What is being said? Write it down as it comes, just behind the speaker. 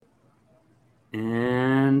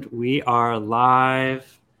And we are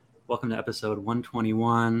live. Welcome to episode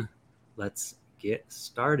 121. Let's get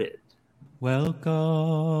started.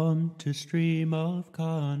 Welcome to Stream of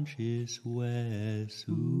Conscious West.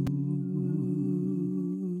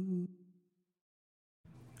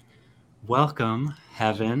 Welcome,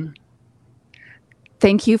 Heaven.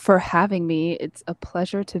 Thank you for having me. It's a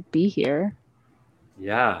pleasure to be here.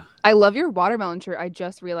 Yeah. I love your watermelon shirt. I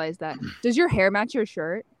just realized that. Does your hair match your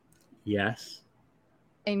shirt? Yes.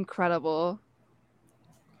 Incredible.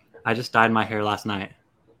 I just dyed my hair last night.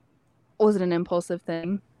 Was it an impulsive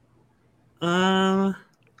thing? Or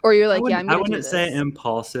you're like, yeah, I'm gonna I wouldn't do this. say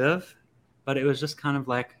impulsive, but it was just kind of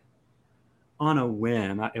like on a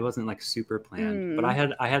whim. It wasn't like super planned. But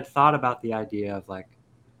I had thought about the idea of like,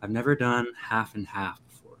 I've never done half and half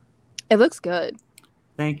before. It looks good.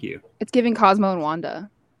 Thank you. It's giving Cosmo and Wanda.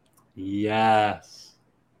 Yes,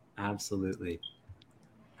 absolutely.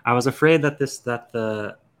 I was afraid that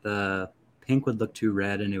the pink would look too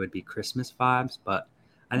red and it would be Christmas vibes, but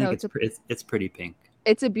I think it's pretty pink.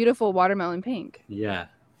 It's a beautiful watermelon pink. Yeah.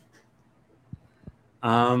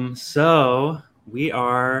 So we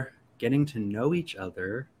are getting to know each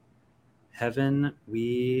other. Heaven,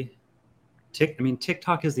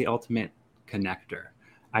 TikTok is the ultimate connector.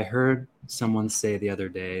 I heard someone say the other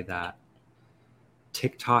day that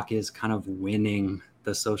TikTok is kind of winning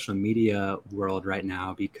the social media world right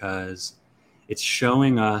now because it's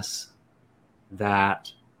showing us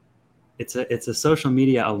that it's a social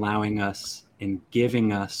media allowing us and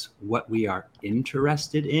giving us what we are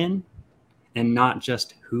interested in and not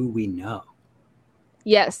just who we know.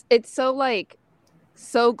 Yes, it's so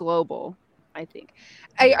global, I think.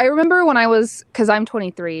 I remember when I was, because I'm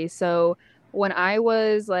 23, so when I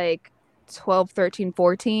was like 12, 13,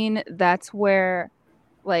 14, that's where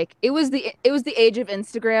like it was the age of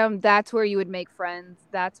Instagram. That's where you would make friends.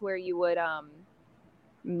 That's where you would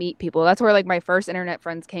meet people. That's where like my first internet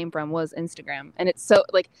friends came from, was Instagram. And it's so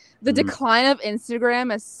like the decline of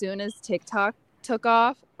Instagram as soon as TikTok took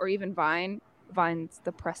off, or even Vine's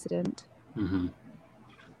the precedent. Mm-hmm.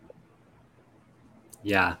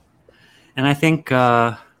 Yeah. And I think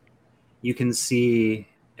you can see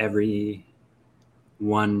everyone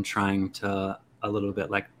trying to a little bit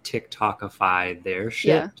like TikTokify their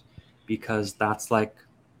shit, because that's like,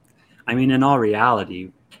 I mean, in all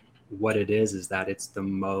reality, what it is that it's the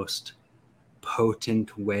most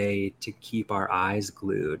potent way to keep our eyes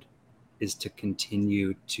glued is to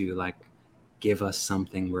continue to like give us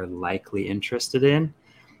something we're likely interested in.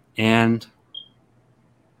 And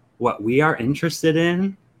what we are interested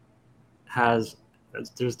in there's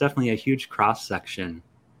definitely a huge cross section,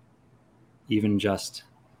 even just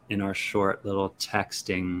in our short little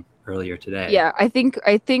texting earlier today. Yeah, I think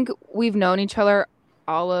we've known each other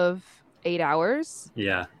all of 8 hours.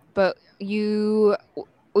 Yeah. But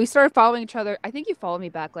we started following each other. I think you followed me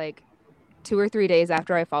back like 2 or 3 days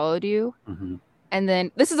after I followed you. Mm-hmm. And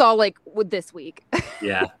then this is all like with this week.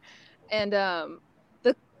 Yeah. And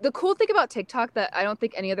the cool thing about TikTok that I don't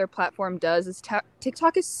think any other platform does is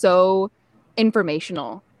TikTok is so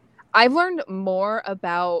informational. I've learned more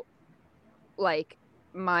about like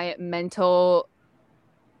my mental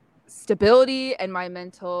stability and my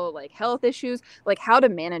mental like health issues, like how to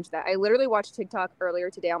manage that. I literally watched TikTok earlier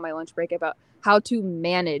today on my lunch break about how to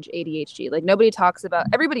manage ADHD. Like nobody talks about,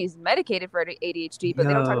 everybody's medicated for ADHD, but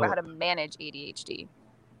they don't talk about how to manage ADHD.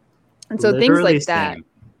 And so literally things like that,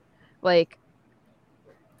 like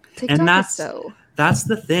TikTok and that's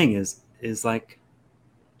the thing is like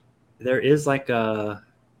there is like I've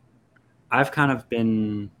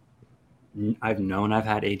known I've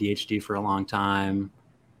had ADHD for a long time.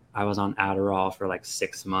 I was on Adderall for like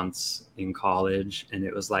 6 months in college, and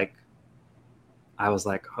it was like, I was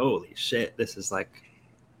like, holy shit, this is like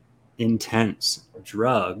intense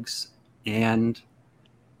drugs. And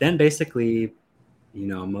then basically, you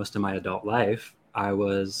know, most of my adult life, I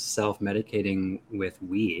was self-medicating with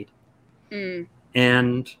weed.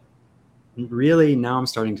 And really now I'm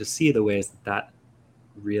starting to see the ways that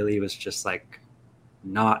really was just like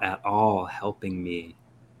not at all helping me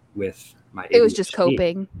with my ADHD. It was just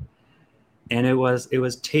coping. And it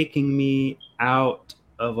was taking me out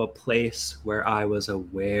of a place where I was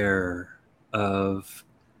aware of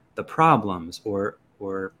the problems or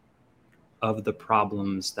of the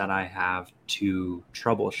problems that I have to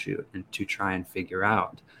troubleshoot and to try and figure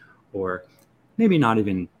out, or maybe not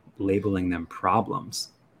even labeling them problems,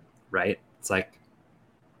 right? It's like,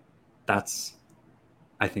 that's,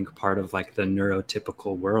 I think, part of like the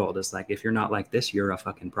neurotypical world is like, if you're not like this, you're a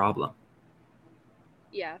fucking problem.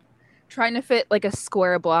 Yeah. Trying to fit like a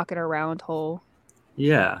square block in a round hole.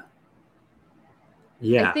 Yeah.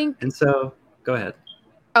 Yeah. I think, and so go ahead.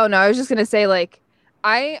 Oh no, I was just gonna say like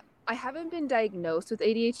I haven't been diagnosed with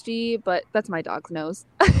ADHD, but that's my dog's nose.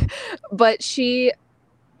 but she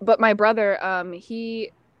but my brother,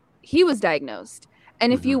 he was diagnosed.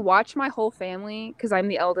 And if you Hmm. watch my whole family, because I'm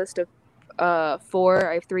the eldest of four,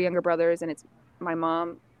 I have three younger brothers, and it's my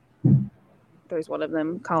mom. There's one of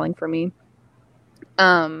them calling for me.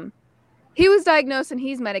 Um, he was diagnosed and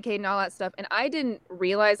he's medicated and all that stuff. And I didn't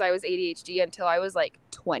realize I was ADHD until I was like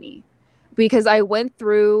 20, because I went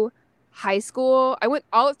through high school. I went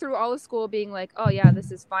all through all of school being like, oh yeah,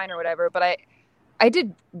 this is fine or whatever. But I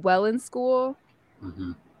did well in school,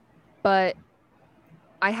 Hmm. but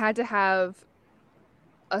I had to have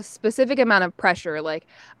a specific amount of pressure. Like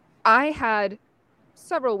I had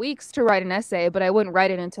several weeks to write an essay, but I wouldn't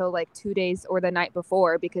write it until like 2 days or the night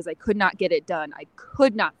before because I could not get it done. I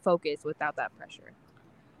could not focus without that pressure.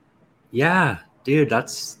 Yeah, dude,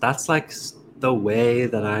 that's like the way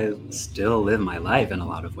that I still live my life in a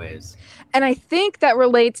lot of ways. And I think that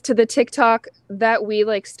relates to the TikTok that we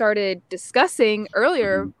like started discussing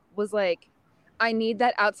earlier, Hmm. was like I need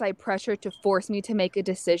that outside pressure to force me to make a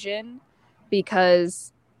decision,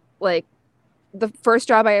 because like the first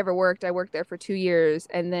job I ever worked, I worked there for 2 years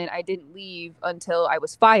and then I didn't leave until I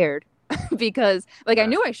was fired because like I Yeah.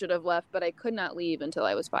 knew I should have left, but I could not leave until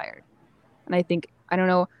I was fired. And I think I don't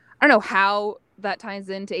know how that ties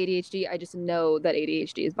into ADHD. I just know that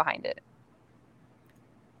ADHD is behind it.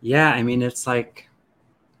 Yeah, I mean it's like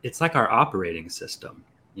our operating system,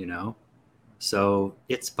 you know? So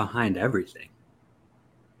it's behind everything.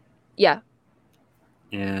 Yeah,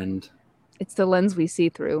 And it's the lens we see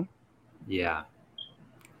through. yeah.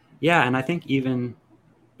 Yeah, and I think even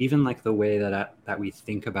like the way that we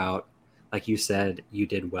think about, like you said, you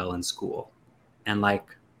did well in school. And like,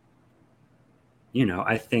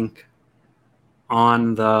 I think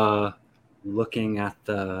on the looking at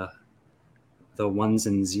the ones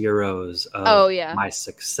and zeros Oh of yeah. my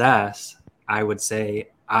success, I would say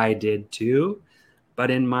I did too. But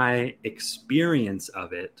in my experience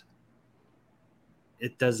of it,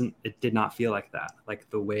 it did not feel like that. Like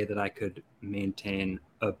the way that I could maintain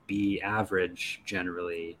a B average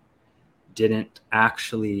generally didn't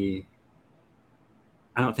actually,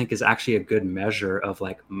 I don't think is actually a good measure of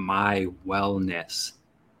like my wellness,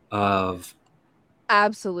 of the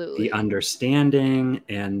Absolutely. understanding.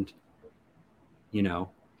 And you know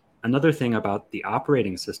another thing about the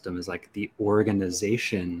operating system is like the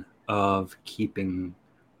organization of keeping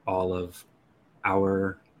all of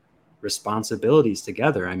our responsibilities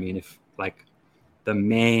together. I mean, if like the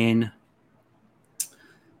main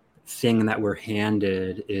thing that we're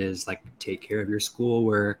handed is like take care of your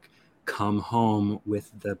schoolwork, come home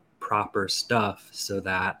with the proper stuff so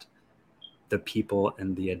that the people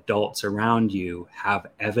and the adults around you have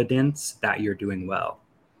evidence that you're doing well.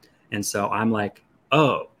 And so I'm like,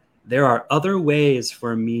 oh, there are other ways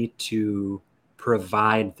for me to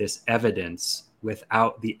provide this evidence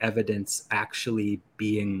without the evidence actually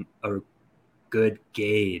being a good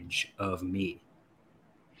gauge of me.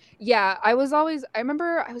 Yeah, I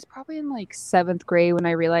remember I was probably in like seventh grade when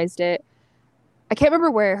I realized it. I can't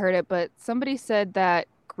remember where I heard it, but somebody said that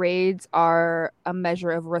grades are a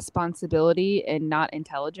measure of responsibility and not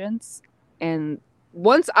intelligence. And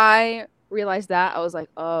once I realized that, I was like,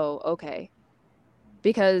 oh, okay.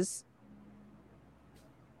 Because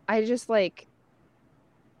I just like,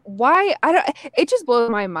 why? I don't, it just blows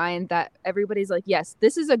my mind that everybody's like, yes,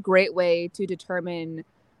 this is a great way to determine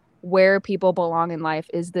where people belong in life,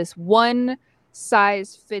 is this one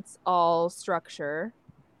size fits all structure.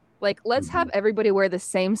 Like, let's have Mhm. everybody wear the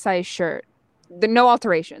same size shirt. No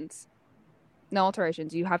alterations. No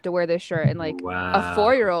alterations. You have to wear this shirt. And like a Wow.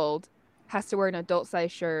 4 year old has to wear an adult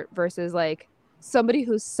size shirt versus like somebody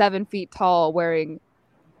who's 7 feet tall wearing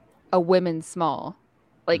a women's small.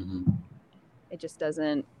 Like, Mhm. it just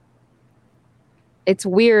doesn't. It's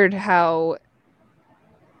weird how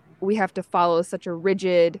we have to follow such a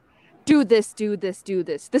rigid do this, do this, do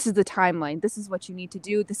this. This is the timeline. This is what you need to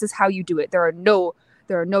do. This is how you do it. There are no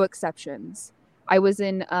exceptions. I was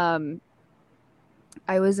in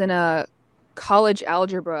I was in a college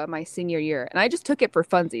algebra my senior year and I just took it for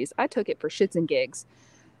funsies. I took it for shits and gigs.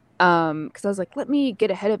 Because I was like, let me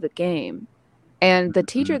get ahead of the game. And the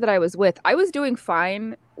teacher Mhm. that I was with, I was doing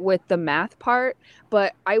fine with the math part,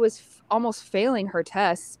 but I was almost failing her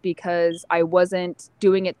tests because I wasn't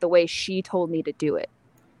doing it the way she told me to do it.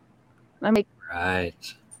 And I'm like,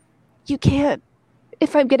 Right. you can't.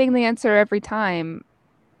 If I'm getting the answer every time,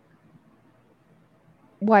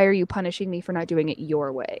 why are you punishing me for not doing it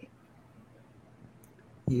your way?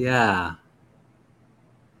 Yeah.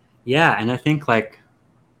 Yeah. And I think like,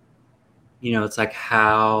 it's like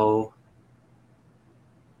how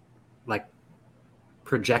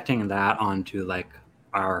projecting that onto like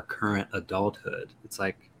our current adulthood, it's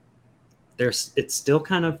like it's still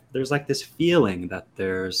kind of, there's like this feeling that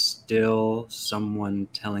there's still someone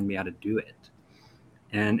telling me how to do it.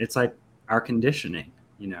 And it's like our conditioning,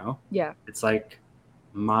 you know? Yeah. It's like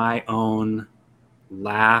my own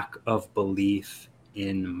lack of belief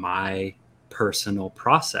in my personal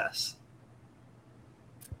process.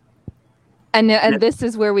 And this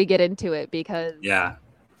is where we get into it, because Yeah.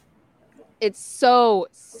 it's so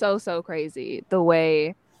crazy the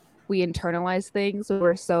way we internalize things when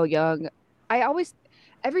we're so young.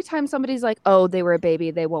 Every time somebody's like, oh, they were a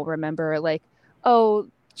baby, they won't remember, like, oh,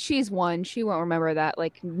 she's one, she won't remember that.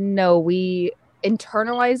 Like, no, we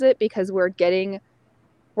internalize it because we're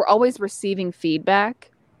always receiving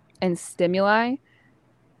feedback and stimuli.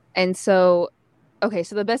 And so, okay,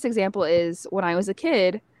 so the best example is when I was a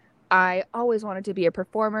kid, I always wanted to be a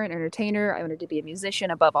performer, an entertainer. I wanted to be a musician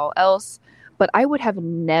above all else. But I would have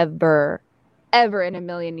never, ever in a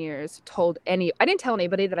million years I didn't tell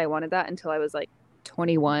anybody that I wanted that until I was like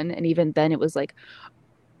 21. And even then it was like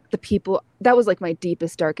that was like my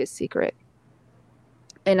deepest, darkest secret.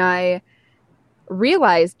 And I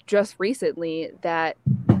realized just recently that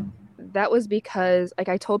was because, like,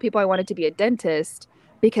 I told people I wanted to be a dentist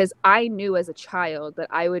because I knew as a child that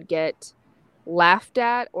I would get laughed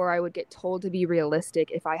at or I would get told to be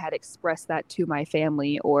realistic if I had expressed that to my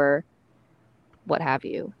family or what have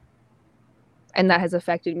you. And that has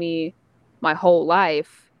affected me my whole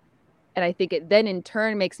life. And I think it then in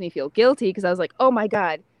turn makes me feel guilty because I was like, oh my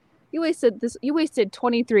God, you wasted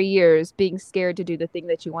 23 years being scared to do the thing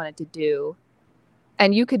that you wanted to do.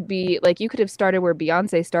 And you could have started where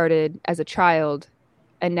Beyonce started as a child.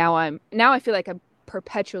 And now I feel like I'm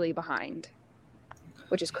perpetually behind,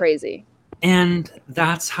 which is crazy. And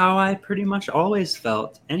that's how I pretty much always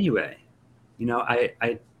felt anyway. You know,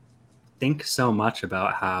 I think so much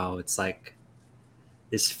about how it's like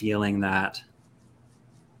this feeling that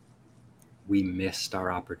we missed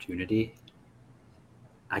our opportunity.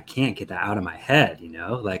 I can't get that out of my head, you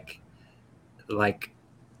know, like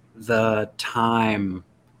the time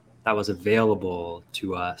that was available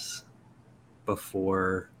to us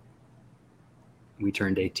before we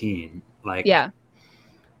turned 18. Like, yeah.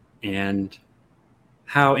 And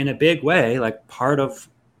how in a big way, like part of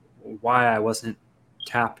why I wasn't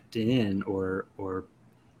tapped in or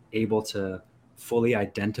able to fully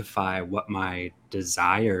identify what my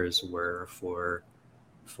desires were for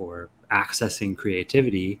accessing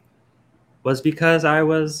creativity was because I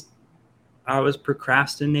was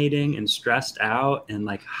procrastinating and stressed out and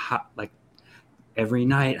like every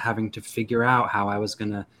night having to figure out how I was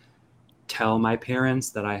going to tell my parents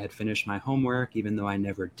that I had finished my homework, even though I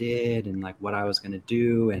never did, and like what I was going to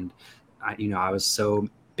do. And I was so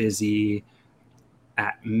busy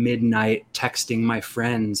at midnight texting my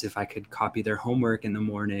friends if I could copy their homework in the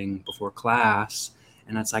morning before class.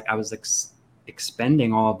 And that's like, I was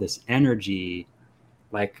expending all of this energy,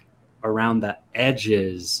 like around the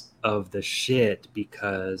edges of the shit,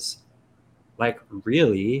 because like,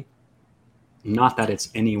 really, not that it's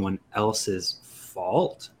anyone else's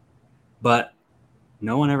fault, but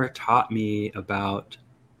no one ever taught me about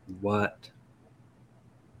what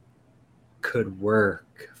could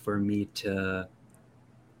work for me to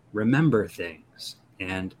remember things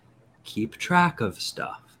and keep track of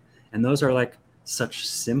stuff. And those are like such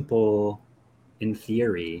simple, in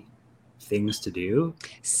theory, things to do.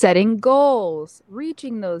 Setting goals,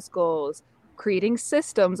 reaching those goals, creating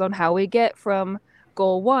systems on how we get from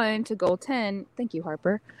goal 1 to goal 10. Thank you,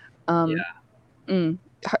 Harper.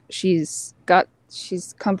 She's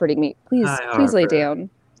comforting me. Please lay down.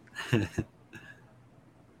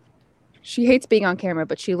 She hates being on camera,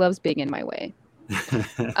 but she loves being in my way.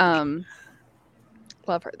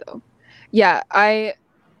 Love her though. Yeah, I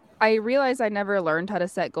realized I never learned how to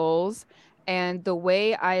set goals, and the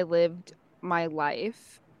way I lived my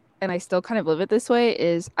life, and I still kind of live it this way,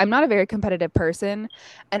 is I'm not a very competitive person,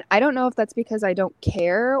 and I don't know if that's because I don't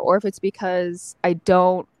care or if it's because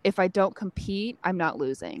if I don't compete, I'm not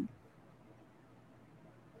losing.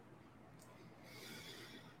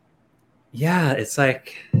 Yeah,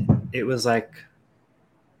 it was like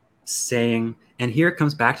saying, and here it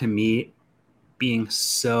comes back to me being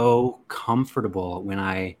so comfortable when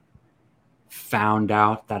I found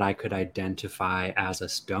out that I could identify as a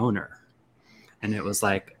stoner. And it was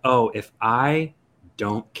like, oh, if I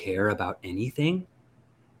don't care about anything,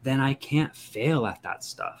 then I can't fail at that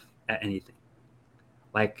stuff, at anything.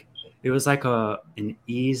 Like, it was like an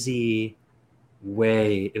easy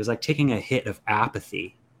way. It was like taking a hit of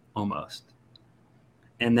apathy almost.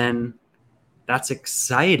 And then that's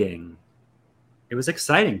exciting. It was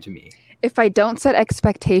exciting to me. if I don't set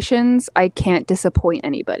expectations, I can't disappoint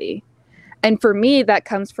anybody. And for me, that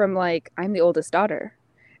comes from like, I'm the oldest daughter.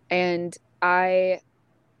 And I,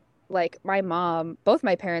 like, my mom, both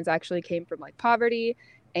my parents actually came from like poverty.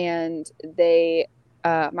 And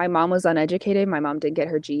my mom was uneducated. My mom didn't get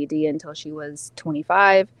her GED until she was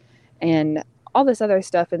 25 and all this other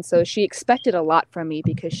stuff. And so she expected a lot from me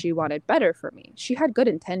because she wanted better for me. She had good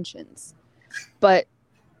intentions. But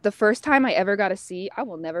the first time I ever got a C, I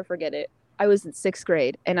will never forget it. I was in 6th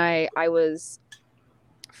grade and I was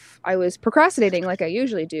procrastinating like I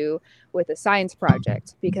usually do with a science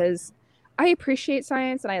project because I appreciate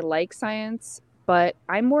science and I like science, but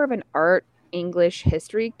I'm more of an art, English,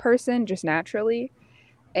 history person just naturally.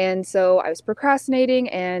 And so I was procrastinating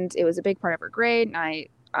and it was a big part of her grade and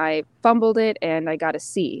I fumbled it and I got a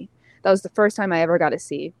C. That was the first time I ever got a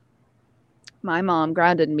C. My mom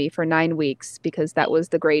grounded me for 9 weeks because that was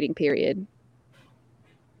the grading period.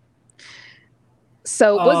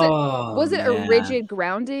 So was it a man. rigid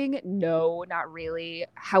grounding? No, not really.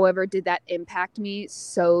 However, did that impact me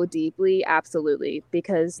so deeply? Absolutely,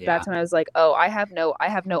 because that's when I was like, "Oh, I have no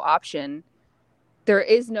option. There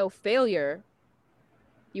is no failure.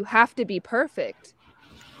 You have to be perfect."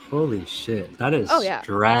 Holy shit. That is yeah.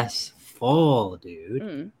 stressful,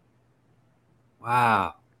 dude.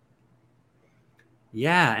 Wow.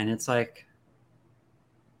 Yeah, and it's like,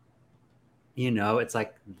 it's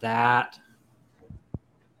like that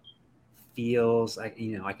feels like,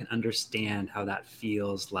 I can understand how that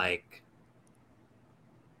feels like,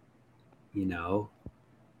 you don't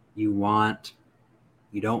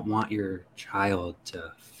want your child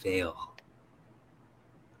to fail.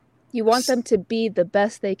 You want them to be the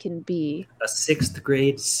best they can be. A 6th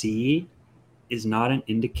grade C is not an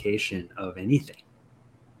indication of anything.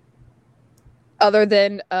 Other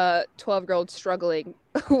than a 12-year-old struggling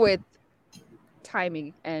with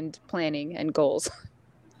timing and planning and goals.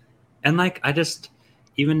 And like, I just,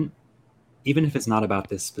 even if it's not about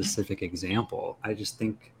this specific example, I just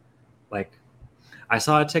think, like, I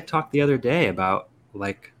saw a TikTok the other day about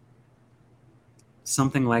like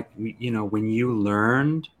something like, when you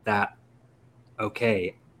learned that,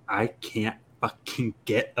 okay, I can't fucking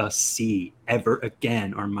get a C ever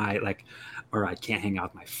again, or I can't hang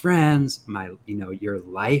out with my friends, your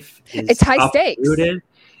life is it's high uprooted. Stakes.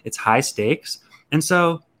 It's high stakes. And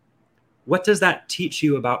so what does that teach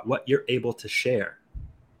you about what you're able to share?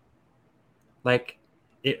 Like,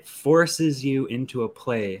 it forces you into a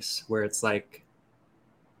place where it's like,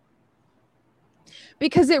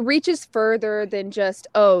 because it reaches further than just,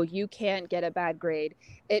 oh, you can't get a bad grade.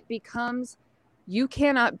 It becomes, you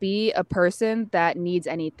cannot be a person that needs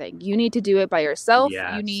anything. You need to do it by yourself.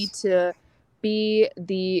 yes. You need to be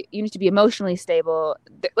emotionally stable.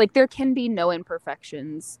 Like, there can be no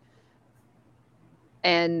imperfections.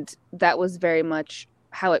 And that was very much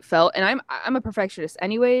how it felt. And I'm a perfectionist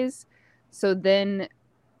anyways. So then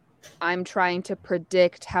I'm trying to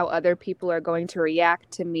predict how other people are going to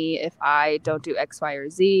react to me if I don't do X, Y, or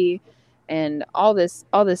Z, and all this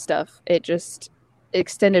stuff. It just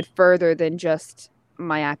extended further than just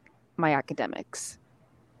my academics.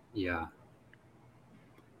 Yeah,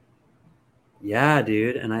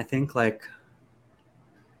 dude. And I think, like,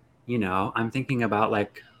 I'm thinking about,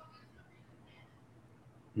 like,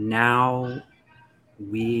 now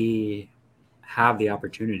we have the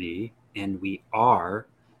opportunity and we are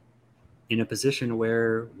in a position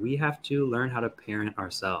where we have to learn how to parent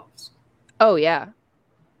ourselves. Oh yeah.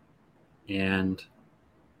 And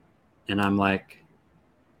I'm like,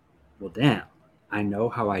 well, damn, I know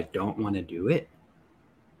how I don't want to do it.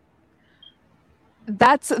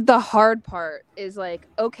 That's the hard part, is like,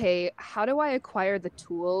 okay, how do I acquire the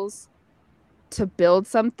tools to build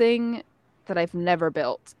something that I've never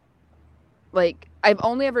built? Like, I've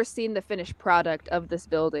only ever seen the finished product of this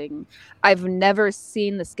building. I've never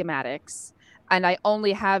seen the schematics, and I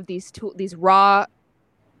only have these raw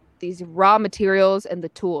materials and the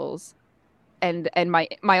tools and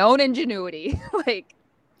my own ingenuity. Like,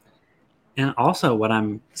 and also what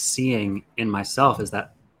I'm seeing in myself is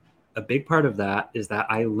that a big part of that is that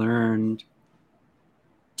I learned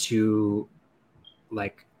to,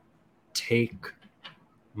 like, take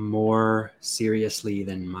more seriously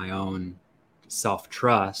than my own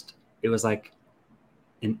self-trust. It was like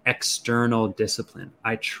an external discipline.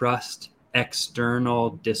 I trust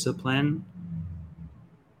external discipline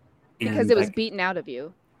because it was beaten out of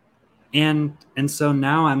you. And so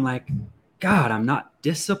now I'm like, God, I'm not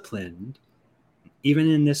disciplined, even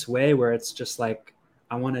in this way where it's just like,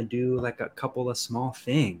 I want to do like a couple of small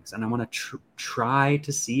things and I want to try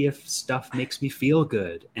to see if stuff makes me feel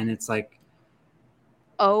good. And it's like,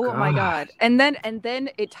 Oh my God. God. And then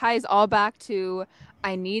it ties all back to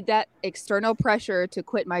I need that external pressure to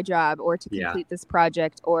quit my job or to Yeah. complete this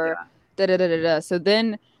project or Yeah. da da da da da. So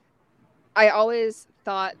then I always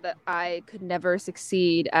thought that I could never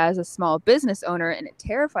succeed as a small business owner, and it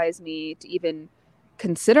terrifies me to even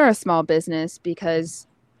consider a small business because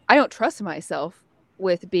I don't trust myself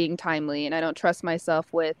with being timely, and I don't trust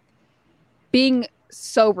myself with being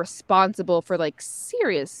so responsible for like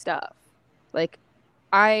serious stuff. Like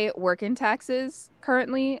I work in taxes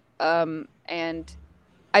currently, and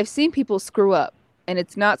I've seen people screw up, and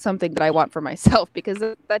it's not something that I want for myself because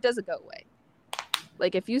that doesn't go away.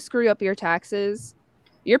 Like if you screw up your taxes,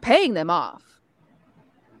 you're paying them off.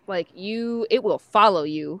 Like it will follow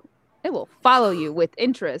you. It will follow you with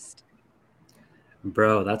interest.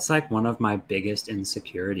 Bro, that's like one of my biggest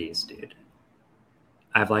insecurities, dude.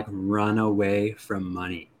 I've like run away from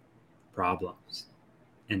money problems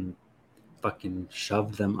and fucking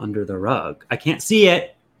shoved them under the rug. I can't see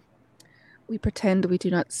it. We pretend we do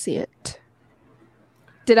not see it.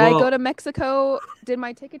 Did I go Well, to Mexico? Did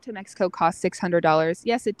my ticket to Mexico cost $600?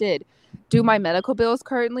 Yes, it did. Do my medical bills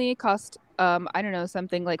currently cost I don't know,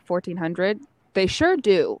 something like 1400? They sure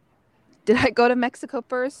do. Did I go to Mexico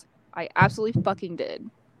first? I absolutely fucking did.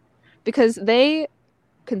 Because they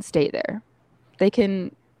can stay there. They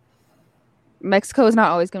can Mexico is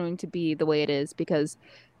not always going to be the way it is because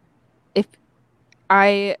if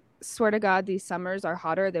I swear to God these summers are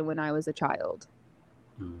hotter than when I was a child.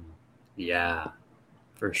 yeah,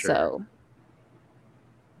 for sure. So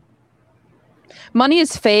money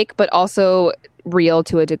is fake, but also real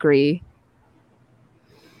to a degree.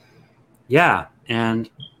 Yeah, and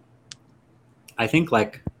I think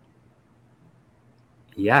like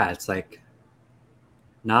it's like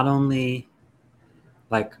not only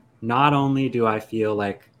do I feel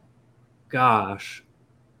like gosh,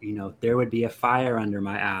 there would be a fire under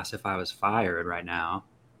my ass if I was fired right now.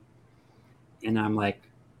 And I'm like,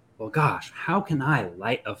 well, gosh, how can I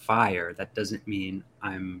light a fire that doesn't mean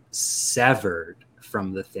I'm severed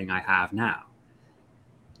from the thing I have now?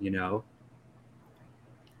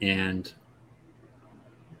 And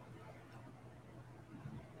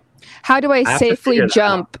How do I I have to safely figure that out.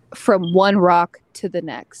 jump from one rock to the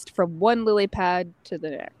next, from one lily pad to the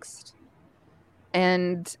next?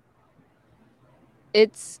 And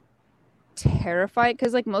it's terrifying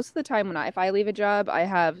because like most of the time if I leave a job, I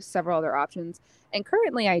have several other options. And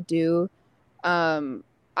currently I do. I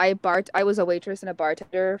was a waitress and a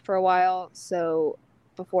bartender for a while, so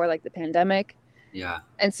before like the pandemic. Yeah.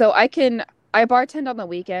 And so I bartend on the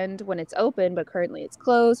weekend when it's open, but currently it's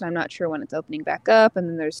closed. And I'm not sure when it's opening back up. And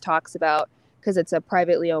then there's talks about, because it's a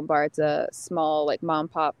privately owned bar, it's a small like mom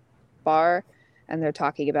pop bar, and they're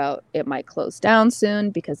talking about it might close down soon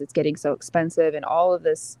because it's getting so expensive and all of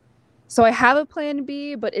this. So I have a plan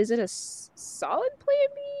B, but is it a solid plan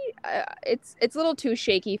B? It's a little too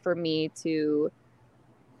shaky for me to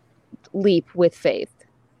leap with faith.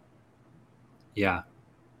 Yeah.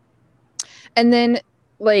 And then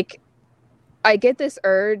like I get this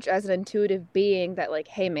urge as an intuitive being that like,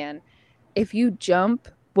 hey man, if you jump,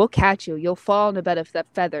 we'll catch you. You'll fall in a bed of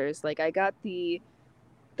feathers. Like I got the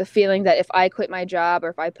feeling that if I quit my job or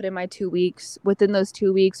if I put in my 2 weeks, within those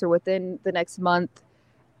 2 weeks or within the next month,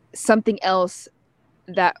 something else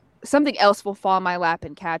will fall in my lap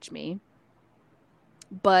and catch me.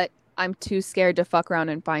 But I'm too scared to fuck around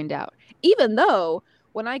and find out. Even though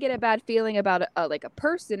when I get a bad feeling about like a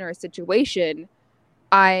person or a situation,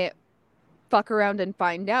 I fuck around and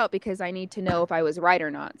find out because I need to know if I was right or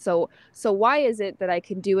not. So why is it that I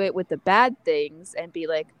can do it with the bad things and be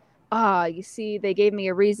like, you see, they gave me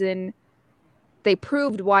a reason. They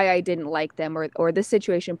proved why I didn't like them, or this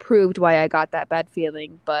situation proved why I got that bad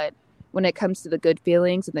feeling. But when it comes to the good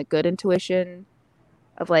feelings and the good intuition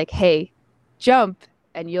of like, hey, jump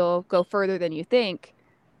and you'll go further than you think.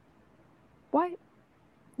 Why?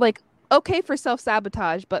 Like, okay for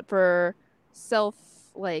self-sabotage, but for self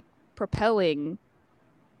like propelling,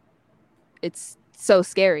 it's so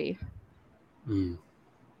scary.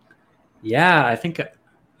 Yeah, I think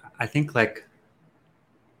like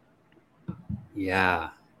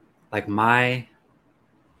like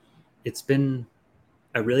it's been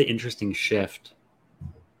a really interesting shift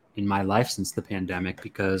in my life since the pandemic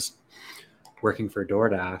because working for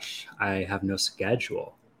DoorDash, I have no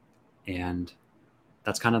schedule. And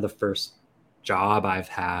that's kind of the first job I've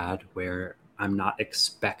had where I'm not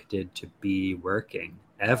expected to be working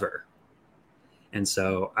ever. And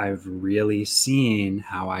so I've really seen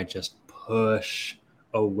how I just push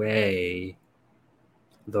away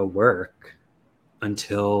the work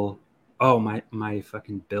until, my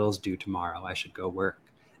fucking bill's due tomorrow. I should go work.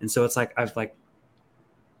 And so it's like I've like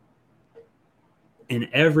in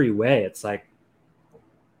every way, it's like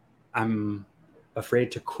I'm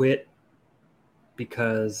afraid to quit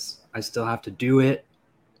because I still have to do it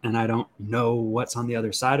and I don't know what's on the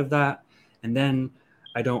other side of that. And then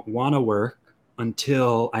I don't want to work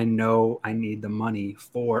until I know I need the money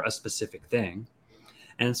for a specific thing.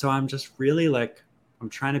 And so I'm just really like, I'm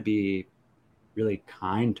trying to be really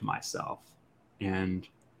kind to myself and,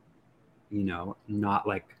 you know, not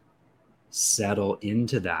like settle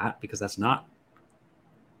into that, because that's not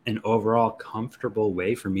an overall comfortable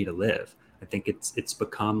way for me to live. I think it's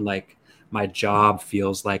become like my job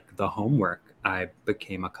feels like the homework I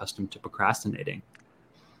became accustomed to procrastinating.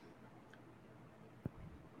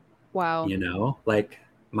 Wow. You know, like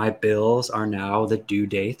my bills are now the due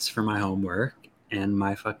dates for my homework, and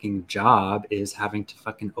my fucking job is having to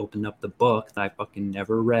fucking open up the book that I fucking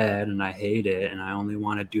never read and I hate it and I only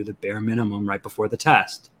want to do the bare minimum right before the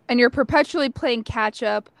test. And you're perpetually playing catch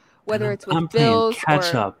up, And whether I'm, it's I'm with playing bills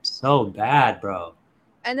catch or, up so bad, bro.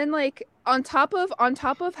 and then like on top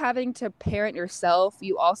of having to parent yourself,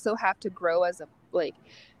 you also have to grow as a, like,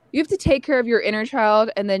 you have to take care of your inner child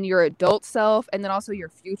and then your adult self and then also your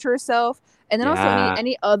future self and then also any Yeah.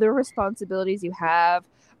 any other responsibilities you have.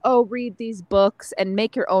 Oh, read these books and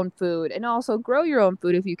make your own food and also grow your own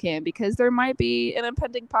food if you can, because there might be an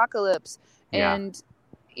impending apocalypse. Yeah. And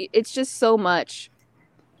it's just so much.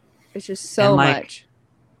 It's just And so like, much.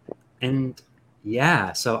 and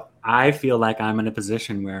yeah, so I feel like I'm in a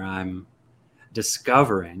position where I'm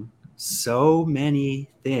discovering so many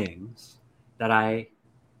things that I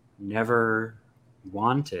never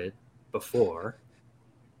wanted before.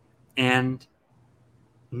 And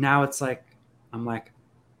now it's like, I'm like,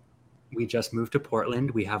 we just moved to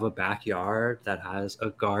Portland. We have a backyard that has a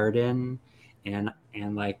garden and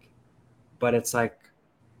like, but it's like,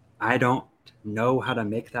 I don't know how to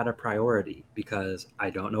make that a priority because I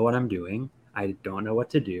don't know what I'm doing. I don't know what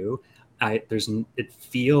to do. It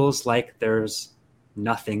feels like there's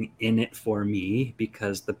nothing in it for me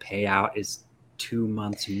because the payout is 2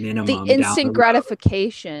 months The minimum down the instant road.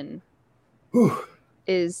 gratification Whew.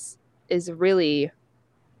 is is really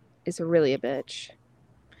a bitch.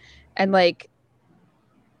 And like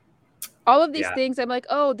all of these Yeah. things, I'm like,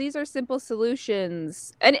 oh, these are simple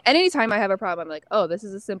solutions. And anytime I have a problem, I'm like, oh, this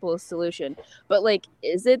is a simple solution. But like,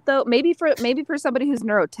 is it though? Maybe for somebody who's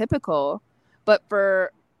neurotypical, but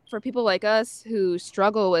for people like us who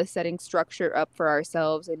struggle with setting structure up for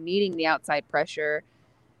ourselves and meeting the outside pressure,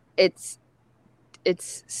 it's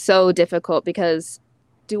so difficult because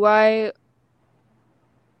do I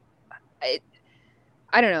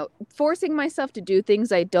I don't know, forcing myself to do things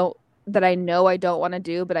that I know I don't want to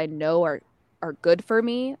do, but I know are good for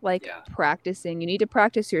me, like Yeah. practicing. You need to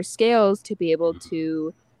practice your scales to be able Mhm.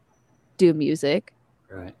 to do music.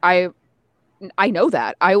 Right. I know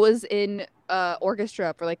that. I was in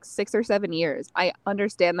orchestra for like 6 or 7 years. I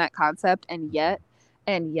understand that concept, and yet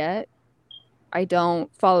I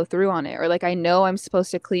don't follow through on it. Or like I know I'm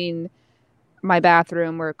supposed to clean my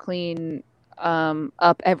bathroom or clean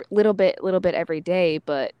up every little bit every day,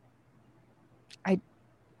 but I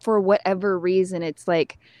for whatever reason it's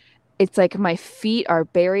like my feet are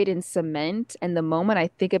buried in cement, and the moment I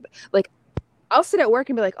think of, like, I'll sit at work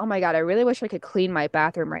and be like, "Oh my God, I really wish I could clean my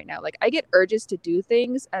bathroom right now." Like I get urges to do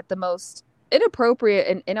things at the most inappropriate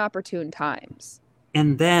and inopportune times.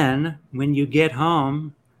 And then when you get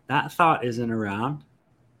home, that thought isn't around.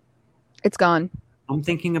 It's gone. I'm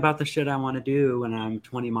thinking about the shit I want to do when I'm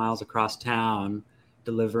 20 miles across town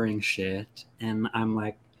delivering shit. And I'm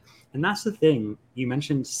like, and that's the thing. You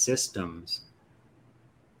mentioned systems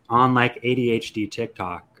on like ADHD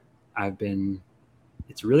TikTok.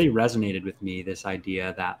 It's really resonated with me, this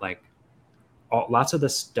idea that like lots of the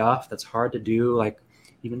stuff that's hard to do, like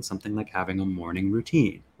even something like having a morning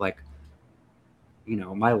routine, like, you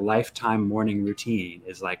know, my lifetime morning routine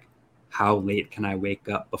is like, how late can I wake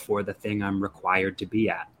up before the thing I'm required to be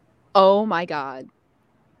at? Oh my God.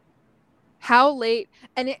 How late,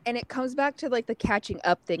 and it comes back to like the catching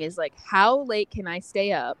up thing, is like how late can I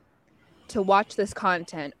stay up to watch this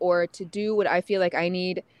content or to do what I feel like I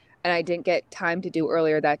need and I didn't get time to do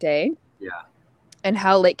earlier that day? Yeah. And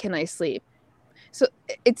how late can I sleep? So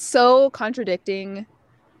it's so contradicting,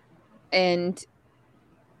 and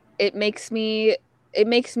it makes me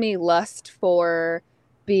lust for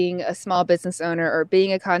being a small business owner or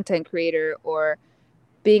being a content creator or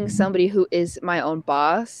being somebody who is my own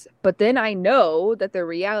boss. But then I know that the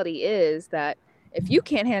reality is that if you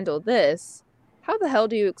can't handle this, how the hell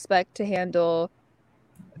do you expect to handle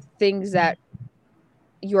things that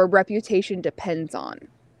your reputation depends on?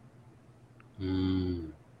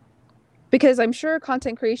 Mm. Because I'm sure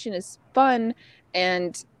content creation is fun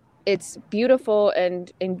and it's beautiful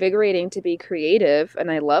and invigorating to be creative,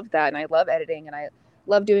 and I love that, and I love editing, and I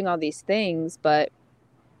love doing all these things, but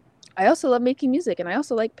I also love making music, and I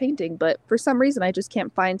also like painting, but for some reason I just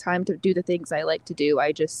can't find time to do the things I like to do.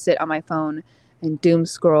 I just sit on my phone and doom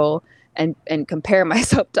scroll and compare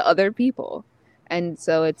myself to other people. And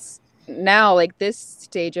so it's now, like, this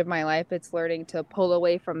stage of my life, it's learning to pull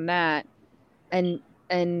away from that and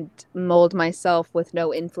mold myself with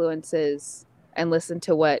no influences and listen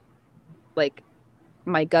to what, like,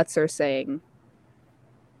 my guts are saying.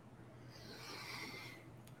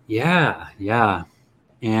 Yeah, yeah.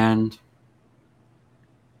 And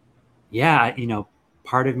yeah,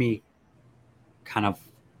 part of me kind of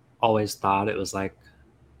always thought it was like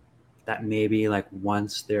that maybe like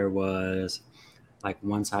once I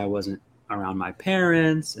wasn't around my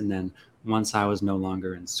parents, and then once I was no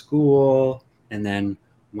longer in school, and then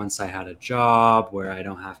once I had a job where I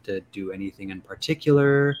don't have to do anything in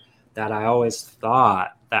particular, that I always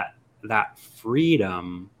thought that that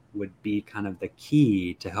freedom would be kind of the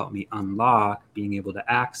key to help me unlock being able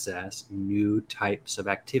to access new types of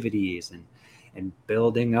activities and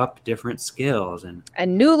building up different skills.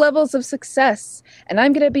 And new levels of success, and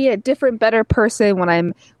I'm going to be a different, better person when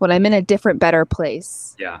I'm in a different, better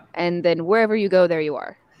place. Yeah. And then wherever you go, there you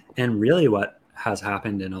are. And really what has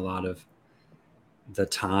happened in a lot of the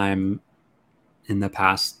time in the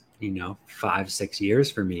past 5-6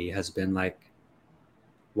 years for me has been like,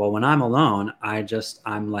 well, when I'm alone, I'm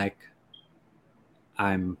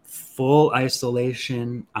full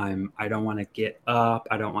isolation. I don't want to get up.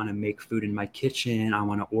 I don't want to make food in my kitchen. I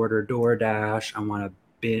want to order DoorDash. I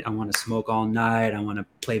want to smoke all night. I want to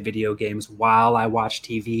play video games while I watch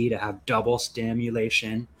TV to have double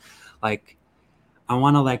stimulation. Like, I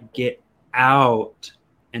want to like get out.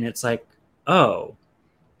 And it's like, oh,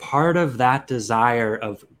 part of that desire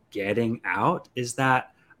of getting out is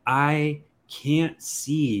that I can't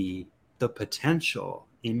see the potential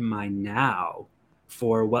in my now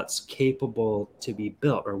for what's capable to be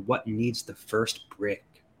built or what needs the first brick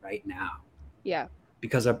right now. Yeah.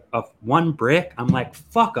 Because of one brick, I'm like,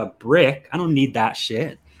 fuck a brick. I don't need that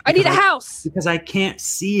shit. I need a house. Because I can't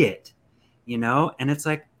see it, And it's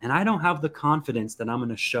like, and I don't have the confidence that I'm going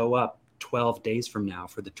to show up 12 days from now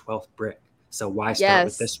for the 12th brick. So why start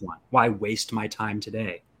with this one? Why waste my time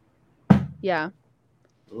today? Yeah.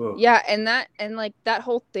 Ugh. Yeah, and that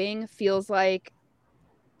whole thing feels like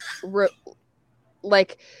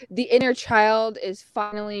like the inner child is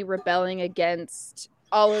finally rebelling against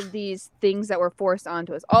all of these things that were forced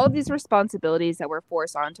onto us. All of these responsibilities that were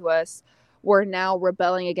forced onto us, we're now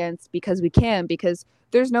rebelling against because we can, because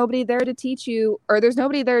there's nobody there to teach you, or there's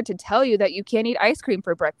nobody there to tell you that you can't eat ice cream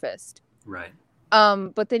for breakfast. Right.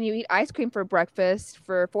 But then you eat ice cream for breakfast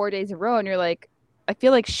for 4 days in a row and you're like, I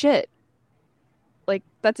feel like shit. Like,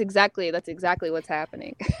 that's exactly what's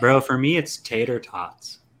happening. Bro, for me, it's tater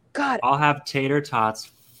tots. God. I'll have tater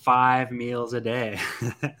tots 5 meals a day.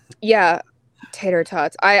 Yeah, tater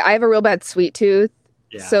tots. I have a real bad sweet tooth.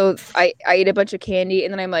 Yeah. So I eat a bunch of candy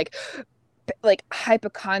and then I'm like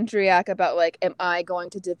hypochondriac about like, am I going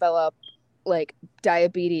to develop like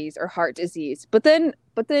diabetes or heart disease? But then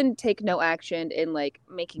take no action in like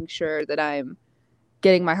making sure that I'm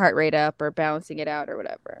getting my heart rate up or balancing it out or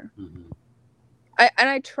whatever. Mm-hmm.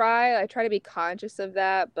 I try to be conscious of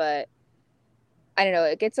that, but I don't know,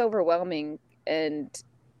 it gets overwhelming, and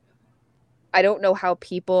I don't know how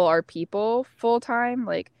people are people full time.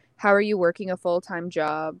 Like, how are you working a full-time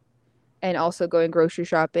job and also going grocery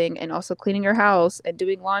shopping and also cleaning your house and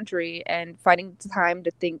doing laundry and finding time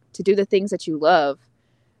to do the things that you love?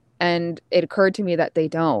 And it occurred to me that they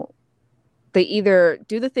don't. They either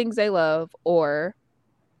do the things they love or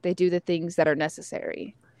they do the things that are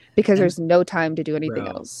necessary, because there's no time to do anything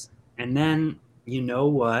else. And then, you know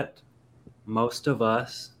what most of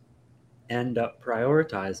us end up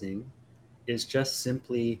prioritizing is just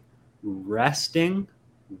simply resting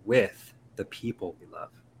with the people we love.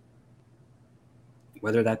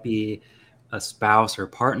 Whether that be a spouse or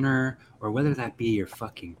partner, or whether that be your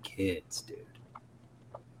fucking kids, dude.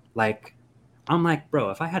 Like, I'm like, bro,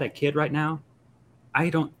 if I had a kid right now,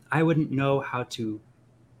 I wouldn't know how to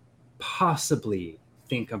possibly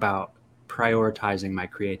think about prioritizing my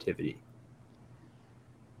creativity.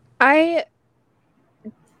 I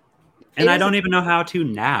don't even know how to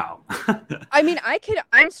now. I mean,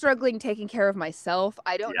 I'm struggling taking care of myself.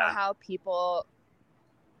 I don't know how people,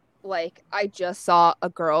 like, I just saw a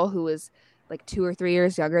girl who was like 2 or 3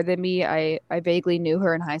 years younger than me. I vaguely knew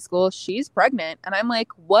her in high school. She's pregnant. And I'm like,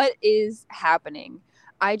 what is happening?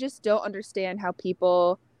 I just don't understand how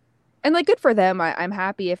people, and like, good for them. I'm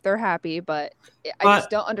happy if they're happy, but I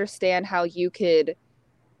just don't understand how you could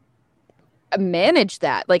manage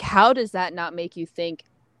that? Like, how does that not make you think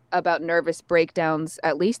about nervous breakdowns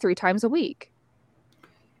at least 3 times a week?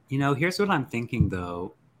 Here's what I'm thinking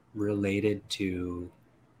though, related to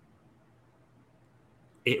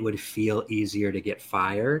it would feel easier to get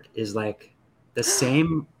fired is like the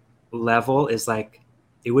same level is like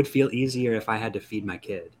it would feel easier if I had to feed my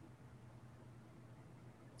kid.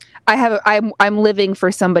 I'm living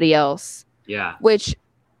for somebody else, Yeah. which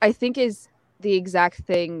I think is the exact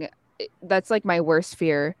thing. That's like my worst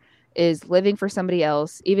fear, is living for somebody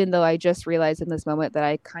else, even though I just realized in this moment that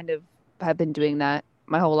I kind of have been doing that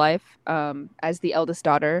my whole life. As the eldest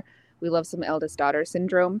daughter, we love some eldest daughter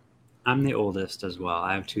syndrome. I'm the oldest as well.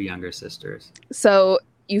 I have 2 younger sisters. So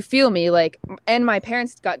you feel me, like, and my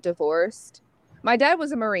parents got divorced. My dad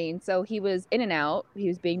was a Marine, so he was in and out. He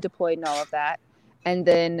was being deployed and all of that. And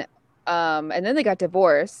then they got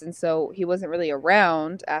divorced, and so he wasn't really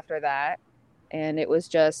around after that. And it was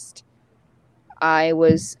just, I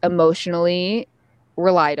was emotionally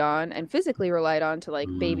relied on and physically relied on to like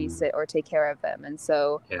babysit or take care of them. And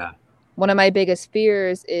so Yeah. one of my biggest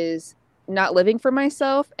fears is not living for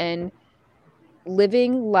myself and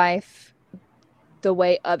living life the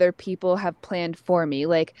way other people have planned for me,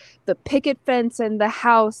 like the picket fence and the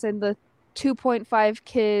house and the 2.5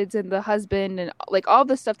 kids and the husband and like all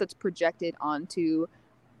the stuff that's projected onto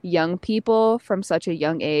young people from such a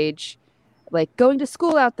young age, like going to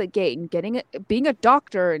school out the gate and being a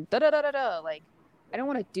doctor and da da da da da. Like, I don't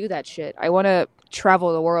want to do that shit. I want to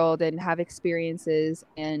travel the world and have experiences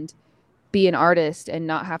and be an artist and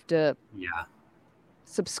not have to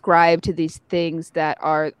subscribe to these things that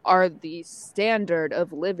are the standard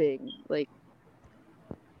of living. Like,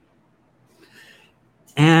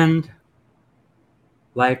 and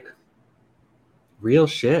like real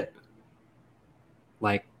shit,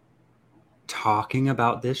 like talking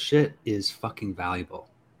about this shit is fucking valuable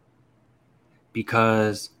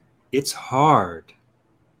because it's hard.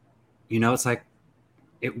 It's like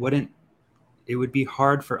it would be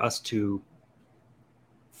hard for us to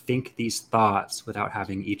think these thoughts without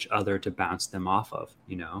having each other to bounce them off of,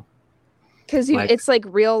 because it's like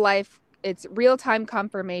real life, it's real time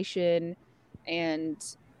confirmation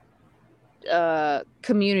and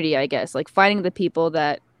community, I guess, like finding the people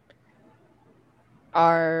that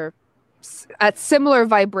are at similar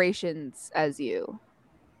vibrations as you.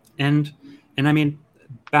 And I mean,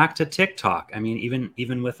 back to TikTok. I mean,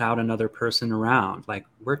 even without another person around, like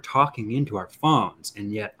we're talking into our phones,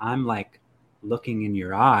 and yet I'm like looking in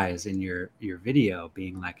your eyes in your video,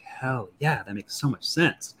 being like, hell yeah, that makes so much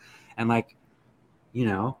sense. And like,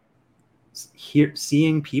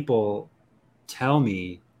 seeing people tell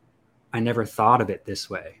me, I never thought of it this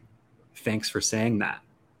way. Thanks for saying that.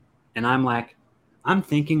 And I'm like, I'm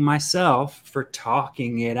thanking myself for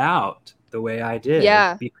talking it out the way I did.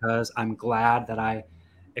 Yeah. Because I'm glad that I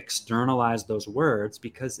externalized those words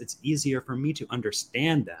because it's easier for me to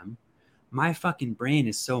understand them. My fucking brain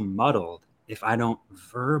is so muddled if I don't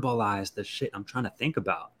verbalize the shit I'm trying to think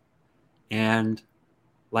about. And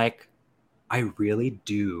like, I really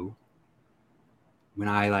do, when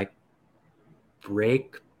I like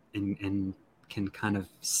break and can kind of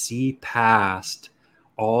see past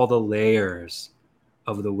all the layers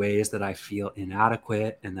of the ways that I feel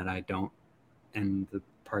inadequate and that I don't, and the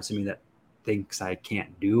parts of me that thinks I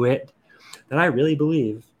can't do it, that I really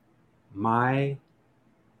believe my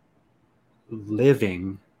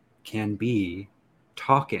living can be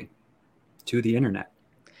talking to the internet.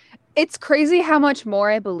 It's crazy how much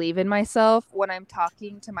more I believe in myself when I'm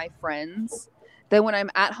talking to my friends than when I'm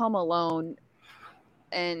at home alone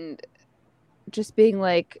and just being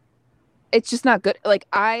like, it's just not good. Like,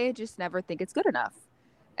 I just never think it's good enough.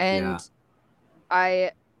 And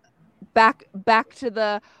I back to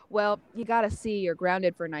the, well, you got to see you're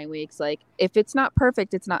grounded for 9 weeks. Like, if it's not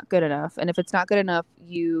perfect, it's not good enough. And if it's not good enough,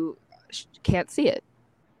 you can't see it.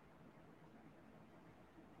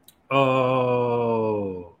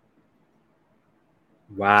 Oh,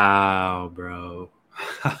 wow, bro.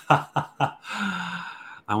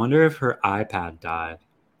 I wonder if her iPad died.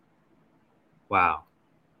 Wow.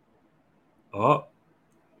 Oh,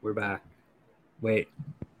 we're back. Wait.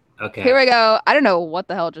 Okay. Here we go. I don't know what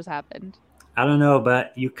the hell just happened. I don't know,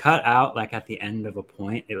 but you cut out like at the end of a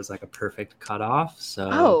point. It was like a perfect cutoff.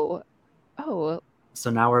 So So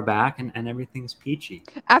now we're back and everything's peachy.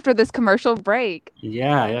 After this commercial break.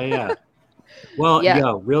 Yeah. Well,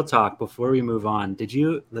 yo, real talk before we move on. Did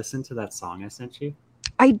you listen to that song I sent you?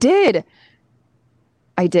 I did.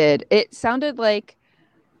 It sounded like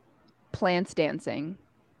plants dancing.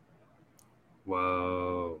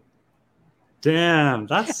 Whoa. Damn,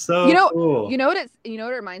 that's so cool. You know what it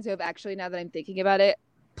reminds me of, actually, now that I'm thinking about it?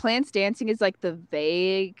 Plants Dancing is like the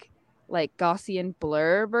vague, like Gaussian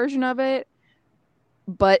blur version of it,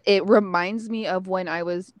 but it reminds me of when I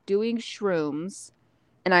was doing shrooms,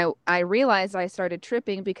 and I realized I started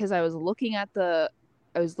tripping because I was looking at the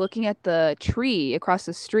tree across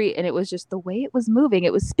the street, and it was just the way it was moving.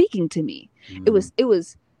 It was speaking to me. It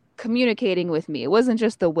was communicating with me. It wasn't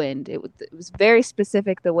just the wind. It was very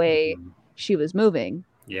specific the way she was moving.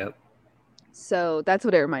 Yep. So that's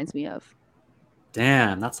what it reminds me of.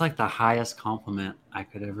 Damn, that's like the highest compliment I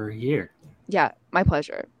could ever hear. Yeah, my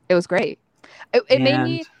pleasure. It was great. It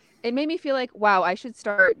made me feel like, wow, I should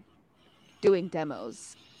start doing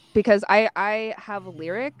demos, because I have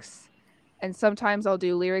lyrics, and sometimes I'll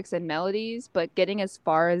do lyrics and melodies, but getting as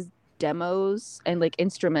far as demos and like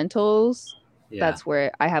instrumentals, that's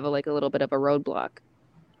where I have a little bit of a roadblock.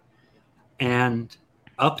 And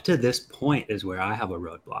up to this point is where I have a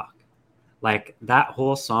roadblock. Like, that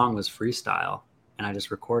whole song was freestyle, and I just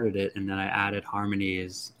recorded it, and then I added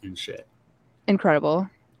harmonies and shit. Incredible.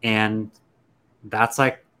 And that's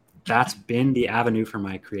been the avenue for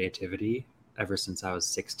my creativity ever since I was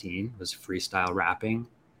 16, was freestyle rapping.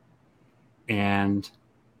 And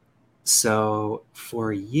so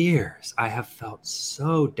for years, I have felt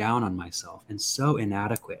so down on myself and so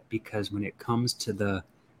inadequate, because when it comes to the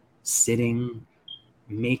sitting,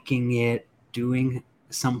 making it, doing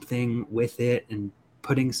something with it, and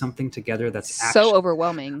putting something together that's so actually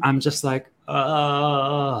overwhelming, I'm just like,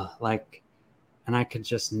 and I could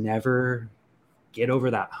just never get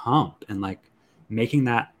over that hump. And like, making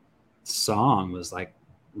that song was like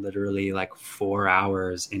literally like 4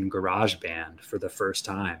 hours in GarageBand for the first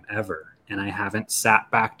time ever, and I haven't sat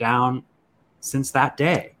back down since that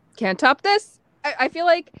day. Can't top this. I feel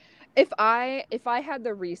like if I had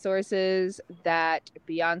the resources that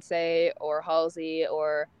Beyonce or Halsey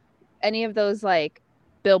or any of those like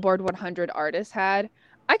Billboard 100 artists had,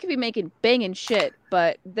 I could be making banging shit.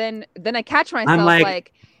 But then I catch myself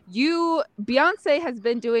like Beyonce has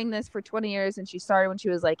been doing this for 20 years, and she started when she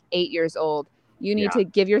was like 8 years old. You need to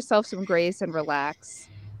give yourself some grace and relax.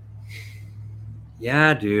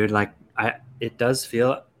 Yeah, dude. Like, it does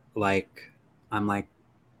feel like I'm like,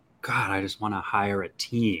 God, I just want to hire a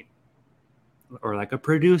team, or like a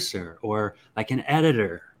producer, or like an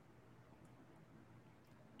editor.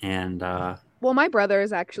 And well, my brother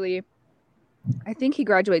is actually, I think he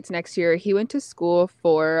graduates next year. He went to school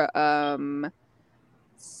for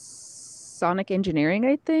sonic engineering,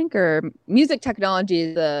 I think, or music technology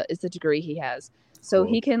is the degree he has. So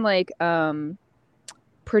he can like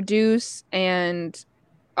produce and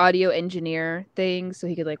audio engineer things, so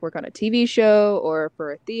he could like work on a TV show or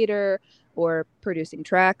for a theater or producing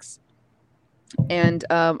tracks. And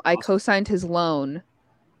I co-signed his loan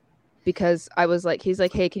because I was like, he's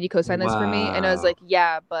like, hey, can you co-sign this for me? And I was like,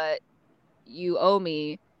 yeah, but you owe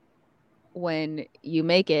me when you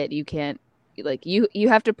make it. You can't, like, you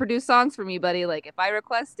have to produce songs for me, buddy. Like, if I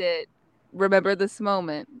request it, remember this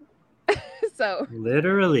moment. So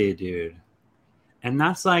literally, dude. And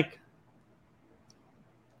that's like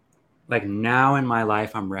now in my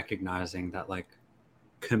life, I'm recognizing that like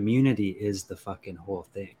community is the fucking whole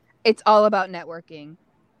thing. It's all about networking.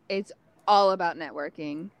 It's all about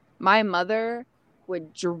networking. My mother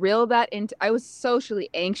would drill that into, I was socially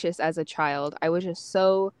anxious as a child. I was just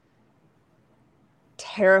so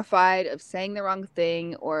terrified of saying the wrong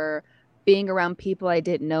thing or being around people I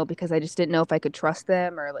didn't know, because I just didn't know if I could trust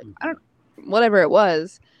them, or like, I don't, whatever it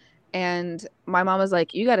was. And my mom was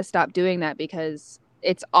like, you got to stop doing that, because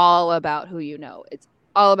it's all about who you know. It's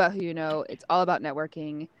all about who you know. It's all about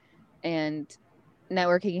networking. And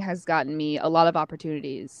networking has gotten me a lot of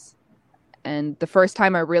opportunities. And the first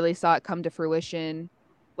time I really saw it come to fruition,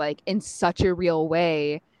 like in such a real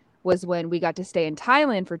way, was when we got to stay in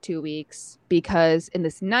Thailand for 2 weeks, because in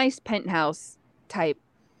this nice penthouse type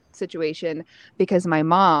situation, because my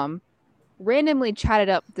mom randomly chatted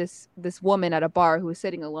up this woman at a bar who was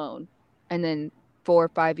sitting alone. And then 4 or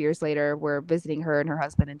 5 years later, we're visiting her and her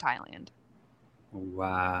husband in Thailand.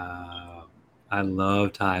 Wow. I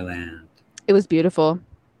love Thailand. It was beautiful.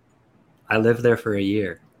 I lived there for a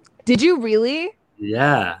year. Did you really?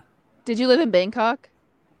 Yeah. Did you live in Bangkok?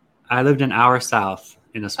 I lived an hour south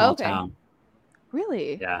in a small town.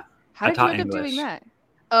 Really? Yeah. How did you end up doing that?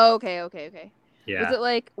 Oh, okay. Yeah.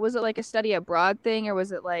 Was it like a study abroad thing, or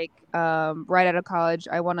was it like right out of college,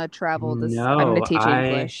 I want to travel this, No, I'm going to teach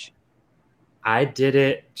English? I did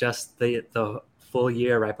it just the full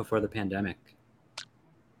year right before the pandemic.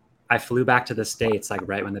 I flew back to the States like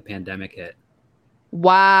right when the pandemic hit.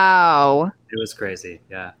 Wow. It was crazy.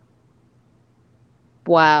 Yeah.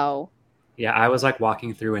 Wow. Yeah, I was like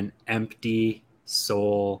walking through an empty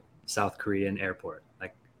Seoul, South Korean airport.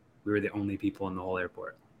 Like, We were the only people in the whole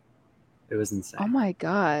airport. It was insane. Oh my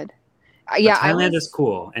God. But Yeah, Thailand is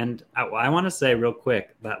cool. And I want to say real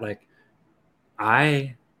quick that like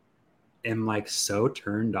I am like so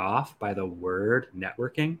turned off by the word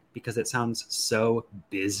networking because it sounds so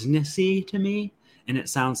businessy to me, and it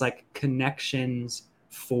sounds like connections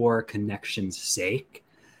for connection's sake.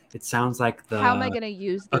 It sounds like how am I going to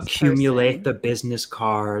use this accumulate person? the business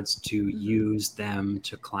cards to use them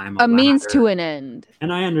to climb A means ladder. to an end.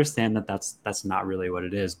 And I understand that that's not really what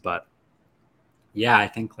it is, but yeah, I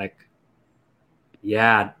think like,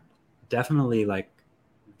 yeah, definitely like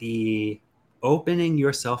the opening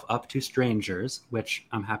yourself up to strangers, which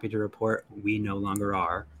I'm happy to report we no longer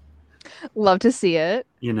are. Love to see it.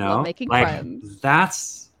 You know, Love making like friends.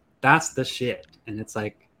 that's the shit. And it's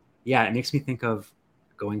like, yeah, it makes me think of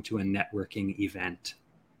going to a networking event,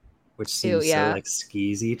 which seems so like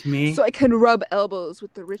skeezy to me. So I can rub elbows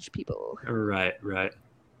with the rich people. Right.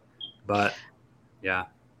 But yeah.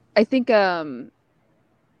 I think I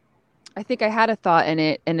had a thought in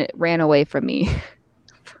it and it ran away from me.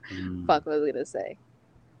 Fuck, what was I gonna say?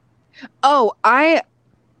 Oh,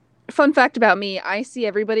 fun fact about me, I see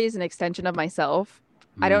everybody as an extension of myself.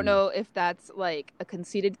 I don't know if that's like a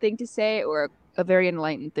conceited thing to say or a very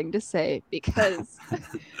enlightened thing to say, because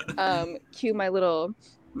cue my little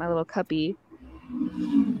cuppy.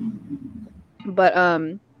 But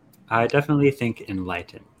I definitely think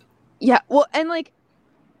enlightened. Yeah, well, and like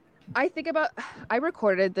I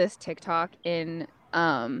recorded this TikTok in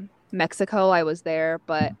Mexico. I was there,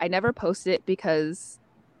 but I never posted it because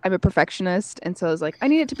I'm a perfectionist, and so I was like, I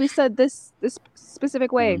need it to be said this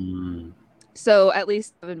specific way. So at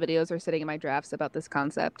least 7 videos are sitting in my drafts about this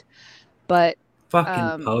concept. But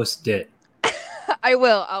fucking post it. I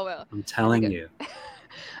will. I'm telling you.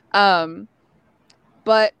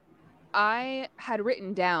 But I had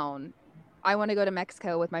written down, I want to go to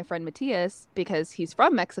Mexico with my friend Matthias because he's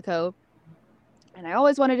from Mexico, and I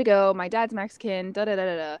always wanted to go. My dad's Mexican.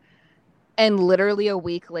 And literally a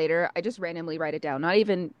week later, I just randomly write it down, not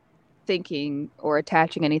even thinking or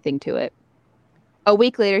attaching anything to it. A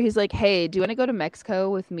week later, he's like, hey, do you want to go to Mexico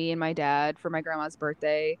with me and my dad for my grandma's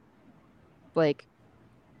birthday? Like,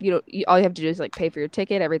 all you have to do is like pay for your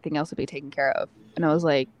ticket. Everything else will be taken care of. And I was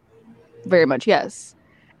like, very much yes.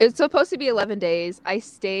 It's supposed to be 11 days. I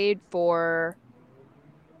stayed for,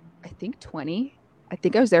 I think 20. I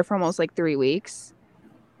think I was there for almost like 3 weeks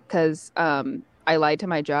because I lied to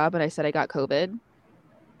my job and I said I got COVID.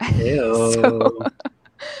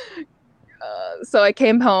 So I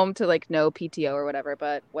came home to like no PTO or whatever,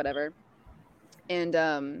 but whatever. And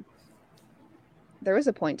there was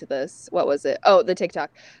a point to this. What was it? Oh, the TikTok.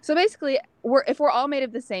 So basically, if we're all made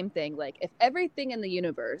of the same thing, like if everything in the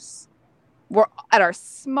universe, we're at our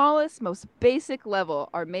smallest, most basic level,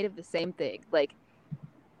 are made of the same thing, like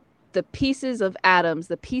the pieces of atoms,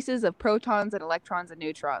 the pieces of protons and electrons and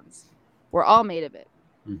neutrons, we're all made of it.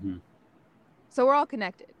 Mm-hmm. So we're all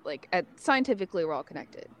connected. Like scientifically, we're all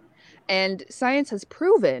connected. And science has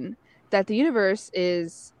proven that the universe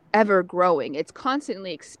is ever growing. It's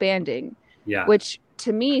constantly expanding. Yeah. Which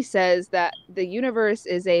to me says that the universe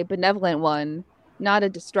is a benevolent one, not a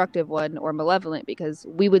destructive one or malevolent, because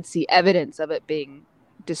we would see evidence of it being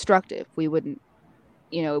destructive. We wouldn't,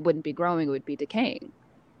 it wouldn't be growing, it would be decaying.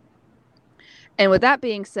 And with that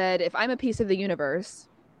being said, if I'm a piece of the universe,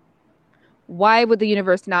 why would the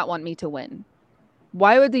universe not want me to win?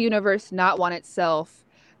 Why would the universe not want itself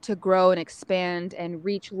to grow and expand and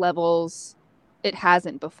reach levels it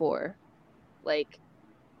hasn't before? Like,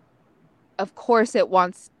 of course it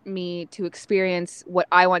wants me to experience what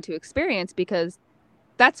I want to experience, because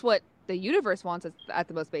that's what the universe wants at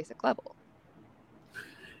the most basic level.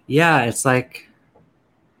 Yeah, it's like,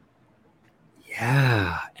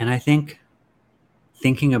 yeah. And I think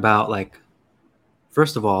thinking about like,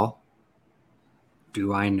 first of all,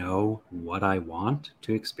 do I know what I want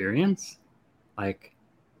to experience? Like,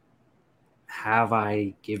 have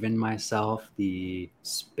I given myself the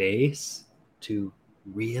space to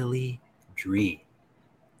really dream?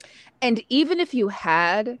 And even if you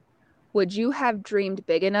had, would you have dreamed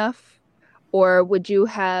big enough? Or would you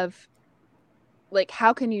have, like,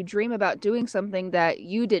 how can you dream about doing something that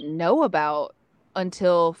you didn't know about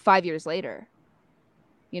until 5 years later?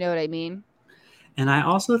 You know what I mean? And I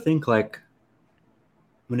also think, like,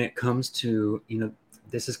 when it comes to,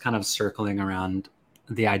 this is kind of circling around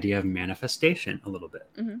the idea of manifestation a little bit,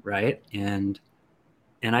 right? And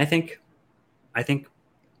I think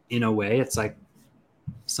in a way it's like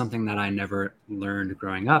something that I never learned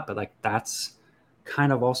growing up, but like that's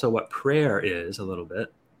kind of also what prayer is a little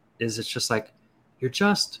bit. Is it's just like you're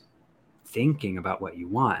just thinking about what you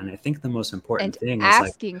want. And I think the most important And thing is like,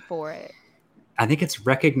 asking for it. I think it's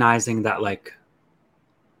recognizing that like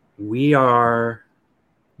we are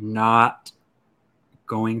not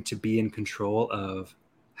going to be in control of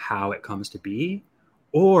how it comes to be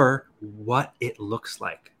or what it looks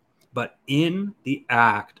like. But in the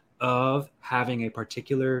act of having a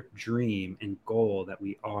particular dream and goal that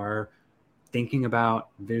we are thinking about,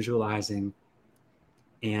 visualizing,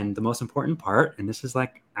 and the most important part, and this is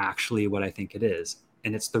like actually what I think it is,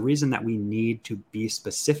 and it's the reason that we need to be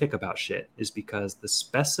specific about shit, is because the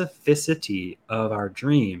specificity of our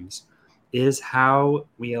dreams is how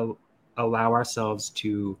we allow ourselves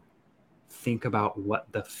to think about what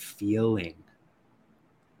the feeling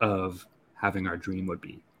of having our dream would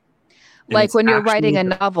be. And Like it's when you're writing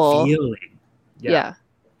actually a the novel. feeling. Yeah.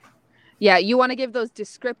 Yeah, you want to give those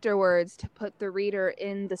descriptor words to put the reader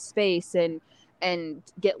in the space and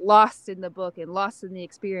get lost in the book and lost in the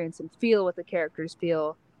experience and feel what the characters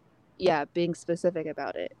feel. Yeah, being specific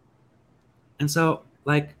about it. And so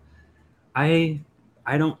like I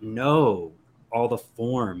don't know all the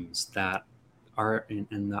forms that are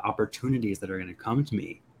in the opportunities that are going to come to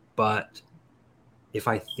me, but if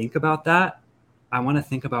I think about that, I want to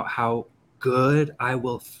think about how good I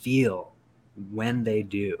will feel when they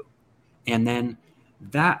do. And then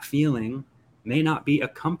that feeling may not be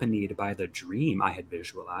accompanied by the dream I had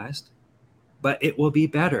visualized, but it will be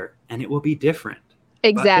better and it will be different.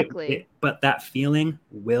 Exactly. But that feeling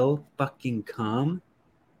will fucking come.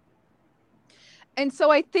 And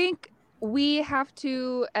so I think we have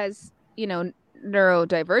to, as you know,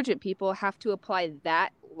 neurodivergent people, have to apply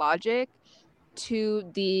that logic to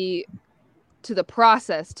the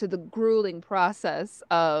process, to the grueling process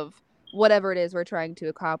of whatever it is we're trying to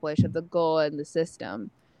accomplish, of the goal and the system.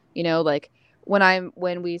 You know, like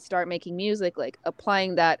when we start making music, like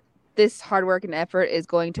applying that this hard work and effort is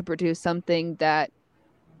going to produce something that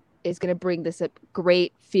is going to bring this a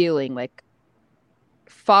great feeling, like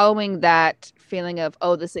following that feeling of,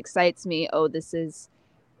 oh, this excites me, oh, this is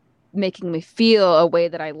making me feel a way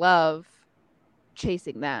that I love,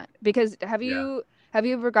 chasing that. Because have you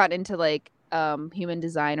ever gotten into like human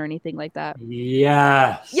design or anything like that?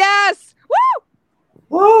 Yes.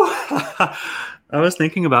 Woo! I was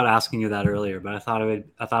thinking about asking you that earlier, but I thought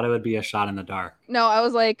it would be a shot in the dark. No, I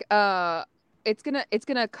was like, it's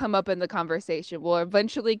gonna come up in the conversation. We'll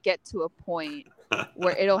eventually get to a point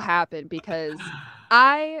where it'll happen because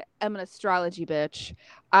I am an astrology bitch.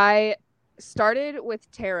 I started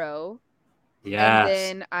with tarot. Yes.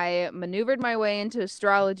 And then I maneuvered my way into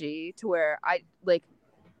astrology to where I like.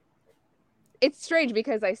 It's strange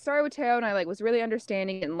because I started with tarot and I like was really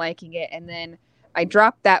understanding it and liking it, and then I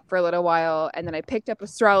dropped that for a little while, and then I picked up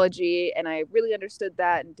astrology and I really understood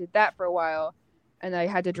that and did that for a while, and I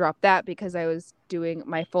had to drop that because I was doing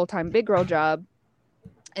my full-time big girl job,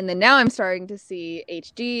 and then now I'm starting to see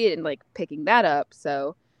HD and like picking that up.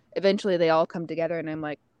 So eventually they all come together, and I'm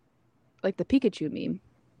like the Pikachu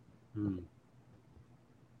meme.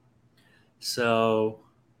 So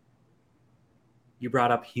you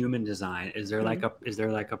brought up human design. Is there like a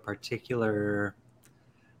particular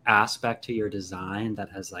aspect to your design that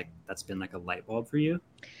has like that's been like a light bulb for you?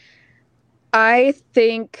 I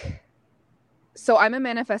think so. I'm a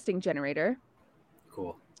manifesting generator.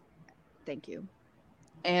 Cool. Thank you.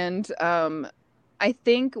 And I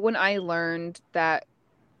think when I learned that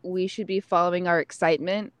we should be following our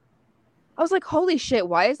excitement, I was like, holy shit,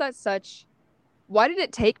 why did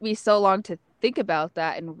it take me so long to think about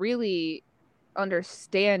that and really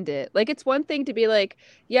understand it? Like, it's one thing to be like,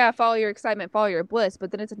 yeah, follow your excitement, follow your bliss, but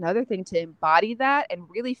then it's another thing to embody that and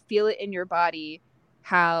really feel it in your body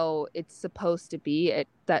how it's supposed to be, at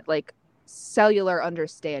that like cellular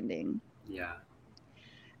understanding. Yeah.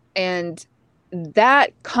 And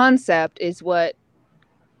that concept is what,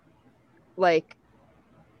 like,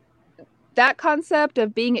 that concept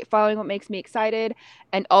of following what makes me excited,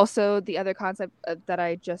 and also the other concept that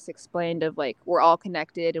I just explained of like we're all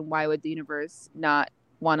connected and why would the universe not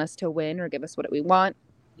want us to win or give us what we want?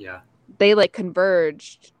 Yeah. They like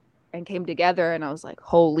converged and came together, and I was like,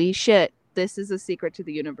 holy shit, this is a secret to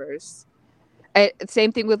the universe.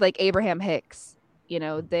 Same thing with like Abraham Hicks. You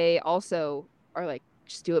know, they also are like,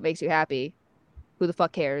 just do what makes you happy. Who the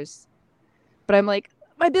fuck cares? But I'm like,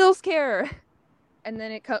 my bills care. And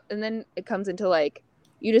then it comes into like,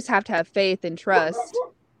 you just have to have faith and trust.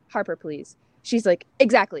 Harper, please. She's like,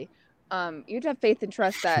 exactly. You have to have faith and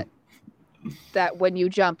trust that when you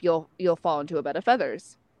jump, you'll fall into a bed of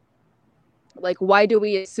feathers. Like, why do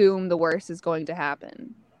we assume the worst is going to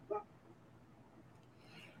happen?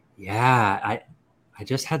 Yeah, I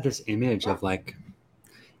just had this image of like,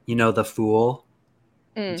 you know, the fool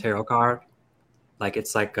Mm. tarot card. Like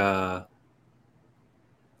it's like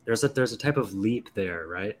there's a type of leap there,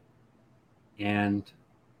 right? And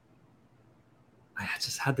I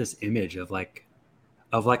just had this image of like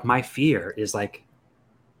my fear is like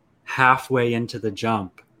halfway into the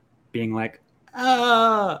jump, being like,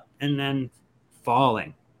 ah, and then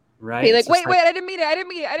falling, right? Be It's like, just wait, like, wait, I didn't mean it. I didn't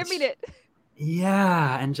mean it. I didn't mean it.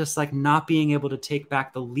 yeah, and just like not being able to take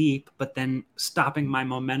back the leap, but then stopping my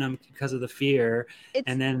momentum because of the fear, It's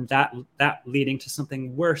and then that leading to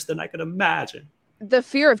something worse than I could imagine. the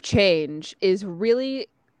fear of change is really,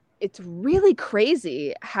 it's really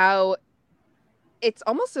crazy how it's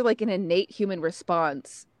almost like an innate human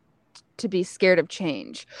response to be scared of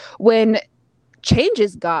change. When change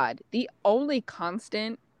is God, the only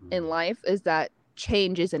constant in life is that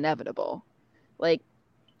change is inevitable. Like,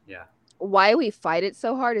 Yeah. why we fight it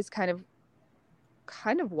so hard is kind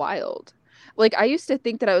of wild. Like, I used to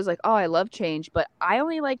think that I was like, oh, I love change, but I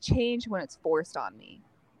only like change when it's forced on me.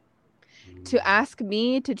 To ask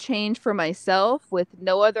me to change for myself with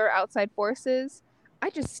no other outside forces,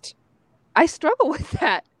 I struggle with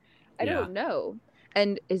that. I Yeah. don't know.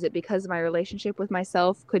 And is it because my relationship with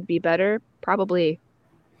myself could be better? Probably.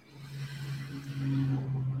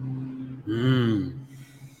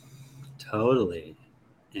 Totally.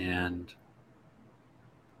 And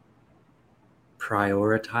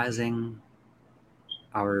prioritizing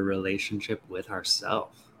our relationship with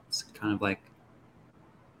ourselves. It's kind of like,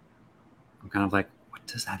 I'm kind of like, what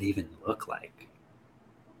does that even look like?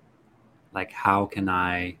 Like, how can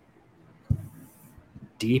I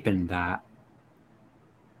deepen that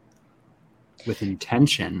with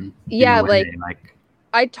intention in a Yeah, like way? Like,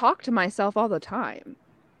 I talk to myself all the time.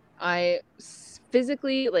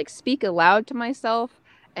 Physically like speak aloud to myself,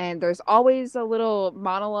 and there's always a little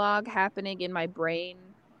monologue happening in my brain.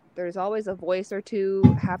 There's always a voice or two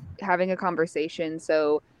having a conversation.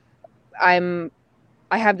 So I'm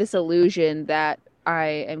I have this illusion that I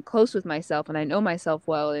am close with myself and I know myself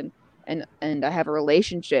well, and I have a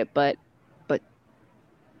relationship, but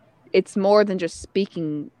it's more than just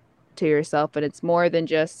speaking to yourself, and it's more than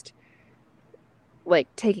just like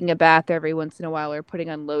taking a bath every once in a while or putting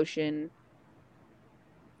on lotion.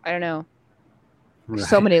 I don't know. There's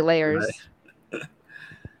so right, many right. layers.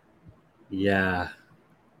 Yeah.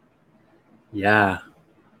 Yeah.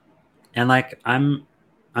 And like, I'm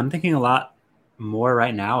thinking a lot more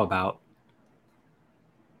right now about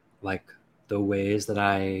like the ways that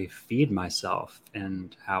I feed myself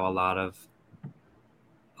and how a lot of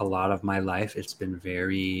my life it's been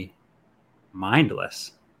very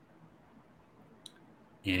mindless,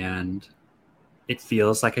 and it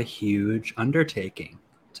feels like a huge undertaking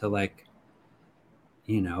to like,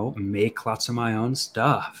 you know, make lots of my own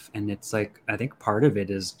stuff. And it's like, I think part of it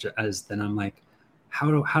is as then I'm like, how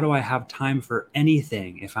do I have time for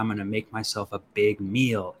anything if I'm going to make myself a big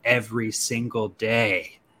meal every single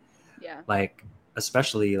day? Yeah. Like,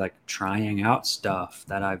 especially like trying out stuff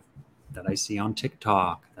that I see on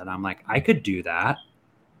TikTok that I'm like, I could do that,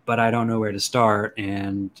 but I don't know where to start,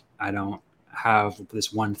 and I don't have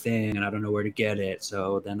this one thing and I don't know where to get it.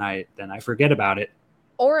 So then I forget about it.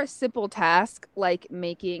 Or a simple task like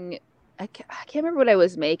making I can't remember what I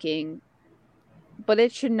was making, but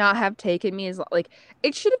it should not have taken me like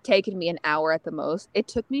it should have taken me an hour at the most. It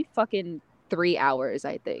took me fucking 3 hours,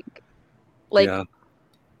 I think. Like, Yeah.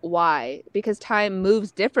 why? Because time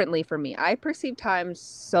moves differently for me. I perceive time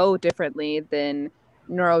so differently than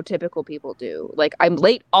neurotypical people do. Like, I'm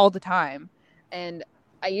late all the time. And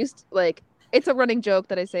I used like it's a running joke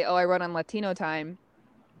that I say, "Oh, I run on Latino time,"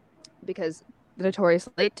 because they're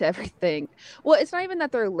notoriously late to everything. Well, it's not even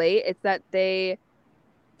that they're late, it's that they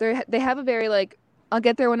have a very like I'll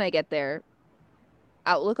get there when I get there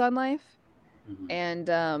outlook on life. Mhm. And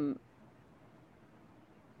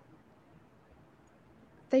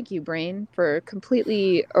thank you, brain, for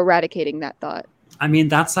completely eradicating that thought. I mean,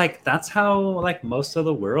 that's how like most of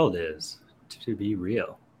the world is, to be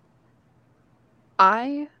real.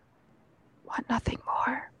 I want nothing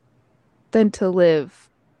more than to live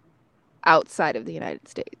outside of the United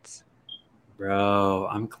States. Bro,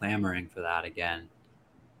 I'm clamoring for that again.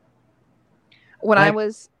 When I Like,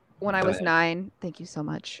 was when I go was ahead. 9, thank you so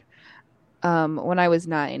much. When I was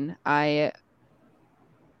 9, I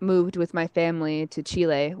moved with my family to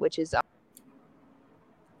Chile, which is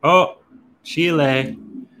Oh, Chile.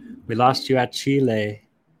 We lost you at Chile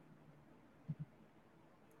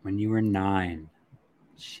when you were 9.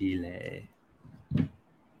 Chile.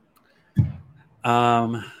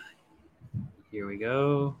 Um, here we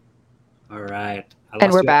go. All right.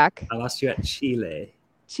 and we're back. I lost you at Chile.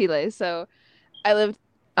 Chile. So I lived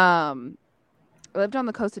um I lived on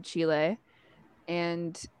the coast of Chile,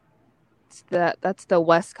 and that's the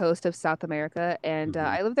west coast of South America, and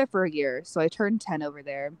I lived there for a year, so I turned 10 over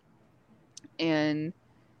there, and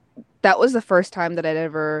that was the first time that I'd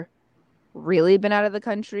ever really been out of the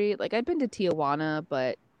country. Like, I'd been to Tijuana,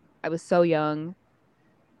 but I was so young,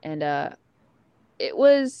 and it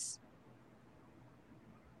was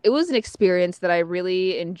an experience that I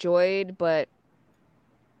really enjoyed, but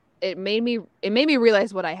it made me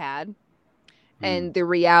realize what I had and the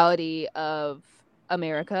reality of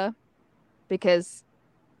America, because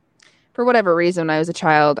for whatever reason, when I was a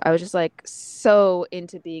child, I was just like so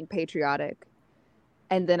into being patriotic.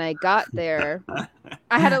 And then I got there.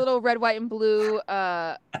 I had a little red, white, and blue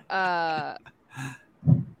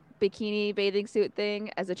bikini bathing suit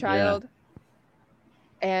thing as a child.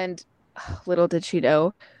 Yeah. And little did she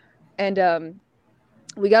know. And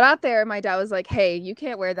we got out there, and my dad was like, hey, you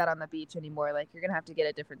can't wear that on the beach anymore. Like, you're going to have to get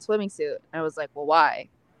a different swimming suit. And I was like, well, why?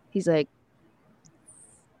 He's like,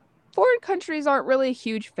 foreign countries aren't really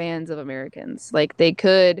huge fans of Americans. Like, they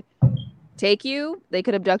could take you, they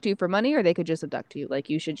could abduct you for money, or they could just abduct you. Like,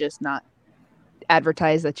 you should just not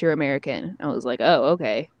advertise that you're American. I was like, oh,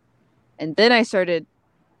 okay. And then I started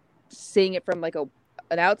seeing it from like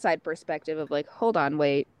an outside perspective of like, hold on,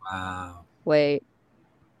 wait. Wow. Wait.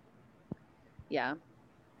 Yeah.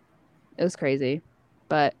 It was crazy.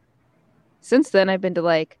 But since then I've been to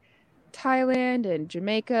like Thailand and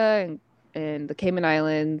Jamaica and the Cayman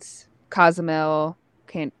Islands, Cozumel,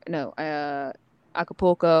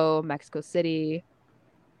 Acapulco, Mexico City.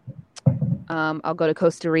 I'll go to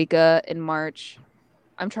Costa Rica in March.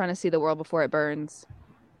 I'm trying to see the world before it burns.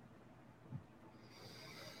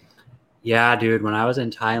 Yeah, dude. When I was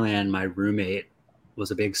in Thailand, my roommate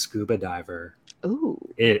was a big scuba diver. Ooh.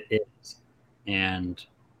 It is. And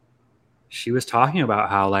she was talking about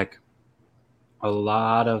how like a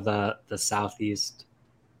lot of the Southeast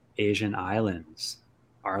Asian islands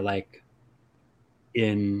are like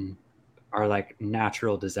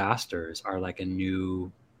natural disasters, are like a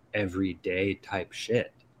new everyday type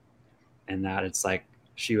shit. And that it's like,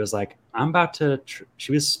 she was like, I'm about to,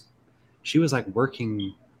 she was like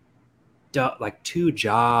working like 2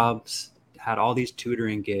 jobs, had all these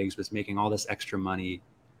tutoring gigs, was making all this extra money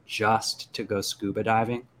just to go scuba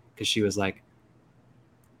diving. Cause she was like,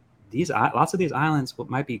 lots of these islands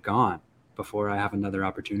might be gone before I have another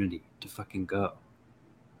opportunity to fucking go.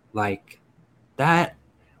 Like that,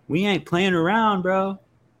 we ain't playing around, bro.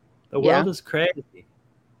 The world is crazy.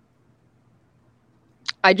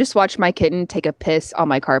 I just watched my kitten take a piss on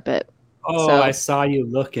my carpet. Oh, so. I saw you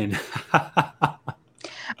looking.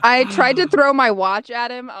 I tried to throw my watch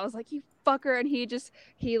at him. I was like, you fucker. And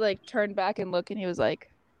he like turned back and looked, and he was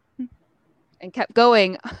like, and kept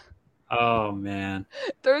going. Oh, man.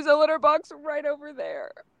 There's a litter box right over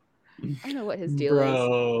there. I know what his deal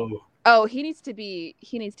is. Oh, he needs to be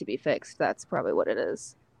fixed. That's probably what it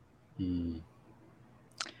is.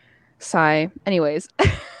 Sigh. Anyways.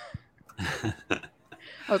 I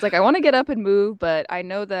was like, I want to get up and move, but I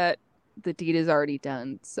know that the deed is already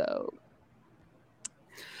done, so.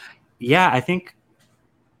 Yeah, I think,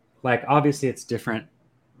 like, obviously it's different,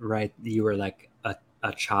 right? You were like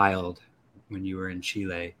a child when you were in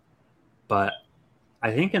Chile, but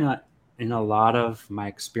I think in a lot of my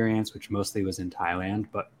experience, which mostly was in Thailand,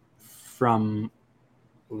 but from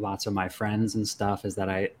lots of my friends and stuff, is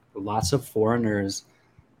that lots of foreigners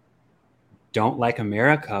don't like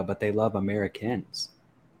America, but they love Americans.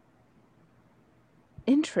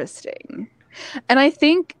 Interesting. And I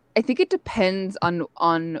think it depends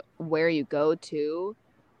on where you go to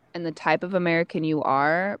and the type of American you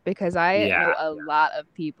are, because I know a lot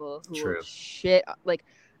of people who will shit like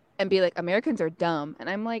and be like, Americans are dumb, and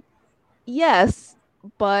I'm like, yes,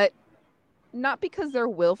 but not because they're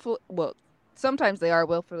sometimes they are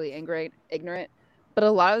willfully ignorant, but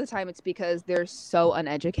a lot of the time it's because they're so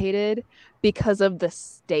uneducated because of the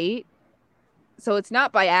state. So it's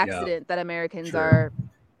not by accident that Americans are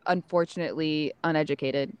unfortunately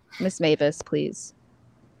uneducated. Miss Mavis, please.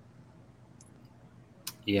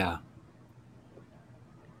 Yeah.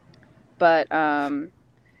 But I'm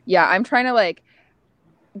trying to like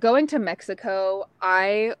going to Mexico.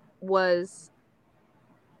 I was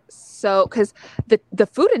so, because the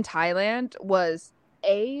food in Thailand was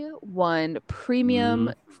A1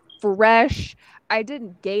 premium, fresh. I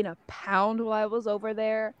didn't gain a pound while I was over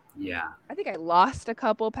there. Yeah. I think I lost a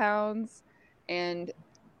couple pounds, and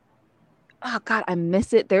oh God, I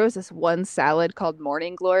miss it. There was this one salad called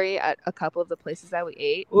Morning Glory at a couple of the places that we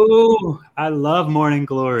ate. Ooh, I love Morning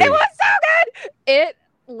Glory. It was so good. It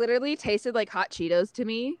literally tasted like hot Cheetos to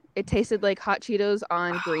me. It tasted like hot Cheetos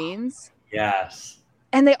on greens. Yes.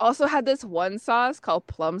 And they also had this one sauce called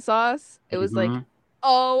plum sauce. It was like, Mhm.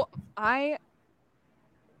 oh, I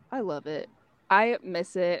love it. I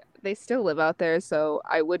miss it. They still live out there, so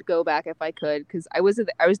I would go back if I could because I was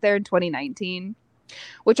there in 2019,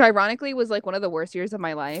 which ironically was like one of the worst years of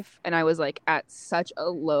my life, and I was like at such a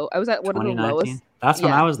low. I was at one of the 2019. lowest. That's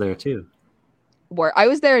when I Yeah, was there too. where I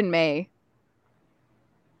was there in May.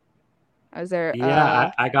 I was there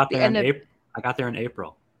Yeah, I got the there in end of. April. I got there in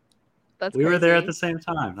April. That's We were there at crazy. the same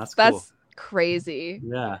time. That's cool. That's crazy.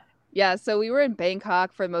 Yeah. Yeah, so we were in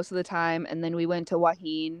Bangkok for most of the time, and then we went to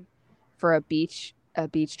Wahin for a beach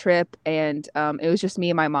trip, and it was just me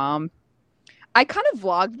and my mom. I kind of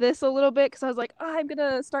vlogged this a little bit because I was like, oh, I'm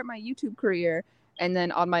gonna start my YouTube career, and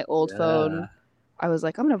then on my old phone, Yeah. I was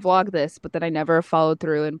like, I'm gonna vlog this, but then I never followed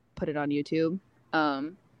through and put it on YouTube.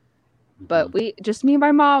 Um, Mhm. but me and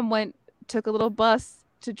my mom took a little bus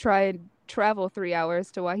to try and travel 3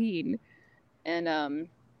 hours to Wahin, and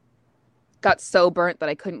got so burnt that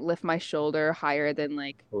I couldn't lift my shoulder higher than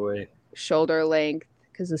like Boy. shoulder length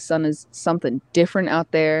because the sun is something different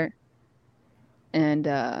out there. And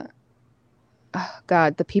oh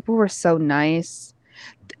God, the people were so nice.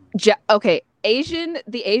 Okay,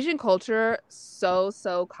 the Asian culture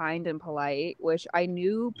so kind and polite, which I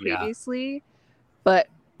knew Yeah. previously, but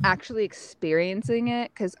actually experiencing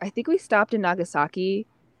it because I think we stopped in Nagasaki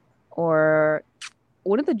or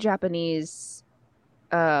one of the Japanese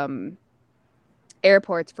um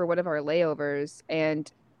airports for one of our layovers,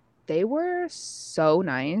 and they were so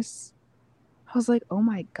nice. I was like, oh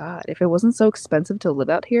my God, if it wasn't so expensive to live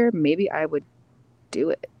out here, maybe I would do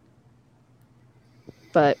it.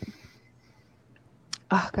 But,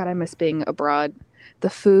 oh God, I miss being abroad. The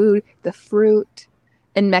food, the fruit.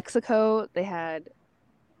 In Mexico, they had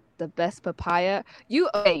the best papaya.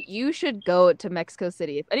 You should go to Mexico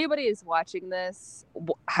City. If anybody is watching this,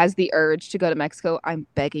 has the urge to go to Mexico, I'm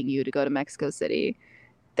begging you to go to Mexico City.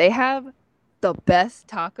 They have the best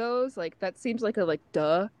tacos. Like that seems like a like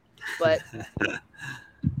duh, but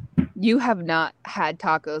you have not had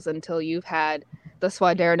tacos until you've had the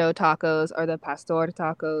Suaderno tacos or the Pastor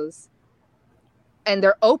tacos. And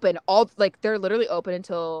they're open all like they're literally open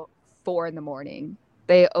until 4 in the morning.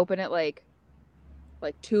 They open at like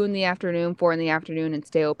 2 in the afternoon, 4 in the afternoon, and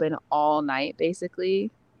stay open all night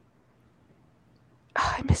basically.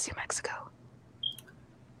 Oh, I miss New Mexico.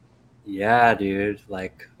 Yeah, dude.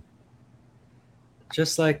 Like,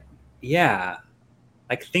 just like, yeah.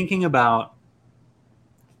 Like thinking about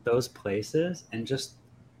those places and just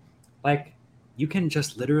like you can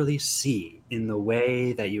just literally see in the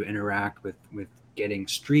way that you interact with getting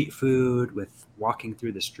street food, with walking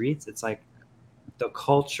through the streets. It's like the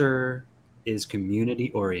culture is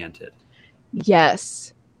community oriented.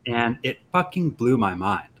 Yes. And it fucking blew my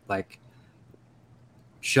mind. Like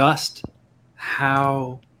just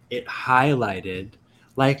how it highlighted,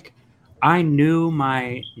 like I knew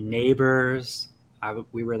my neighbors.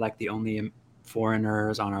 We were like the only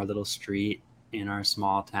foreigners on our little street in our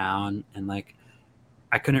small town, and like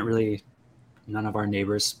I couldn't really, none of our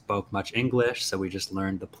neighbors spoke much English, so we just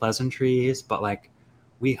learned the pleasantries. But like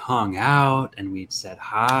we hung out and we said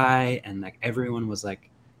hi, and like everyone was like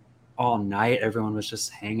all night, everyone was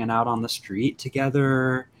just hanging out on the street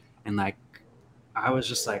together. And like I was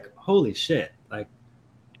just like, holy shit. Like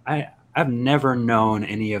I've never known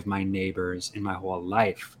any of my neighbors in my whole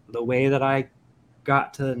life the way that I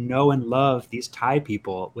got to know and love these Thai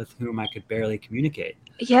people with whom I could barely communicate.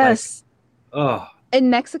 Like, Yes. oh, In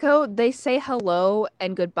Mexico, they say hello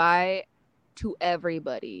and goodbye to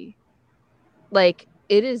everybody. Like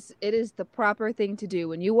it is the proper thing to do.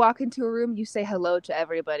 When you walk into a room, you say hello to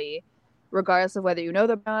everybody, regardless of whether you know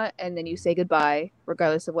them or not, and then you say goodbye,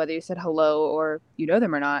 regardless of whether you said hello or you know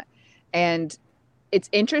them or not. And it's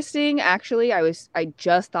interesting, actually. I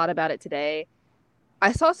just thought about it today.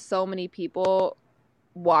 I saw so many people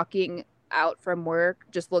walking out from work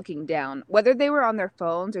just looking down, whether they were on their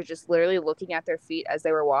phones or just literally looking at their feet as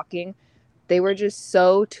they were walking. They were just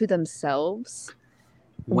so to themselves.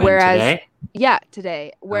 when Whereas, today? yeah,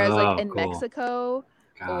 today. Whereas, like Oh, in cool. Mexico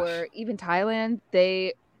Gosh. or even Thailand,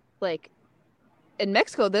 like in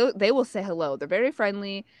Mexico, they will say hello. They're very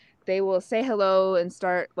friendly. They will say hello and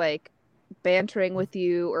start like bantering with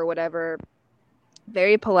you or whatever.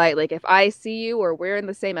 Very polite. Like if I see you or we're in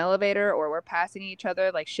the same elevator or we're passing each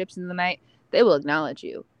other like ships in the night, they will acknowledge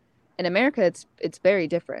you. In America, it's very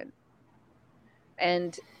different.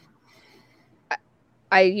 And I,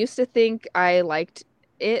 I used to think I liked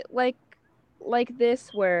it like this,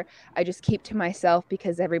 where I just keep to myself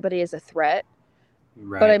because everybody is a threat. But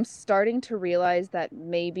Right. I'm starting to realize that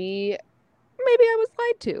maybe I was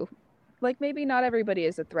lied to. Like maybe not everybody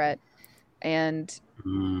is a threat. And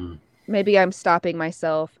Mm. maybe I'm stopping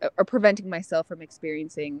myself or preventing myself from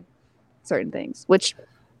experiencing certain things, which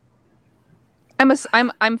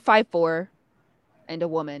I'm 5'4" and a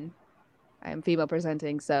woman. I am female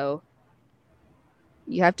presenting, so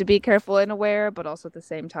you have to be careful and aware, but also at the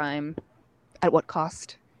same time, at what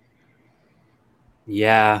cost?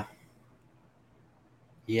 Yeah.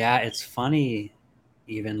 Yeah, it's funny,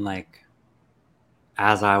 even like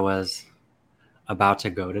as I was about to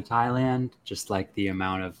go to Thailand, just like the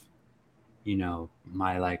amount of,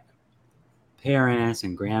 my like parents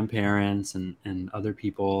and grandparents and other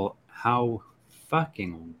people, how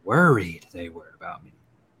fucking worried they were about me.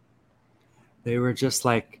 They were just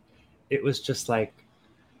like, it was just like,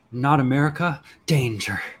 not America,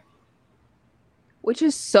 danger. Which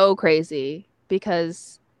is so crazy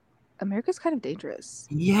because America's kind of dangerous.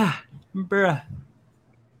 Yeah, bruh.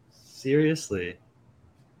 Seriously.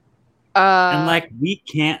 And Uh, like, we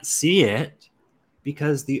can't see it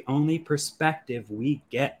because the only perspective we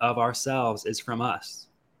get of ourselves is from us.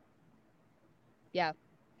 yeah.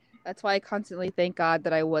 That's why I constantly thank God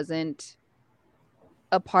that I wasn't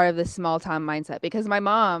a part of this small town mindset because my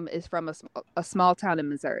mom is from a small town in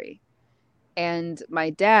Missouri. And my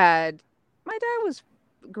dad was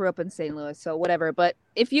grew up in St. Louis, so whatever. But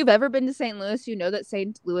if you've ever been to St. Louis, you know that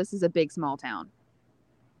St. Louis is a big small town.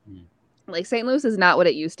 Hmm. Like St. Louis is not what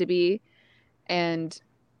it used to be, and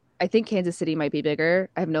I think Kansas City might be bigger.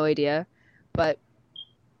 I have no idea, but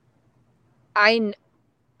I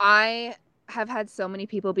I have had so many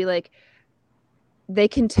people be like they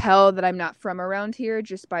can tell that I'm not from around here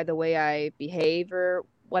just by the way I behave or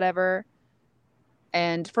whatever.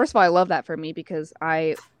 And first of all, I love that for me because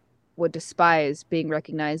I would despise being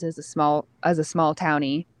recognized as a small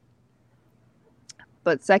townie.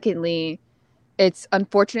 But secondly, it's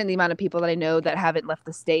unfortunate the amount of people that I know that haven't left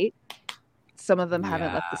the state. Some of them haven't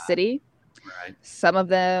Yeah, left the city. right. Some of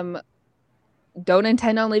them don't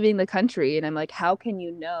intend on leaving the country. And I'm like, how can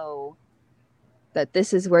you know that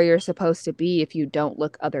this is where you're supposed to be if you don't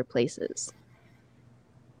look other places?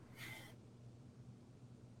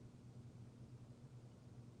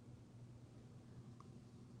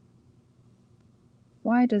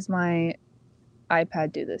 Why does my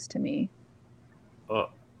iPad do this to me? Oh,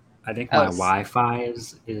 I think Oh, my Wi-Fi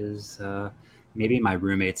is maybe my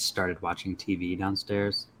roommates started watching TV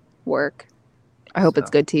downstairs. work. I hope it's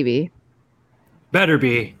So good TV. better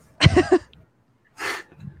be.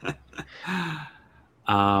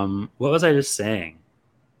 What was I just saying?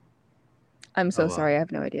 I'm Oh so well. sorry. I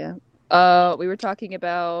have no idea. We were talking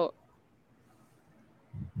about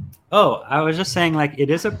Oh, I was just saying like it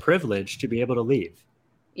is a privilege to be able to leave.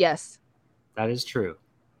 yes, That is true.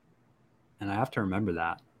 And I have to remember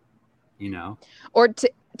that, you know. or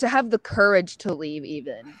to have the courage to leave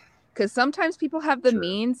even. Because sometimes people have the True.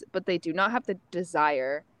 means, but they do not have the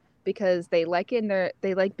desire because they like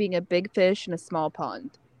being a big fish in a small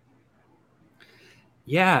pond.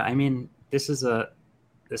 Yeah, I mean, this is a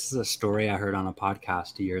story I heard on a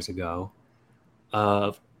podcast years ago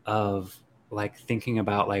of like thinking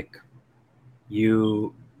about like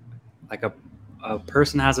you like a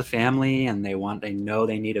person has a family and they know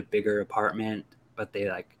they need a bigger apartment, but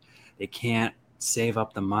they can't save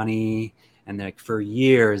up the money, and like for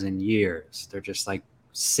years and years they're just like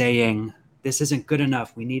saying this isn't good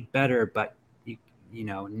enough, we need better, but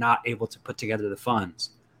not able to put together the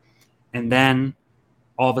funds. And then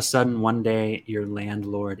all of a sudden one day your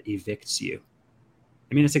landlord evicts you.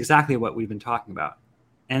 I mean, it's exactly what we've been talking about.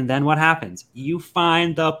 And then what happens? You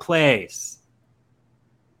find the place.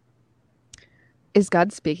 Is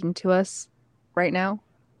God speaking to us right now?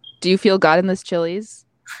 Do you feel God in this Chili's?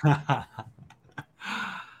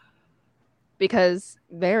 Because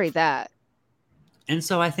very that. And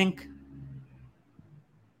so I think,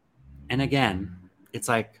 and again, it's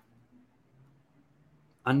like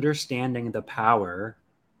understanding the power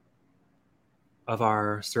of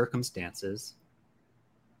our circumstances,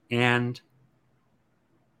 and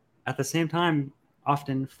at the same time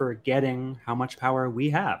often forgetting how much power we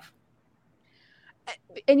have.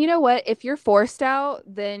 And you know what? If you're forced out,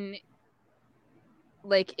 then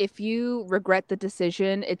like if you regret the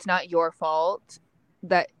decision, it's not your fault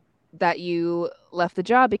that you left the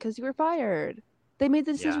job because you were fired. They made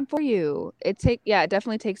the Yeah, decision for you. It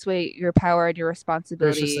definitely takes away your power and your there's just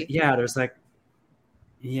responsibility. there's like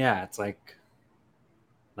it's like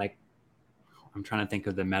I'm trying to think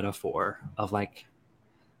of the metaphor of like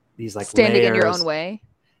these like Standing in your own layers. way.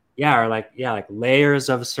 Yeah, or like layers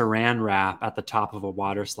of saran wrap at the top of a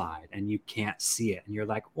water slide, and you can't see it, and you're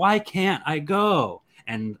like, why can't I go?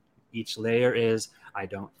 And each layer is, I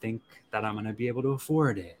don't think that I'm going to be able to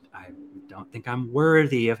afford it. I don't think I'm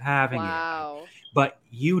worthy of having it. Wow. But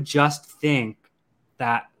you just think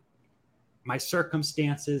that my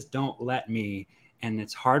circumstances don't let me, and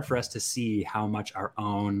it's hard for us to see how much our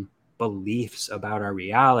own beliefs about our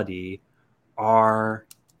reality are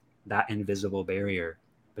that invisible barrier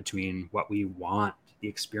between what we want, the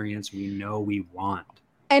experience we know we want.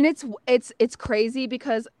 And it's crazy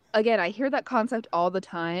because, again, I hear that concept all the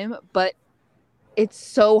time, but it's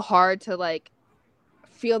so hard to like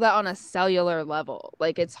feel that on a cellular level.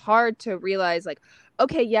 Like, it's hard to realize, like,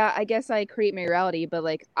 okay, yeah, I guess I create my reality, but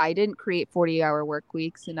like I didn't create 40-hour work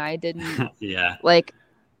weeks, and I didn't Yeah. like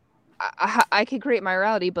I could create my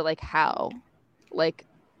reality, but like how? Like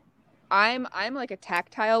I'm like a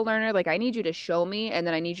tactile learner. Like, I need you to show me, and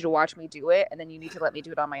then I need you to watch me do it, and then you need to let me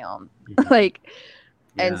do it on my own. Like,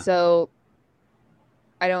 and Yeah. so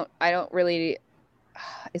I don't really,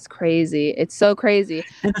 it's crazy. It's so crazy.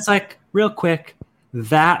 And it's like, real quick,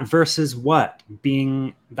 that versus what?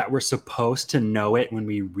 Being that we're supposed to know it when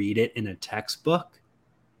we read it in a textbook.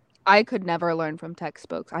 I could never learn from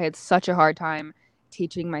textbooks. I had such a hard time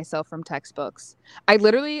teaching myself from textbooks. I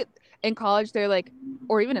literally, in college, they're like,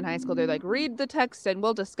 or even in high school, they're like, read the text and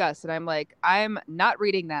we'll discuss. And I'm like, I'm not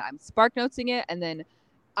reading that. I'm spark notesing it. And then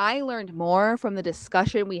I learned more from the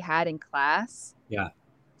discussion we had in class. Yeah.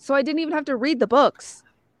 So I didn't even have to read the books.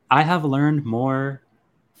 I have learned more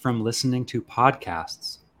from listening to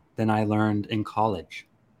podcasts than I learned in college.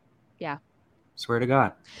 Yeah. Swear to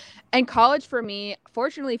God. And college for me,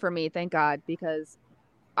 fortunately for me, thank God, because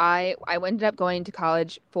I ended up going to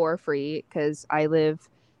college for free because I live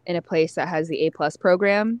in a place that has the A+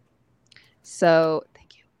 program. So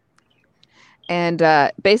thank you.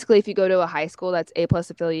 And basically, if you go to a high school that's A+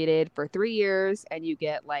 affiliated for 3 years and you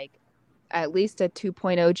get like at least a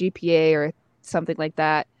 2.0 GPA or something like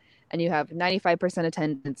that, and you have 95%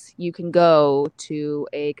 attendance, you can go to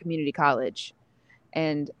a community college.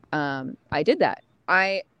 And I did that.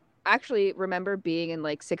 I actually remember being in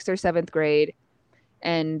like 6th or 7th grade,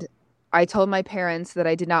 and I told my parents that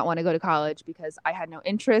I did not want to go to college because I had no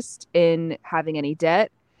interest in having any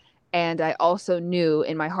debt. And I also knew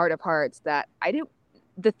in my heart of hearts that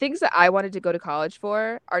the things that I wanted to go to college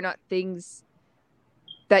for are not things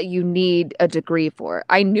that you need a degree for.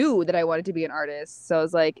 I knew that I wanted to be an artist. So I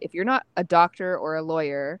was like, if you're not a doctor or a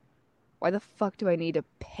lawyer, why the fuck do I need to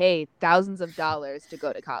pay thousands of dollars to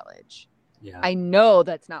go to college? Yeah. I know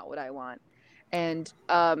that's not what I want. And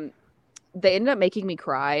they ended up making me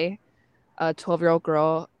cry, a 12-year-old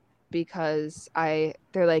girl, because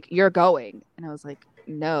they're like, you're going. And I was like,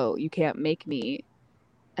 no, you can't make me.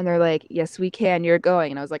 And they're like, yes, we can. You're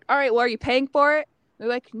going. And I was like, all right, well, are you paying for it? They're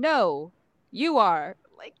like, no, you are.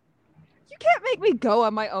 Like, you can't make me go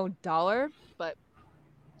on my own dollar. But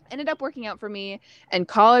ended up working out for me. And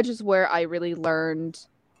college is where I really learned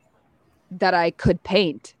that I could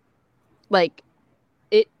paint. Like,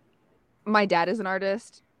 my dad is an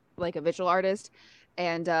artist, like a visual artist.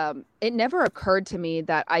 And it never occurred to me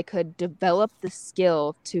that I could develop the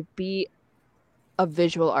skill to be a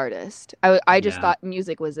visual artist. I just thought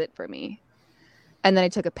music was it for me. And then I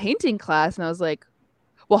took a painting class and I was like,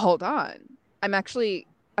 well, hold on. I'm actually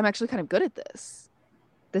kind of good at this.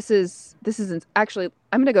 This isn't actually,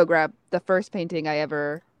 I'm going to go grab the first painting I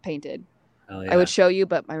ever painted. Hell yeah. I would show you,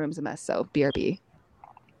 but my room's a mess. So BRB.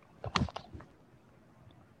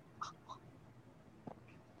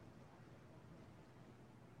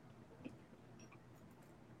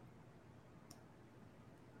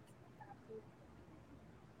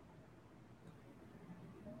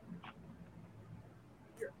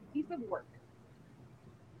 Piece of work.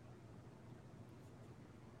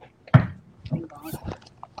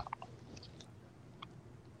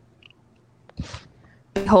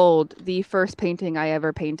 Behold, the first painting I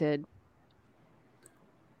ever painted.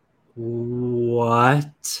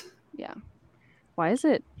 What? Yeah. Why is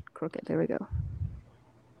it crooked? There we go.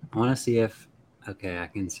 I want to see if... Okay, I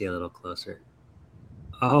can see a little closer.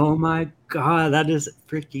 Oh my God, that is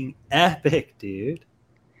freaking epic, dude.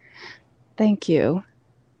 Thank you.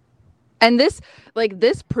 And this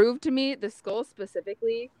proved to me, the skull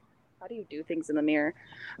specifically, how do you do things in the mirror?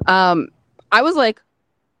 I was like,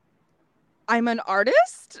 I'm an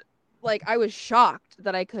artist? Like, I was shocked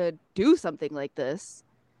that I could do something like this.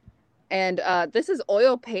 And this is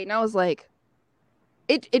oil paint, and I was like,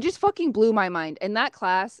 it just fucking blew my mind. In that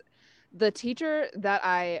class, the teacher that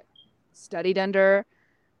I studied under,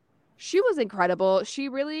 she was incredible. She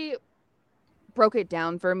really broke it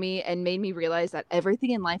down for me and made me realize that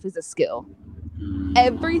everything in life is a skill.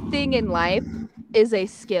 Everything in life is a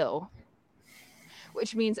skill,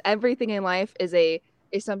 which means everything in life is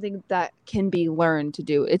something that can be learned to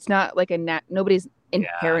do. It's not like nobody's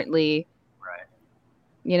inherently, Right.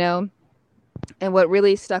 you know? And what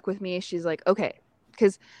really stuck with me is she's like, okay,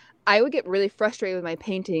 because I would get really frustrated with my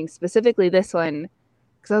painting, specifically this one,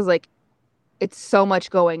 because I was like, it's so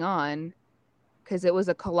much going on, because it was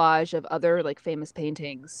a collage of other like famous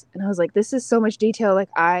paintings. And I was like, this is so much detail. Like,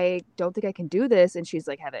 I don't think I can do this. And she's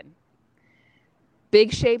like, Heaven,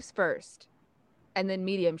 big shapes first, and then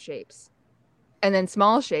medium shapes, and then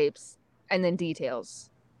small shapes, and then details.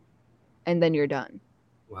 And then you're done.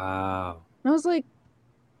 Wow. And I was like,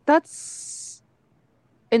 that's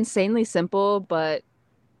insanely simple, but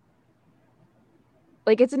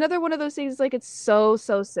like it's another one of those things, like it's so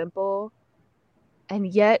simple and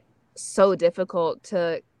yet so difficult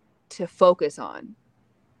to focus on,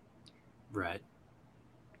 Right.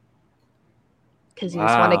 because you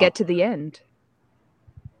just want to Wow. get to the end.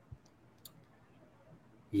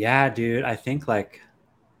 Yeah, dude. I think like,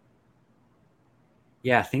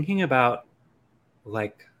 yeah, thinking about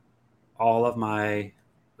like all of my,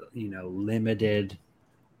 limited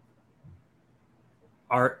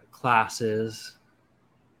art classes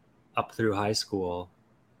up through high school,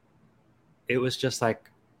 it was just like,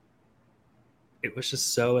 it was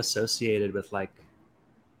just so associated with like,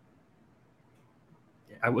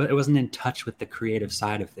 it wasn't in touch with the creative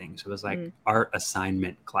side of things. It was like art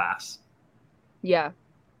assignment class. Yeah.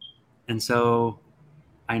 And so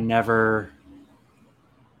I never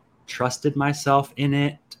trusted myself in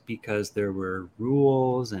it because there were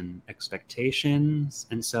rules and expectations.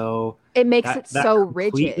 And so It makes it that so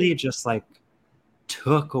completely rigid. just like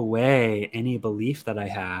took away any belief that I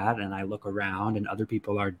had. And I look around and other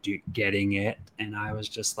people are getting it. And I was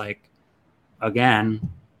just like, again,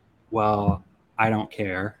 well, I don't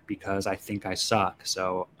care because I think I suck.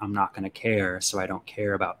 So I'm not going to care. So I don't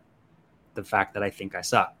care about the fact that I think I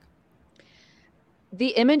suck. The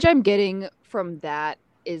image I'm getting from that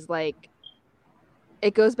is like,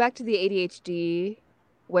 it goes back to the ADHD,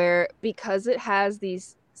 where because it has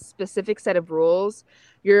these specific set of rules,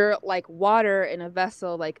 you're like water in a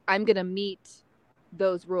vessel. Like, I'm gonna meet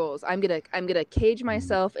those rules. I'm gonna cage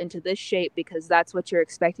myself into this shape because that's what you're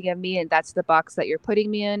expecting of me, and that's the box that you're putting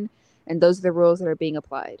me in, and those are the rules that are being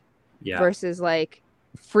applied. Yeah. Versus like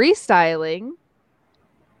freestyling,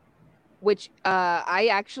 which I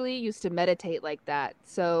actually used to meditate like that.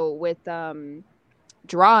 So with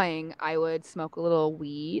drawing, I would smoke a little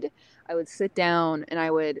weed. I would sit down and I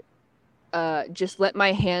would just let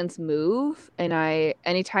my hands move. And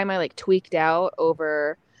anytime I like tweaked out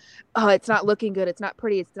over, oh, it's not looking good, it's not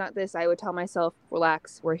pretty, it's not this, I would tell myself,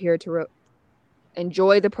 relax, we're here to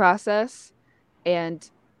enjoy the process and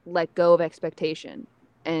let go of expectation.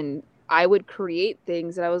 And I would create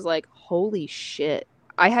things that I was like, holy shit,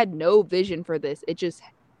 I had no vision for this. It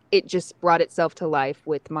just brought itself to life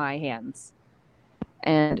with my hands.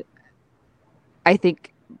 And I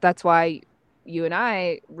think that's why you and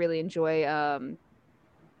I really enjoy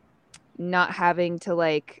not having to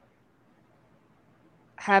like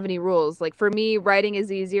have any rules. Like for me, writing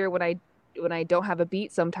is easier when I don't have a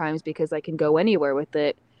beat sometimes, because I can go anywhere with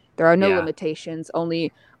it. There are no limitations,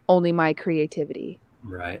 only my creativity.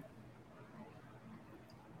 Right.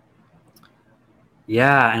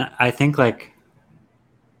 Yeah, and I think like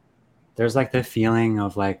there's like the feeling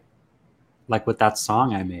of like with that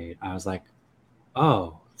song I made, I was like,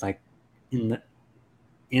 oh, like in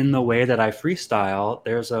the way that I freestyle,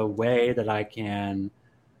 there's a way that I can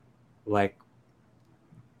like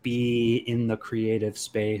be in the creative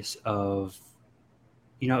space of,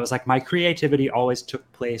 it was like my creativity always took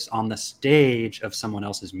place on the stage of someone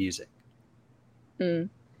else's music.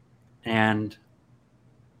 And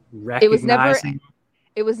recognizing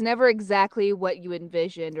it was never exactly what you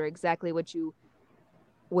envisioned or exactly what you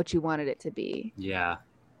wanted it to be. Yeah.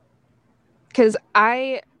 Because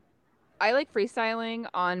I like freestyling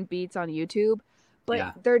on beats on YouTube,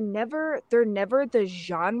 but they're never the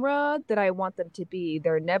genre that I want them to be.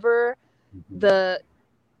 They're never the,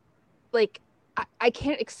 like, I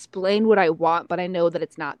can't explain what I want, but I know that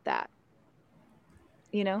it's not that.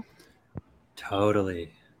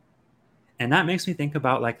 Totally. And that makes me think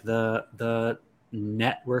about like the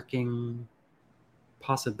networking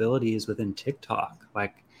possibilities within TikTok.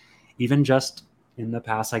 Like even just in the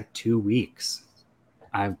past like 2 weeks,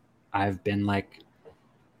 I've been like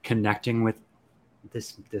connecting with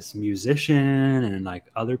this musician and like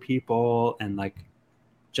other people, and like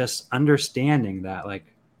just understanding that like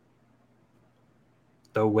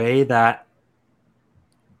the way that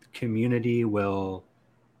community will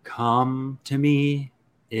come to me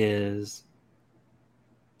is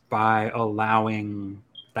by allowing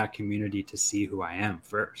that community to see who I am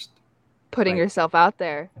first. Putting yourself out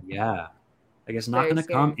there. Yeah. Like it's not going to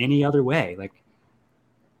come any other way. Like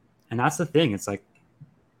And that's the thing. It's like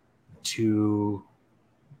to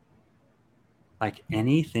like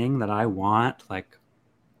anything that I want, like,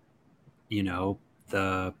 you know,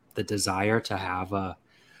 the desire to have a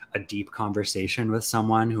deep conversation with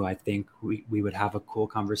someone who I think we would have a cool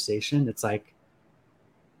conversation. It's like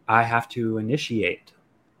I have to initiate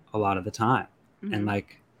a lot of the time. Mhm. And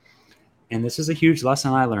like, and this is a huge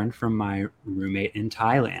lesson I learned from my roommate in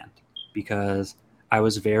Thailand, because I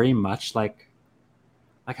was very much like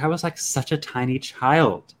I was like such a tiny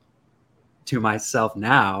child to myself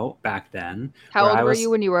now back then, How where old I were was you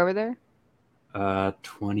when you were over there?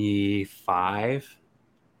 25,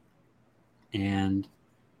 and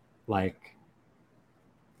like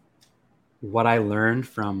what I learned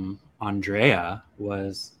from Andrea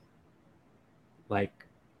was like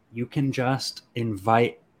you can just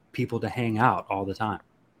invite people to hang out all the time.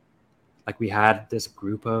 Like we had this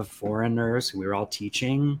group of foreigners who we were all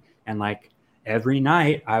teaching, and like every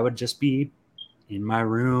night I would just be in my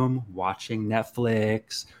room watching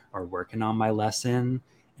Netflix or working on my lesson,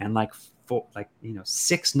 and like like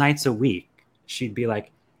 6 nights a week she'd be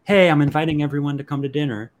like, hey, I'm inviting everyone to come to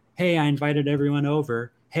dinner. Hey, I invited everyone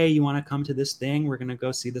over. Hey, you want to come to this thing? We're going to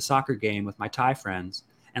go see the soccer game with my Thai friends.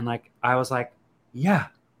 And like I was like, yeah,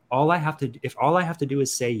 all I have to do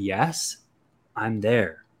is say yes, I'm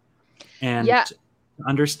there. And Yeah, to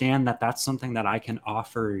understand that that's something that I can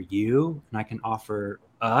offer you and I can offer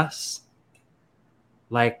us,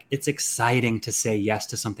 like it's exciting to say yes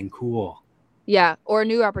to something cool. yeah, or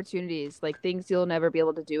new opportunities, like things you'll never be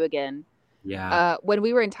able to do again. Yeah. When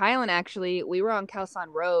we were in Thailand, actually, we were on Khao San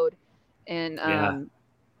Road, and Yeah.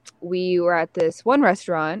 we were at this one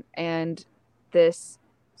restaurant, and this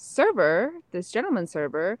server, this gentleman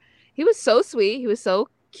server, he was so sweet. He was so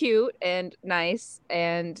cute and nice,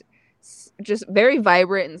 and just very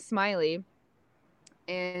vibrant and smiley.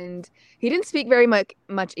 And he didn't speak very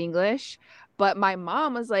much English, but my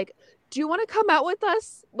mom was like, "Do you want to come out with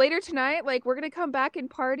us later tonight? Like, we're gonna come back and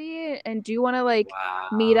party, and do you want to like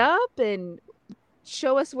meet Wow. up and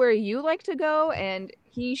show us where you like to go?" And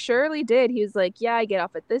he surely did. He was like, "Yeah, I get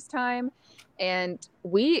off at this time," and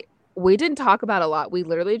we didn't talk about a lot. We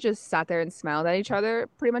literally just sat there and smiled at each other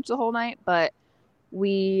pretty much the whole night. But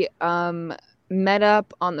we met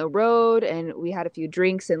up on the road, and we had a few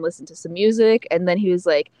drinks and listened to some music, and then he was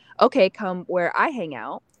like, "Okay, come where I hang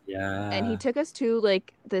out." And he Yeah. took us to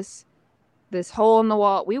like this hole in the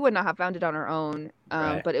wall. We would not have found it on our own,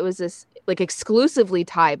 Right. but it was this like exclusively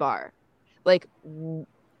Thai bar. Like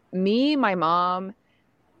me, my mom,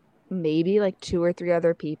 maybe like two or three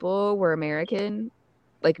other people were American,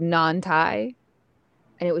 like non-Thai,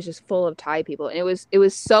 and it was just full of Thai people. And it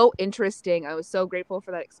was so interesting. I was so grateful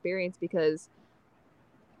for that experience, because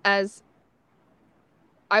as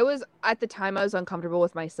I was at the time, I was uncomfortable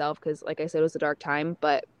with myself because, like I said, it was a dark time,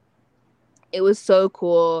 but it was so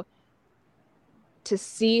cool to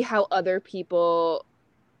see how other people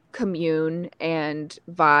commune and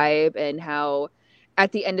vibe, and how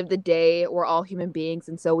at the end of the day we're all human beings,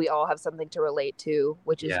 and so we all have something to relate to,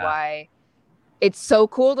 which is Yeah. why it's so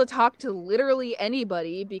cool to talk to literally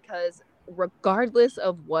anybody, because regardless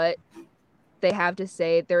of what they have to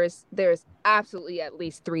say, there's absolutely at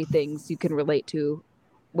least three things you can relate to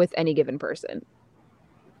with any given person,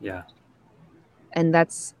 Yeah. and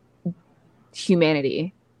that's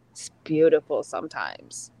humanity. It's beautiful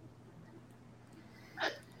sometimes.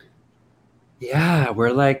 Yeah.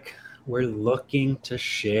 We're looking to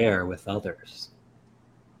share with others.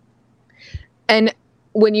 And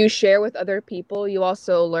when you share with other people, you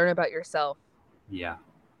also learn about yourself. Yeah.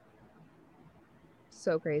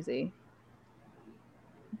 So crazy.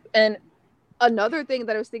 And another thing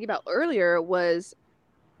that I was thinking about earlier was,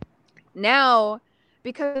 now,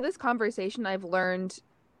 because of this conversation, I've learned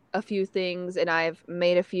a few things, and I've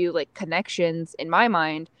made a few like connections in my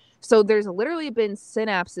mind. So there's literally been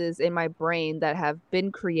synapses in my brain that have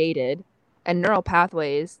been created, and neural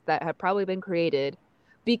pathways that have probably been created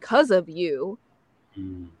because of you.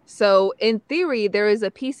 Mm. So in theory, there is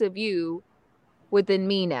a piece of you within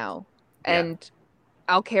me now, Yeah. and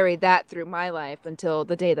I'll carry that through my life until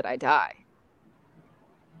the day that I die.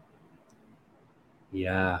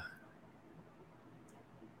 Yeah.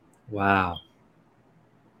 Wow.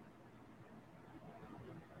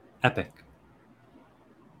 Epic.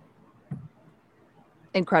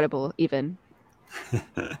 Incredible, even.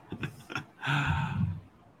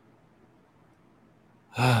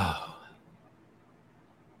 Oh.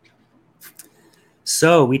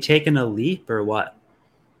 So we taking a leap or what?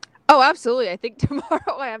 Oh, absolutely. I think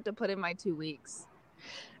tomorrow I have to put in my 2 weeks.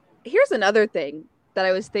 Here's another thing that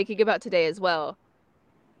I was thinking about today as well.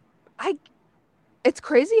 I It's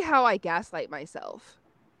crazy how I gaslight myself.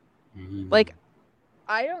 Like,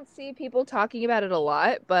 I don't see people talking about it a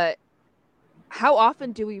lot, but how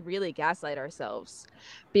often do we really gaslight ourselves?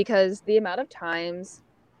 Because the amount of times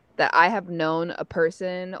that I have known a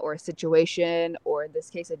person or a situation, or in this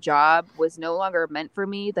case, a job, was no longer meant for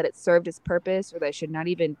me, that it served its purpose, or that I should not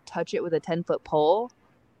even touch it with a 10-foot pole.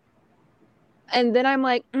 And then I'm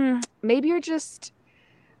like, maybe you're just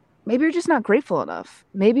not grateful enough.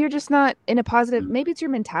 Maybe you're just not in a positive, maybe it's your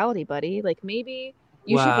mentality, buddy. Like, maybe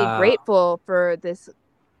you should be grateful for this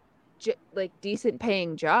like decent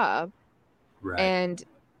paying job, Right.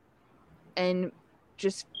 and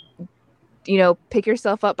just, you know, pick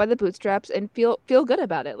yourself up by the bootstraps and feel good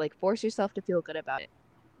about it. Like, force yourself to feel good about it.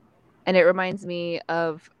 And it reminds me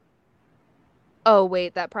of, oh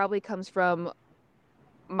wait, that probably comes from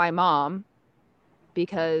my mom,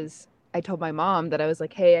 because I told my mom that I was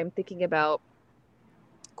like, hey, I'm thinking about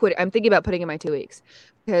putting in my 2 weeks,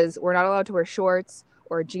 because we're not allowed to wear shorts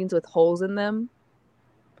or jeans with holes in them.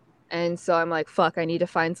 And so I'm like, fuck, I need to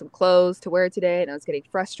find some clothes to wear today. And I was getting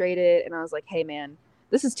frustrated. And I was like, hey, man,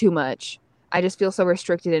 this is too much. I just feel so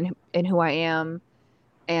restricted in who I am.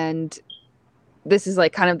 And this is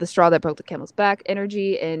like kind of the straw that broke the camel's back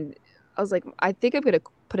energy. And I was like, I think I'm going to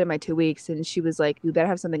put in my 2 weeks. And she was like, you better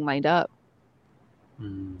have something lined up.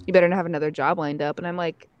 You better not have another job lined up. And I'm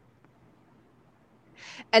like,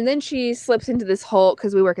 and then she slips into this whole,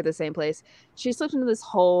 because we work at the same place, she slips into this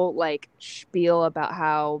whole like spiel about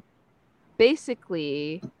how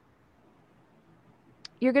basically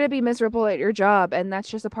you're going to be miserable at your job, and that's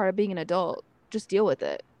just a part of being an adult. Just deal with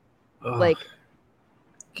it. Oh, Like,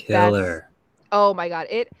 killer. Oh my God.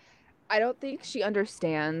 I don't think she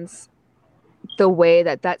understands the way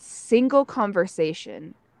that single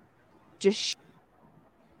conversation just.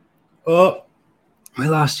 Oh, we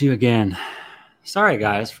lost you again. Sorry,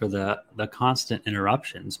 guys, for the constant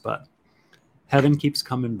interruptions, but heaven keeps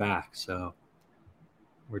coming back, so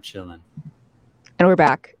we're chilling. And we're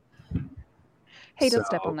back. Hey, So, don't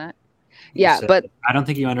step on that. Yeah, so but I don't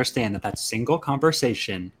think you understand that single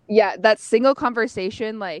conversation. Yeah, that single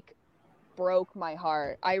conversation like broke my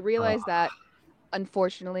heart. I realized that,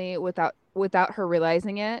 unfortunately, without her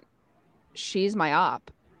realizing it, she's my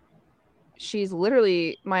op. She's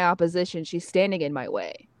literally my opposition. She's standing in my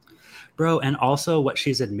way. Bro, and also what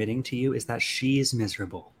she's admitting to you is that she's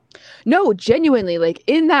miserable. No, genuinely, like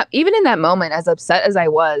even in that moment, as upset as I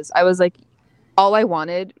was like, all I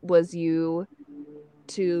wanted was you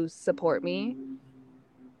to support me.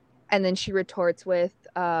 And then she retorts with,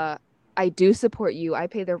 I do support you. I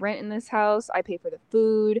pay the rent in this house. I pay for the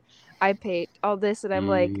food. I pay all this. And I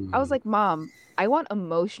was like, Mom, I want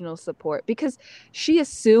emotional support, because she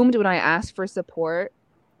assumed when I asked for support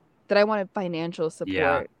that I wanted financial support.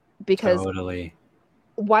 Yeah, because totally.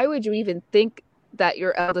 Why would you even think that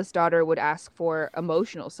your eldest daughter would ask for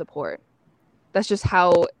emotional support? That's just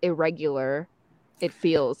how irregular it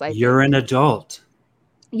feels. You're an adult.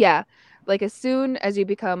 Yeah. Like, as soon as you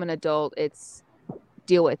become an adult, it's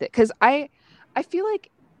deal with it. Because I feel like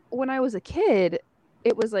when I was a kid,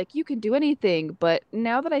 it was like, you can do anything. But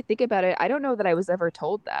now that I think about it, I don't know that I was ever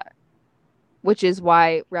told that. Which is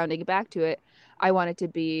why, rounding back to it, I wanted to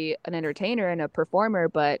be an entertainer and a performer,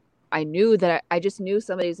 but I knew that I just knew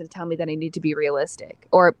somebody was going to tell me that I need to be realistic.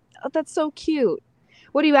 Or, oh, that's so cute.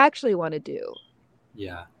 What do you actually want to do?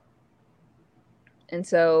 Yeah. And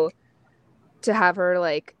so to have her,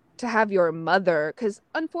 like, to have your mother, because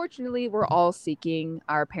unfortunately we're all seeking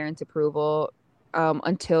our parents' approval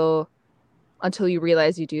until you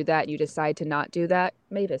realize you do that and you decide to not do that.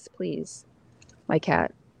 Mavis, please. My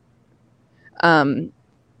cat.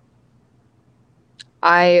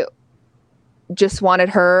 I just wanted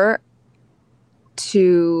her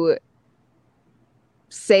to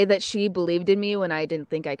say that she believed in me when I didn't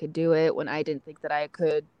think I could do it, when I didn't think that I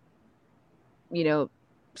could, you know,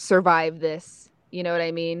 survive this. You know what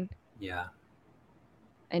I mean? Yeah.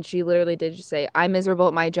 And she literally did just say, I'm miserable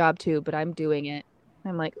at my job too, but I'm doing it.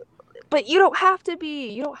 I'm like, but you don't have to be.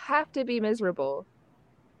 You don't have to be miserable.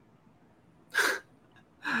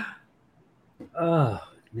 Oh,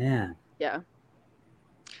 man. Yeah.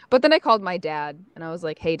 But then I called my dad and I was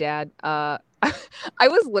like, hey, Dad, I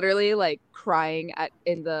was literally like crying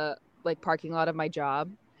in the like parking lot of my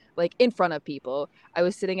job, like in front of people. I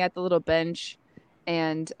was sitting at the little bench,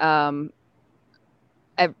 and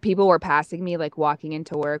people were passing me, like walking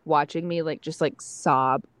into work, watching me like just like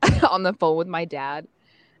sob on the phone with my dad.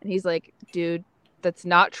 And he's like, dude, that's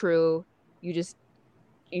not true.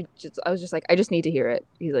 I was just like, I just need to hear it.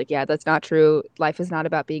 He's like, yeah, that's not true. Life is not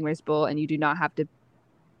about being miserable, and you do not have to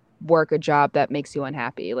work a job that makes you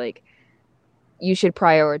unhappy. Like, you should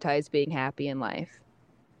prioritize being happy in life.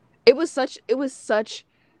 It was such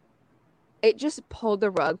it just pulled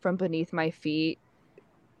the rug from beneath my feet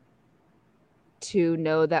to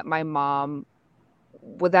know that my mom,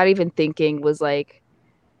 without even thinking, was like,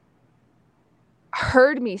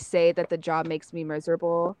 heard me say that the job makes me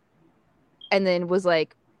miserable, and then was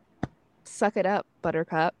like, suck it up,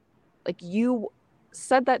 buttercup. Like, you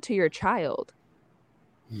said that to your child.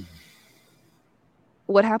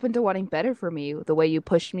 What happened to wanting better for me the way you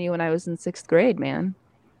pushed me when I was in 6th grade, man?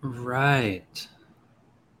 Right.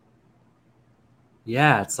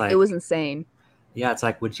 Yeah, it's like, It was insane. yeah, it's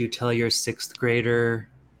like, would you tell your 6th grader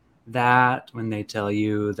that when they tell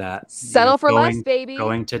you that Settle for less, baby.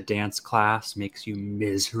 going to dance class makes you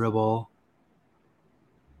miserable?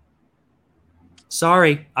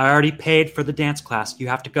 Sorry, I already paid for the dance class. You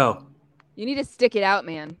have to go. You need to stick it out,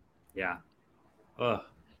 man. Yeah. Ugh.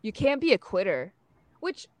 You can't be a quitter,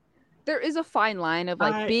 which there is a fine line of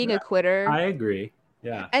like being a quitter. I agree.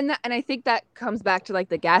 Yeah. And I think that comes back to like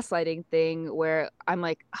the gaslighting thing where I'm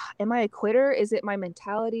like, am I a quitter? Is it my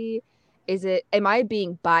mentality? Am I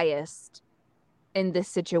being biased in this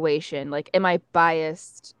situation? Like, am I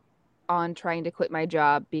biased on trying to quit my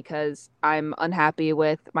job because I'm unhappy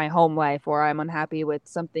with my home life or I'm unhappy with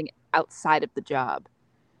something outside of the job?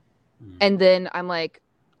 And then I'm like,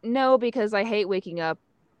 no, because I hate waking up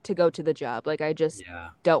to go to the job. Like, I just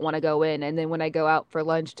don't want to go in. And then when I go out for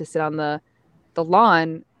lunch to sit on the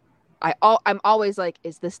lawn, I'm always like,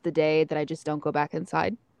 is this the day that I just don't go back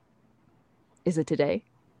inside? Is it today?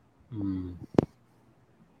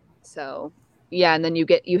 So yeah, and then you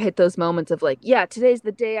hit those moments of like, yeah, today's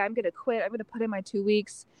the day I'm gonna quit. I'm gonna put in my 2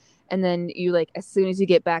 weeks. And then you like, as soon as you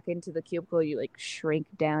get back into the cubicle, you like shrink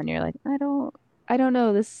down. You're like, I don't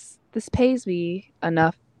know. This pays me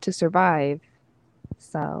enough to survive.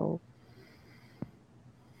 So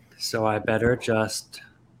I better just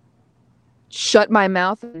shut my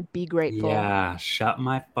mouth and be grateful. Yeah, shut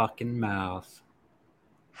my fucking mouth.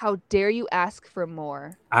 How dare you ask for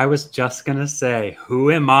more? I was just gonna say, who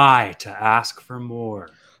am I to ask for more?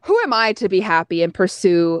 Who am I to be happy and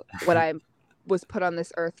pursue what I was put on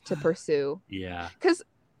this earth to pursue? Yeah. Because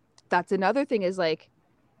that's another thing is like,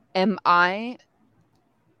 am I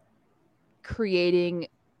creating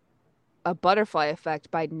a butterfly effect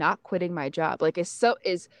by not quitting my job? Like,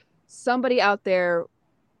 is somebody out there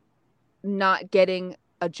not getting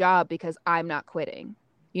a job because I'm not quitting?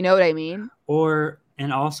 You know what I mean?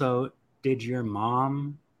 And also, did your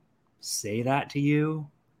mom say that to you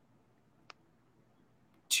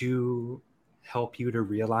to help you to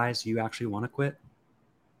realize you actually want to quit?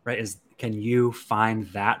 Right? Can you find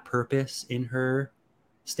that purpose in her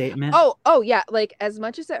statement? Oh yeah. Like, as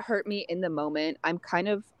much as it hurt me in the moment,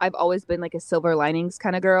 I've always been like a silver linings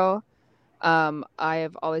kind of girl. I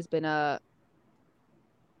have always been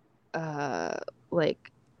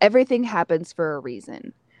like, everything happens for a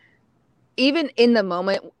reason. Even in the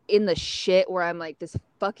moment, in the shit where I'm like, this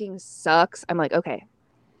fucking sucks, I'm like, okay,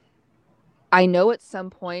 I know at some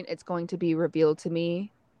point it's going to be revealed to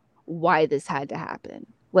me why this had to happen.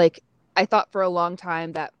 Like, I thought for a long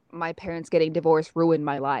time that my parents getting divorced ruined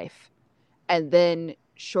my life. And then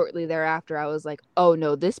shortly thereafter, I was like, oh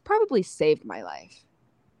no, this probably saved my life.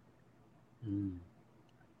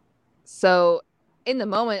 So in the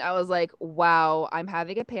moment, I was like, wow, I'm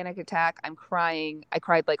having a panic attack. I'm crying. I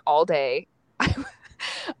cried like all day.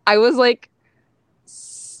 I was like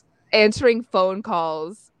answering phone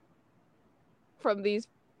calls from these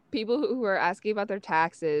people who were asking about their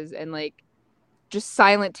taxes and like just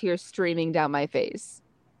silent tears streaming down my face.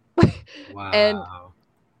 Wow. And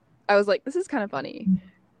I was like, this is kind of funny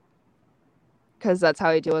because that's how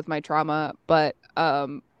I deal with my trauma. But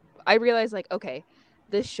I realized like, okay,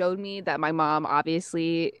 this showed me that my mom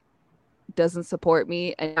obviously doesn't support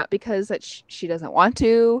me, and not because that she doesn't want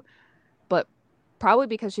to, but probably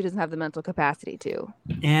because she doesn't have the mental capacity to.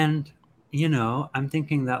 And, I'm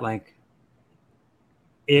thinking that like,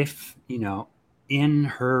 if, in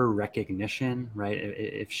her recognition, right,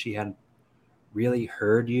 if she had really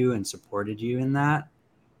heard you and supported you in that,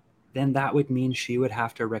 then that would mean she would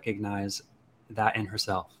have to recognize that in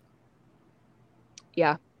herself.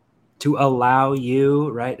 Yeah. To allow you,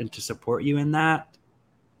 right, and to support you in that.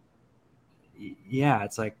 Yeah,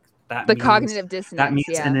 it's like that. The cognitive dissonance. That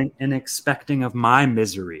means an expecting of my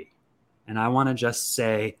misery. And I want to just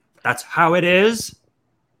say, that's how it is.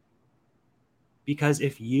 Because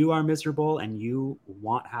if you are miserable and you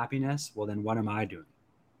want happiness, well, then what am I doing?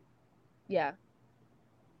 Yeah.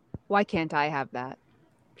 Why can't I have that?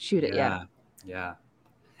 Shoot it. Yeah. Yeah.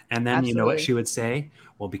 And then, Absolutely. You know what she would say?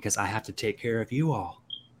 Well, because I have to take care of you all.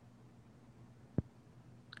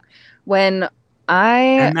 And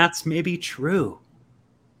that's maybe true.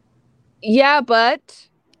 Yeah, but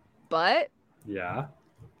But Yeah.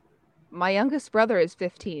 my youngest brother is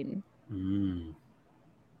 15. Mm.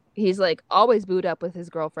 He's like always booed up with his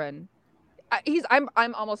girlfriend. I'm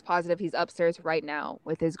almost positive he's upstairs right now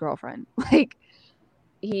with his girlfriend. Like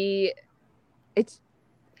he it's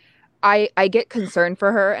I get concerned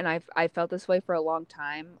for her, and I felt this way for a long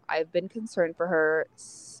time. I've been concerned for her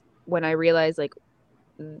when I realized like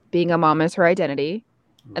being a mom is her identity.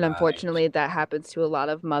 And Right. unfortunately, that happens to a lot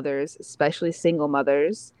of mothers, especially single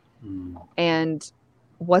mothers. Mm. And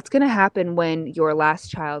what's going to happen when your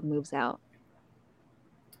last child moves out?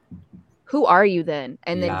 Who are you then?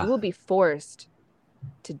 And then you Yeah. will be forced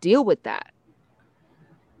to deal with that.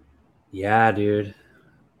 Yeah, dude.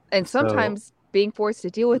 And So, sometimes being forced to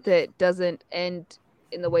deal with it doesn't end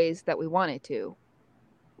in the ways that we want it to.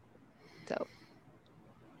 So,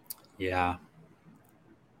 yeah.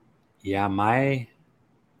 Yeah, my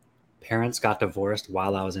parents got divorced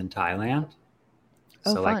while I was in Thailand.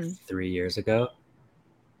 oh, So like fun. 3 years ago.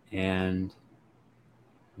 And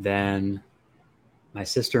then my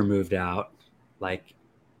sister moved out like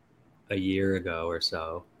a year ago or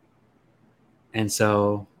so. And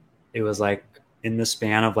so it was like in the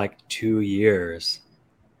span of like 2 years,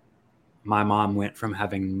 my mom went from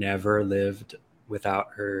having never lived without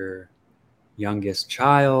her youngest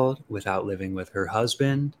child, without living with her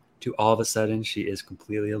husband, to all of a sudden she is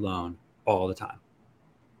completely alone all the time.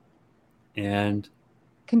 And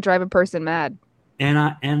Can drive a person mad.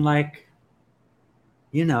 and like,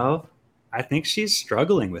 you know, I think she's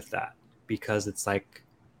struggling with that because it's like,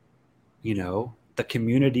 the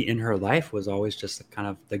community in her life was always just kind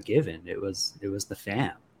of the given. It was the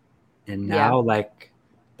fam. And Yeah. now like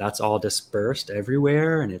that's all dispersed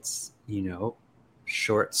everywhere and it's,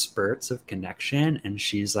 short spurts of connection and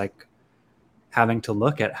she's like having to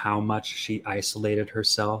look at how much she isolated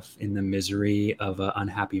herself in the misery of an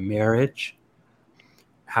unhappy marriage,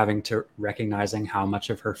 having to recognizing how much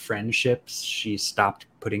of her friendships she stopped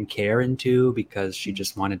putting care into because she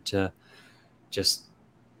just wanted to just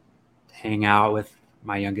hang out with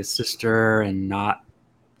my youngest sister and not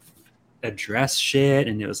address shit.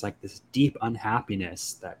 And it was like this deep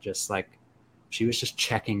unhappiness that just like she was just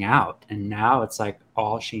checking out. And now it's like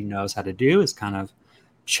all she knows how to do is kind of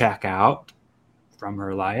check out from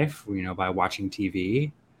her life, by watching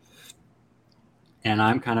TV. And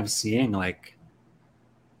I'm kind of seeing like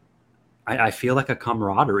I feel like a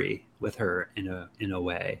camaraderie with her in a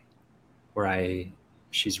way where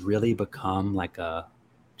she's really become like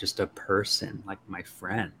just a person, like my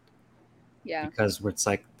friend. Yeah. Because it's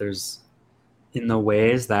like there's in the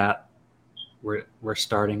ways that we're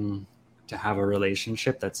starting to have a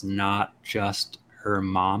relationship that's not just her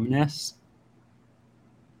momness.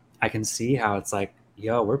 I can see how it's like,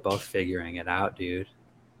 yo, we're both figuring it out, dude.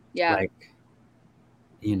 Yeah. Like,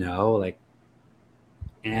 like,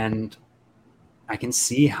 and I can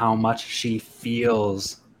see how much she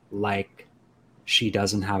feels like she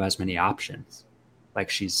doesn't have as many options. Like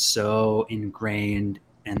she's so ingrained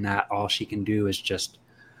in that all she can do is just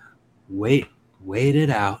wait it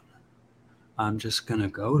out. I'm just gonna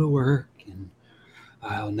go to work and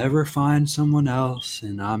I'll never find someone else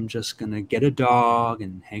and I'm just gonna get a dog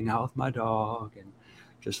and hang out with my dog and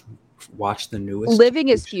just watch the newest Living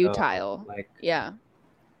TV is show. futile. Like, Yeah.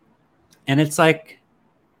 and it's like,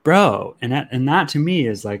 bro, and that to me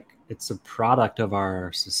is like it's a product of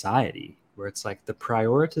our society where it's like the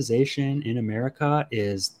prioritization in America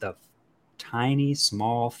is the tiny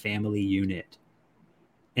small family unit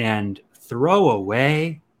and throw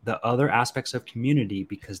away the other aspects of community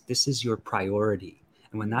because this is your priority.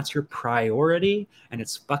 And when that's your priority and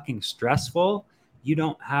it's fucking stressful, you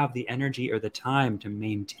don't have the energy or the time to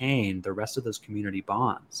maintain the rest of those community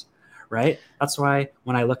bonds, right? That's why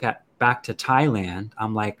when I look at back to Thailand,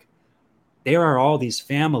 I'm like, there are all these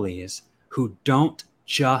families who don't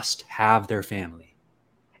just have their family.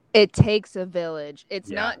 It takes a village. It's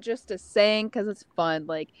Yeah. not just a saying because it's fun.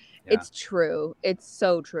 Like, Yeah. it's true. It's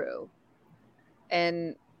so true.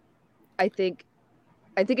 And I think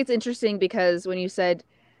it's interesting because when you said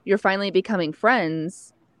you're finally becoming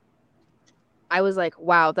friends, I was like,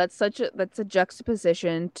 wow, that's a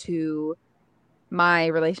juxtaposition to my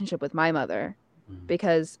relationship with my mother Mhm.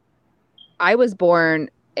 because I was born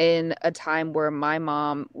in a time where my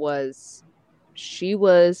mom was she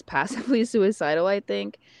was passively suicidal, I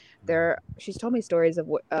think. She's told me stories of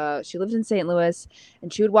she lived in St. Louis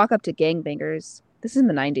and she would walk up to gangbangers. This is in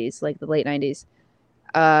the 90s, like the late 90s.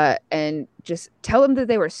 And just tell them that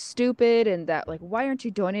they were stupid and that like why aren't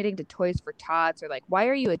you donating to Toys for Tots or like why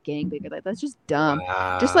are you a gangbanger? Like that's just dumb.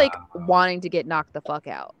 Just like Wow. wanting to get knocked the fuck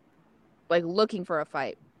out. Like looking for a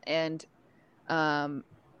fight. And um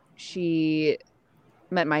she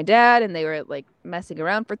met my dad, and they were like messing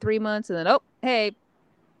around for 3 months, and then, oh, hey,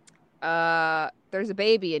 there's a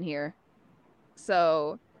baby in here.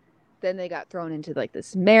 So then they got thrown into like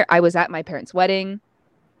this I was at my parents' wedding,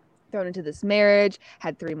 thrown into this marriage,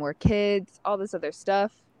 had 3 more kids, all this other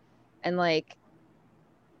stuff. And like,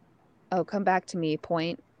 oh, come back to me,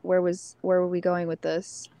 point. Where were we going with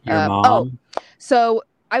this? Your mom? So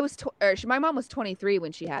my mom was 23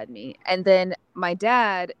 when she had me. And then my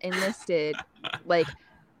dad enlisted, like,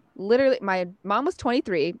 literally, my mom was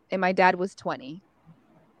 23 and my dad was 20.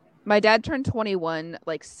 My dad turned 21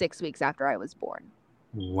 like 6 weeks after I was born.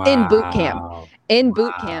 Wow. In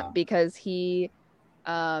boot camp, because he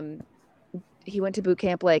went to boot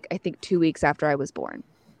camp like I think 2 weeks after I was born.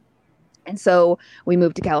 And so we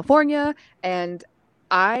moved to California, and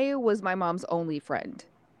I was my mom's only friend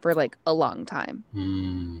for like a long time.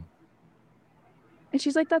 Mm. And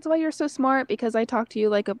she's like, that's why you're so smart, because I talk to you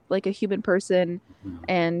like a human person,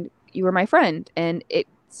 and you were my friend. And it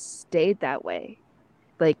stayed that way.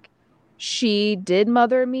 Like, she did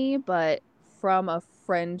mother me, but from a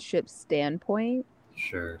friendship standpoint.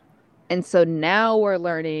 Sure. And so now we're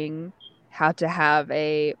learning how to have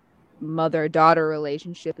a mother-daughter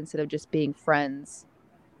relationship instead of just being friends.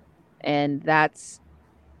 And that's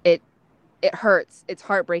it. It hurts. It's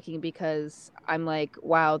heartbreaking, because I'm like,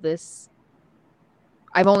 wow,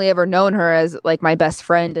 I've only ever known her as like my best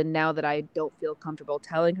friend, and now that I don't feel comfortable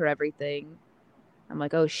telling her everything, I'm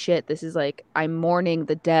like, oh shit, this is like, I'm mourning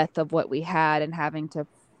the death of what we had and having to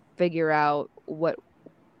figure out what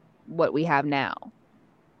we have now.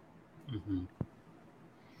 Mm-hmm.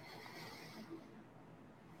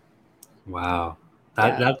 Wow.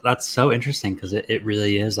 That's so interesting, because it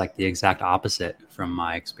really is like the exact opposite from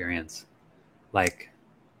my experience. Like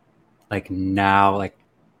now,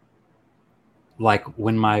 like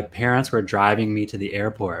when my parents were driving me to the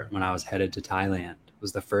airport when I was headed to Thailand,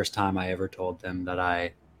 was the first time I ever told them that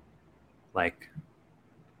I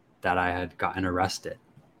had gotten arrested.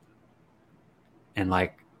 And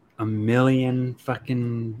like a million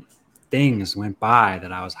fucking things went by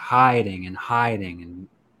that I was hiding and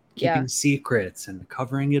keeping secrets and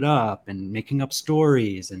covering it up and making up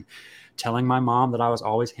stories and telling my mom that I was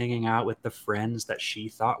always hanging out with the friends that she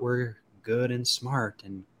thought were good and smart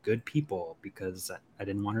and good people, because I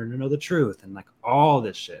didn't want her to know the truth, and like all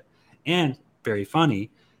this shit. And very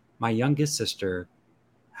funny, my youngest sister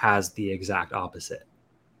has the exact opposite,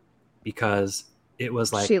 because it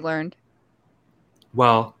was like, she learned.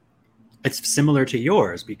 Well, it's similar to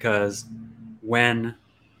yours, because when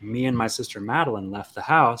me and my sister Madeline left the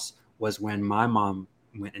house was when my mom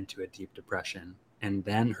went into a deep depression, and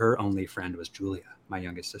then her only friend was Julia, my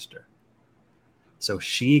youngest sister. So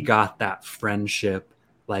she got that friendship,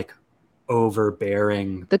 like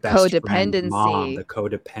overbearing, the best codependency friend mom, the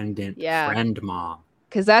codependent friend mom.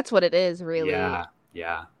 Because that's what it is, really.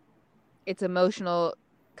 Yeah. It's emotional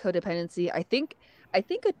codependency. I think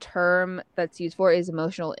a term that's used for is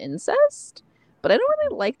emotional incest, but I don't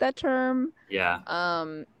really like that term. Yeah.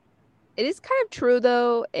 It is kind of true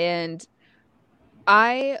though, and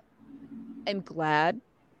I am glad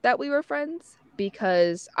that we were friends,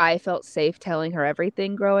 because I felt safe telling her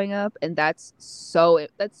everything growing up, and that's so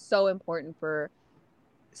important for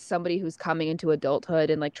somebody who's coming into adulthood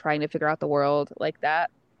and like trying to figure out the world like that.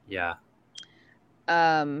 Yeah.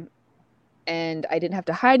 And I didn't have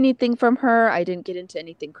to hide anything from her. I didn't get into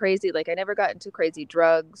anything crazy. Like, I never got into crazy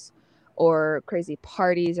drugs or crazy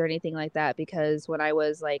parties or anything like that, because when I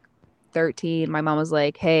was like 13, my mom was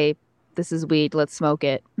like, hey, this is weed, let's smoke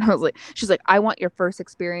it. And I was like, she's like, I want your first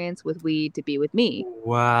experience with weed to be with me.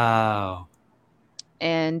 Wow.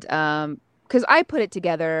 And because I put it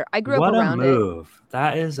together, I grew up around it. What a move.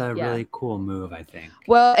 That is a really cool move, I think.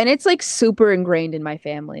 Well, and it's like super ingrained in my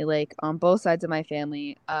family, like on both sides of my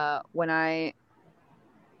family. When I,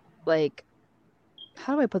 like,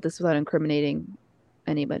 how do I put this without incriminating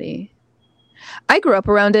anybody? I grew up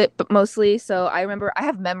around it, but mostly. So I remember, I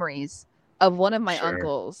have memories of one of my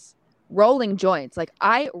uncles rolling joints. Like,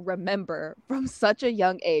 I remember from such a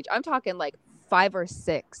young age, I'm talking like 5 or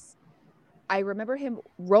 6. I remember him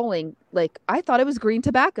rolling, like, I thought it was green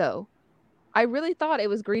tobacco. I really thought it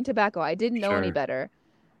was green tobacco. I didn't know any better,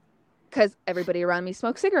 because everybody around me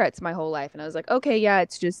smoked cigarettes my whole life. And I was like, okay, yeah,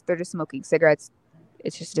 they're just smoking cigarettes.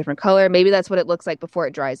 It's just a different color. Maybe that's what it looks like before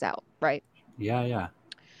it dries out, right? Yeah.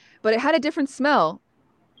 But it had a different smell.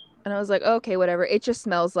 And I was like, okay, whatever. It just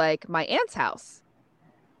smells like my aunt's house.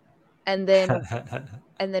 And then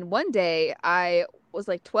one day I was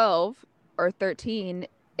like 12 or 13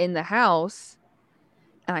 in the house,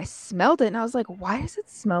 and I smelled it, and I was like, why does it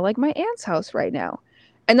smell like my aunt's house right now?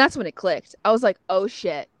 And that's when it clicked. I was like, oh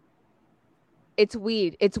shit, it's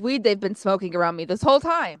weed. It's weed they've been smoking around me this whole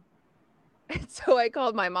time. And so I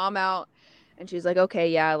called my mom out and she's like, okay,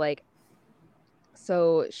 yeah, like,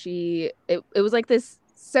 so it was like this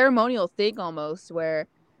ceremonial thing almost where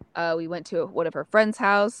we went to one of her friends'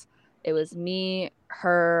 house. It was me,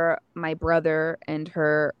 her, my brother, and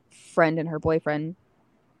her friend and her boyfriend.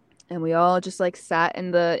 And we all just like sat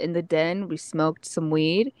in the den. We smoked some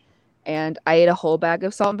weed and I ate a whole bag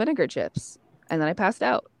of salt and vinegar chips. And then I passed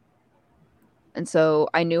out. And so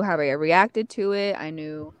I knew how I reacted to it. I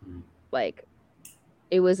knew like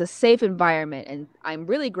it was a safe environment. And I'm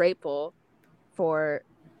really grateful for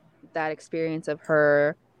that experience of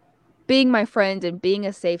her being my friend and being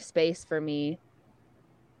a safe space for me.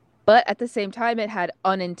 But at the same time, it had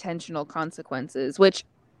unintentional consequences, which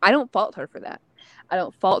I don't fault her for that. I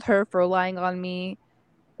don't fault her for relying on me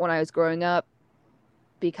when I was growing up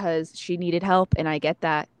because she needed help, and I get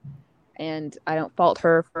that. And I don't fault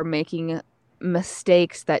her for making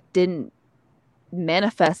mistakes that didn't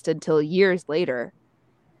manifest until years later.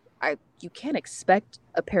 You can't expect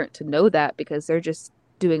a parent to know that because they're just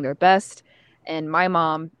doing their best. And my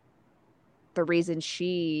mom, the reason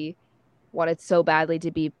she wanted so badly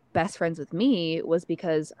to be best friends with me was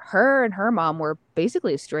because her and her mom were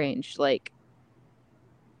basically estranged. Like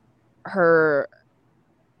her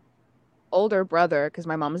older brother, because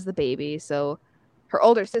my mom is the baby, so her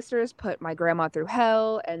older sisters put my grandma through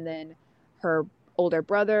hell, and then her older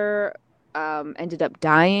brother ended up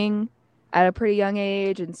dying at a pretty young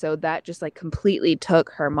age, and so that just like completely took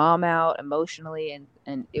her mom out emotionally,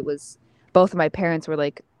 and it was both of my parents were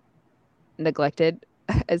like neglected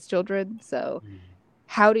as children. So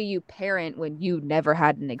how do you parent when you never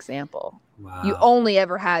had an example? Wow. You only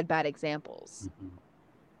ever had bad examples.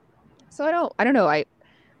 So I don't know.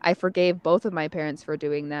 I forgave both of my parents for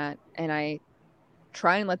doing that, and I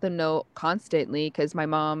try and let them know constantly because my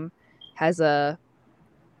mom has a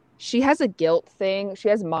guilt thing. She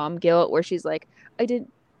has mom guilt where she's like, I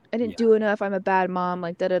didn't do enough. I'm a bad mom.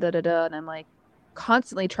 Like da da da da da. And I'm like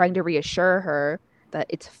constantly trying to reassure her that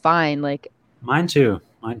it's fine. Like Mine too.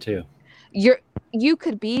 You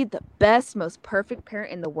could be the best, most perfect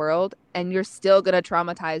parent in the world, and you're still gonna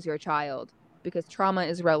traumatize your child because trauma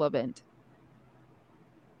is relevant.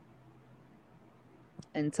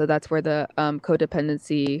 And so that's where the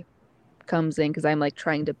codependency comes in because I'm like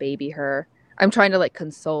trying to baby her. I'm trying to like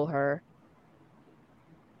console her.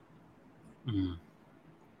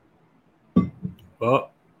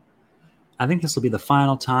 Well, I think this will be the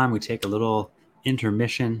final time we take a little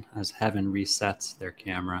intermission as Heaven resets their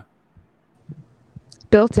camera.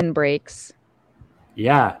 Built-in breaks.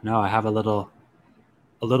 Yeah, no, I have a little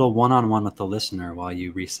one-on-one with the listener while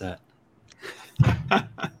you reset.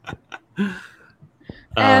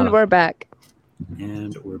 And we're back.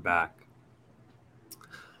 And we're back.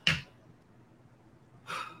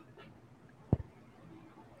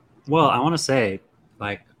 Well, I want to say,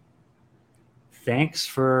 like, thanks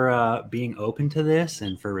for being open to this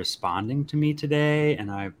and for responding to me today,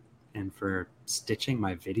 and for stitching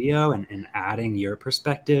my video and adding your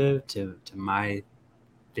perspective to my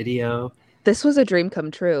video. This was a dream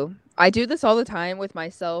come true. I do this all the time with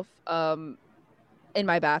myself in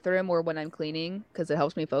my bathroom or when I'm cleaning because it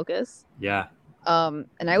helps me focus. Yeah. And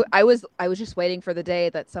I was just waiting for the day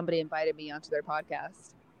that somebody invited me onto their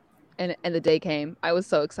podcast. And the day came. I was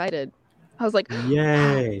so excited. I was like,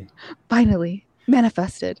 yay. Finally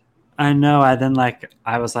manifested. I know. I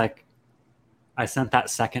sent that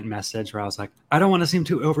second message where I was like, I don't want to seem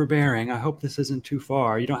too overbearing. I hope this isn't too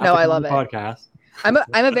far. You don't have to come on the podcast. I'm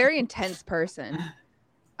a very intense person.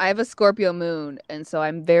 I have a Scorpio moon, and so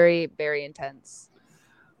I'm very, very intense.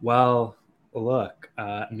 Well, look,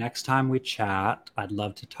 next time we chat, I'd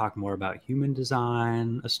love to talk more about human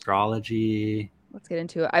design, astrology. Let's get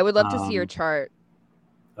into it. I would love to see your chart.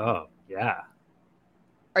 Oh, yeah.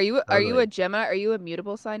 Are you a Gemini? Are you a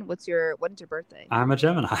mutable sign? When's your birthday? I'm a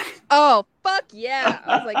Gemini. Oh, fuck yeah.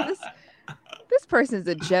 I was like, this person's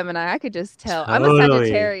a Gemini. I could just tell. Totally. I'm a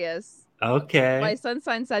Sagittarius. Okay. My sun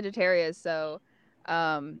sign's Sagittarius, so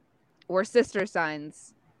we're sister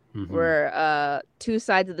signs. Mm-hmm. We're two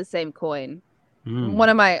sides of the same coin. One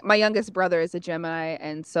of my youngest brother is a Gemini,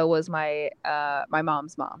 and so was my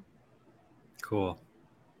mom's mom. Cool.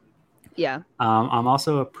 Yeah. I'm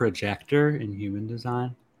also a projector in human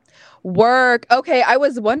design. Work. Okay, I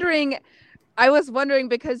was wondering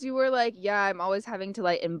because you were like, yeah, I'm always having to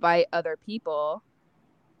like invite other people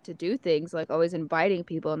to do things, like always inviting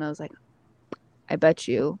people, and I was like, I bet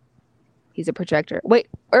you he's a projector. Wait.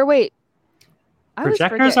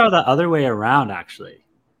 Projectors are the other way around, actually.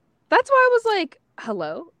 That's why I was like,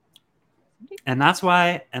 hello. And that's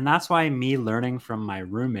why me learning from my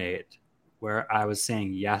roommate where I was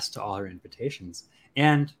saying yes to all her invitations.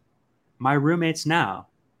 And my roommates now,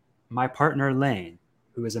 my partner Lane,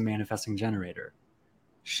 who is a manifesting generator,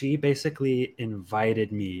 she basically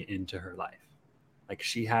invited me into her life. Like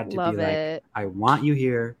she had to Love be like, it. I want you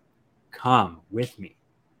here. Come with me.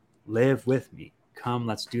 Live with me. Come,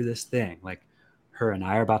 let's do this thing. Like her and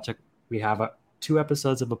I are about to, we have 2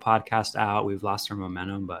 episodes of a podcast out. We've lost our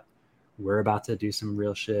momentum, but we're about to do some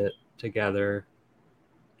real shit together.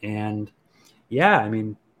 And yeah, I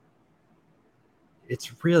mean,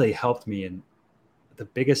 it's really helped me. And the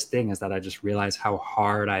biggest thing is that I just realized how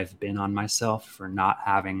hard I've been on myself for not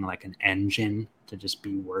having like an engine to just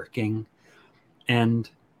be working. And,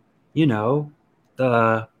 you know,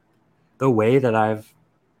 the way that I've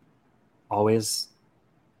always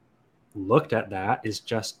looked at that is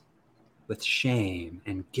just with shame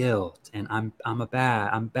and guilt and I'm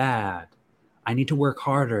bad. I need to work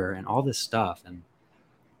harder and all this stuff. And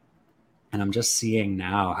I'm just seeing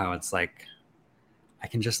now how it's like I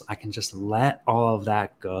can just let all of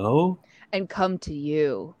that go and come to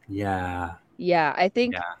you. Yeah. Yeah, I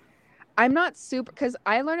think Yeah. I'm not super, because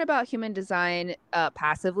I learn about human design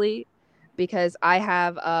passively, because I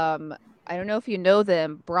have I don't know if you know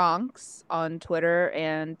them, Bronx on Twitter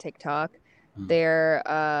and TikTok. Their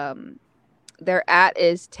at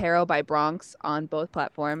is Tarot by Bronx on both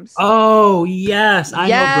platforms. Oh yes, I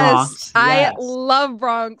know Bronx. I Yes. love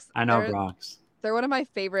Bronx. I know Bronx. They're one of my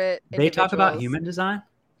favorite They talk about individuals. human design?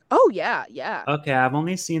 Oh yeah, yeah. Okay, I've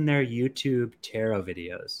only seen their YouTube tarot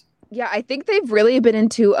videos. Yeah, I think they've really been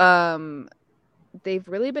into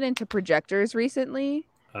projectors recently.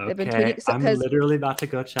 They've been Okay, tweeting, I'm literally about to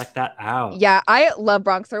go check that out. Yeah, I love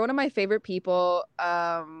Bronx. They're one of my favorite people.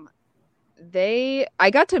 I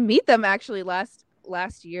got to meet them actually last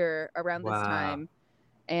year around this time,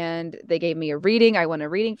 and they gave me a reading. I won a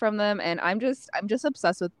reading from them, and I'm just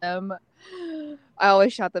obsessed with them. I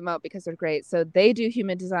always shout them out because they're great. So they do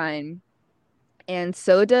human design, and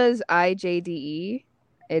so does IJDE.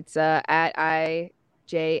 It's at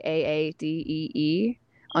IJAADEE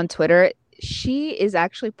on Twitter. She is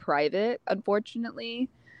actually private, unfortunately,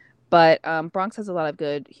 but Bronx has a lot of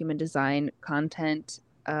good human design content.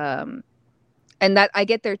 And that I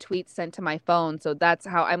get their tweets sent to my phone, so that's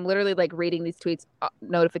how I'm literally like reading these tweets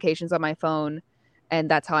notifications on my phone, and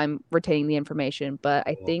that's how I'm retaining the information. But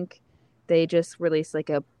I think they just released like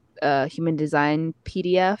a human design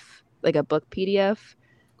PDF, like a book PDF.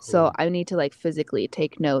 So I need to like physically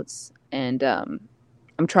take notes, and I'm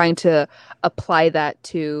trying to apply that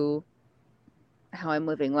to how I'm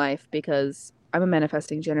living life, because I'm a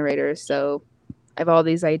manifesting generator. So I have all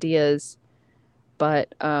these ideas,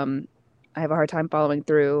 but I have a hard time following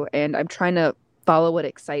through, and I'm trying to follow what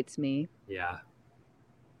excites me. Yeah.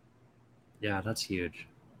 Yeah, that's huge.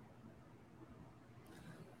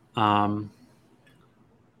 Well,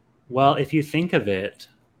 if you think of it,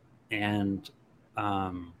 and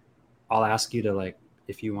I'll ask you to like,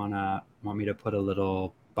 if you want me to put a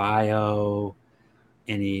little bio,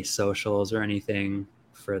 any socials or anything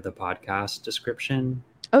for the podcast description.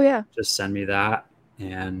 Oh yeah. Just send me that.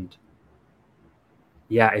 And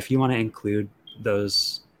yeah, if you want to include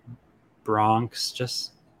those Bronx,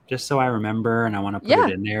 just so I remember, and I want to put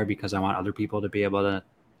it in there because I want other people to be able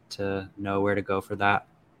to know where to go for that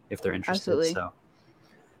if they're interested. Absolutely. So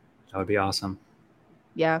that would be awesome.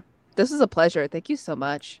 Yeah, this is a pleasure. Thank you so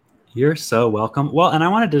much. You're so welcome. Well, and I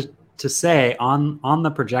wanted to say on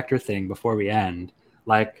the projector thing before we end,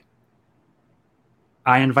 like,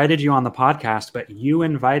 I invited you on the podcast, but you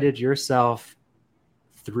invited yourself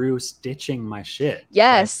through stitching my shit.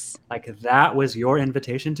 Yes. Like that was your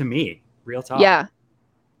invitation to me. Real talk. Yeah.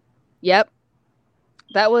 Yep.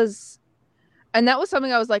 That was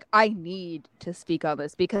something I was like, I need to speak on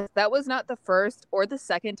this, because that was not the first or the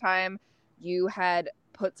second time you had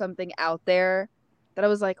put something out there that I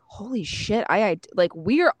was like, holy shit, I like,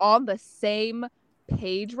 we are on the same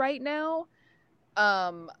page right now.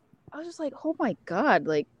 I was just like, oh my God,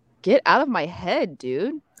 like, get out of my head,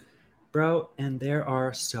 dude. Bro, and there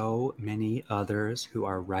are so many others who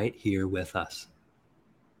are right here with us.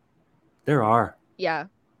 There are. Yeah.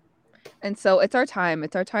 And so it's our time.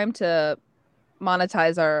 It's our time to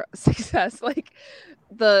monetize our success. Like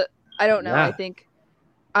I don't know. Yeah. I think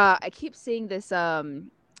I keep seeing this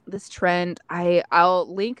this trend.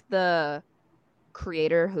 I'll link the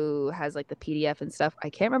creator who has like the PDF and stuff. I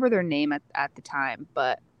can't remember their name at the time,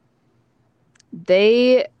 but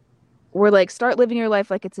they were like, start living your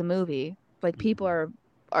life like it's a movie. Like, people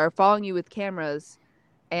are following you with cameras,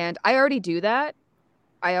 and I already do that.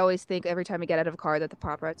 I always think every time I get out of a car that the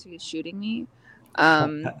paparazzi is shooting me.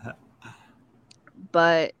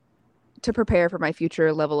 But to prepare for my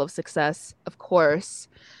future level of success, of course.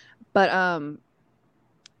 But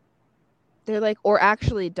they're like, or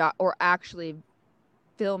actually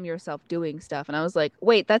film yourself doing stuff. And I was like,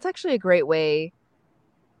 wait, that's actually a great way,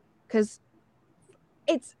 because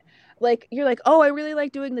it's like you're like, oh, I really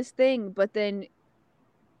like doing this thing, but then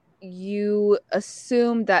you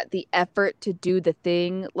assume that the effort to do the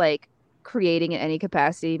thing, like creating in any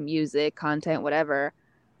capacity, music, content, whatever,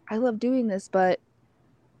 I love doing this, but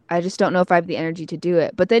I just don't know if I have the energy to do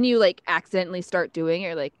it. But then you like accidentally start doing it,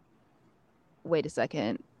 you're like, wait a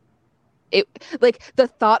second. It like the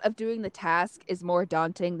thought of doing the task is more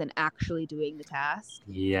daunting than actually doing the task.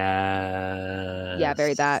 Yes. Yeah,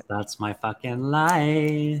 very that. That's my fucking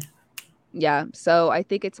life. Yeah, so I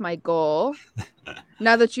think it's my goal.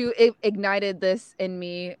 Now that you ignited this in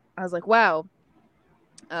me, I was like, wow,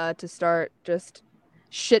 to start just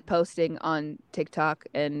shit posting on TikTok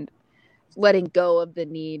and letting go of the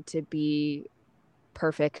need to be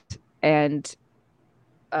perfect and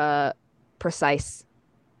precise.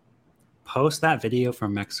 Post that video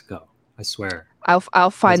from Mexico. I swear.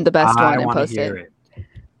 I'll find the best one and want to post hear it.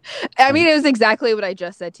 I mean, it was exactly what I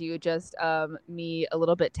just said to you. Just me a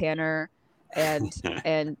little bit tanner and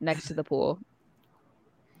next to the pool.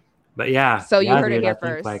 But yeah. So you heard dude, it here I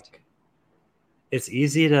think, first. like, it's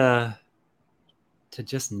easy to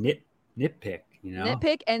just nitpick, you know?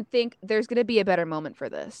 Nitpick and think there's going to be a better moment for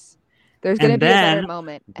this. There's going to be a better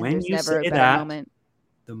moment. And when there's you never a say better that, moment.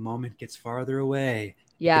 the moment gets farther away.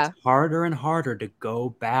 Yeah. It's harder and harder to go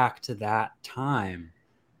back to that time.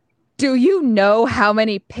 Do you know how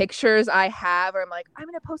many pictures I have where I'm like, I'm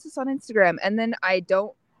going to post this on Instagram, and then I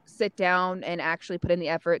don't sit down and actually put in the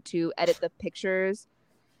effort to edit the pictures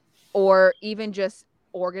or even just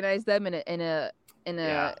organize them in a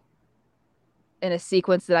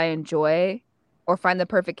sequence that I enjoy, or find the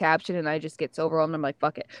perfect caption, and I just get so overwhelmed. I'm like,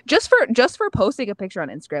 fuck it. Just for posting a picture on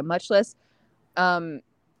Instagram, much less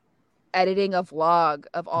editing a vlog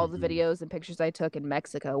of all the videos and pictures I took in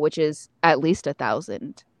Mexico, which is at least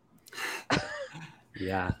 1,000.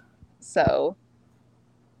 Yeah. So,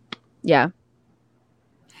 yeah.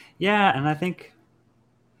 Yeah, and I think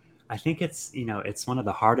it's, it's one of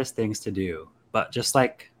the hardest things to do, but just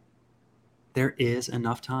like there is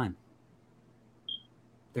enough time.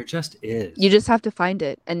 There just is. You just have to find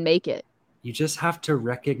it and make it. You just have to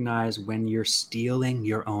recognize when you're stealing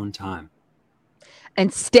your own time.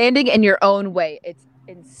 And standing in your own way. It's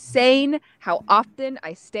insane how often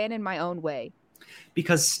I stand in my own way.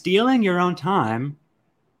 Because stealing your own time,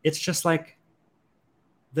 it's just like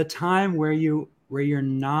the time where you're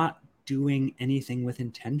not doing anything with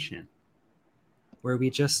intention. Where we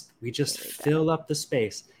just fill up the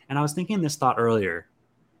space. And I was thinking this thought earlier.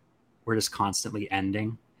 We're just constantly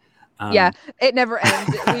ending. Yeah, it never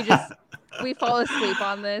ends. We fall asleep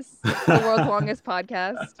on this. It's the world's longest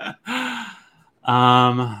podcast.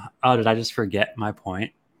 Oh, did I just forget my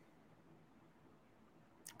point?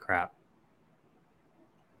 Crap.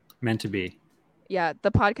 Meant to be. Yeah,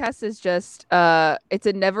 the podcast is just it's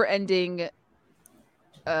a never-ending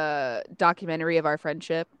documentary of our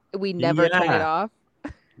friendship. We never turn it off.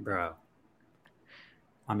 Bro.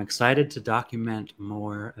 I'm excited to document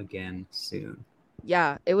more again soon.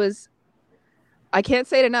 Yeah, it was. I can't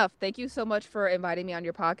say it enough. Thank you so much for inviting me on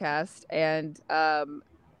your podcast and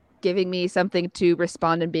giving me something to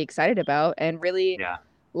respond and be excited about, and really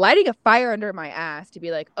lighting a fire under my ass to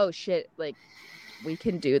be like, oh shit, like we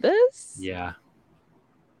can do this. Yeah.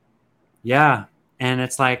 Yeah. And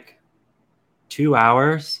it's like 2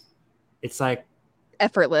 hours. It's like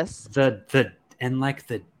effortless. And like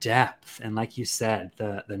the depth, and like you said,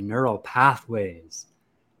 the neural pathways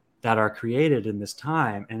that are created in this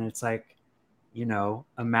time. And it's like,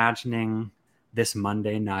 imagining this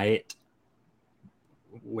Monday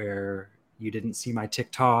where you didn't see my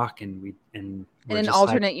TikTok and in an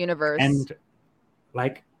alternate universe. And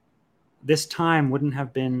like this time wouldn't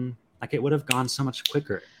have been like, it would have gone so much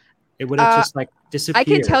quicker. It would have just like disappeared.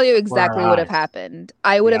 I can tell you exactly what have happened.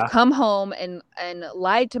 I would have come home and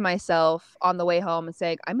lied to myself on the way home and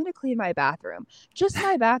saying, I'm going to clean my bathroom, just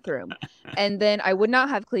my bathroom. And then I would not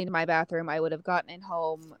have cleaned my bathroom. I would have gotten in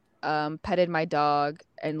home, petted my dog,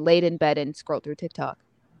 and laid in bed and scrolled through TikTok.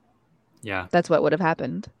 Yeah. That's what would have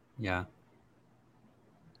happened. Yeah.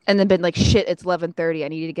 And then been like, shit, it's 11:30. I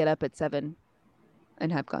needed to get up at 7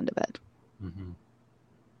 and have gone to bed. Mm-hmm.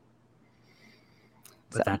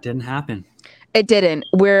 But that didn't happen. It didn't.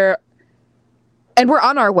 We're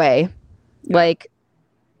on our way. Yeah. Like,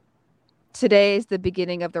 today is the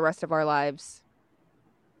beginning of the rest of our lives.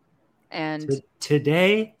 And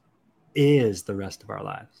today is the rest of our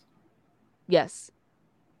lives. Yes.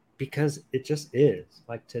 because it just is.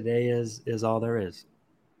 Like today is all there is.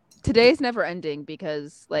 Today's never ending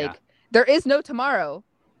because like Yeah. there is no tomorrow.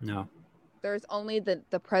 No. There's only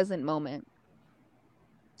the present moment.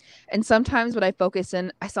 And sometimes when I focus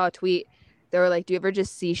in, I saw a tweet. They were like, "Do you ever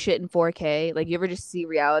just see shit in 4K? Like, you ever just see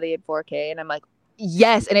reality in 4K?" And I'm like,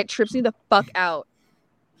 "Yes," and it trips me the fuck out.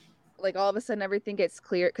 Like all of a sudden, everything gets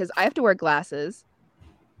clear because I have to wear glasses,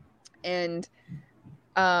 and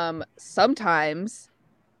sometimes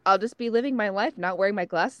I'll just be living my life not wearing my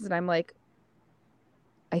glasses, and I'm like,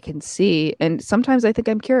 I can see. And sometimes I think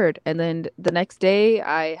I'm cured, and then the next day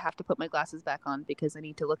I have to put my glasses back on because I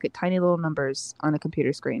need to look at tiny little numbers on a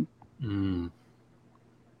computer screen.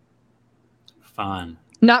 Fun.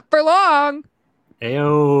 Not for long.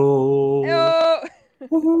 Ayo.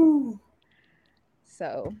 Ayo.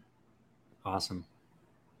 So Awesome.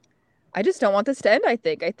 I just don't want this to end. I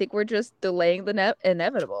think we're just delaying the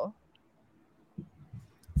inevitable.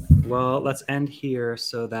 Well, let's end here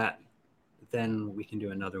so that then we can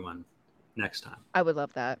do another one next time. I would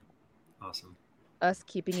love that. Awesome. Us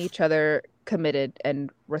keeping each other committed and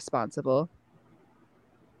responsible.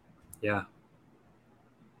 Yeah.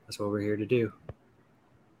 That's what we're here to do.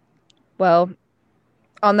 Well,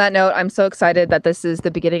 on that note, I'm so excited that this is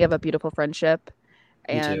the beginning of a beautiful friendship.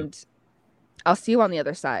 Me too. And I'll see you on the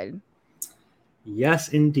other side. Yes,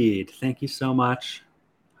 indeed. Thank you so much.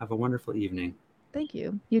 Have a wonderful evening. Thank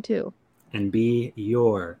you. You too. And be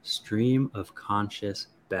your stream of conscious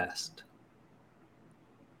best.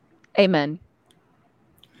 Amen.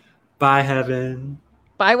 Bye, Heaven.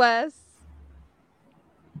 Bye, Wes.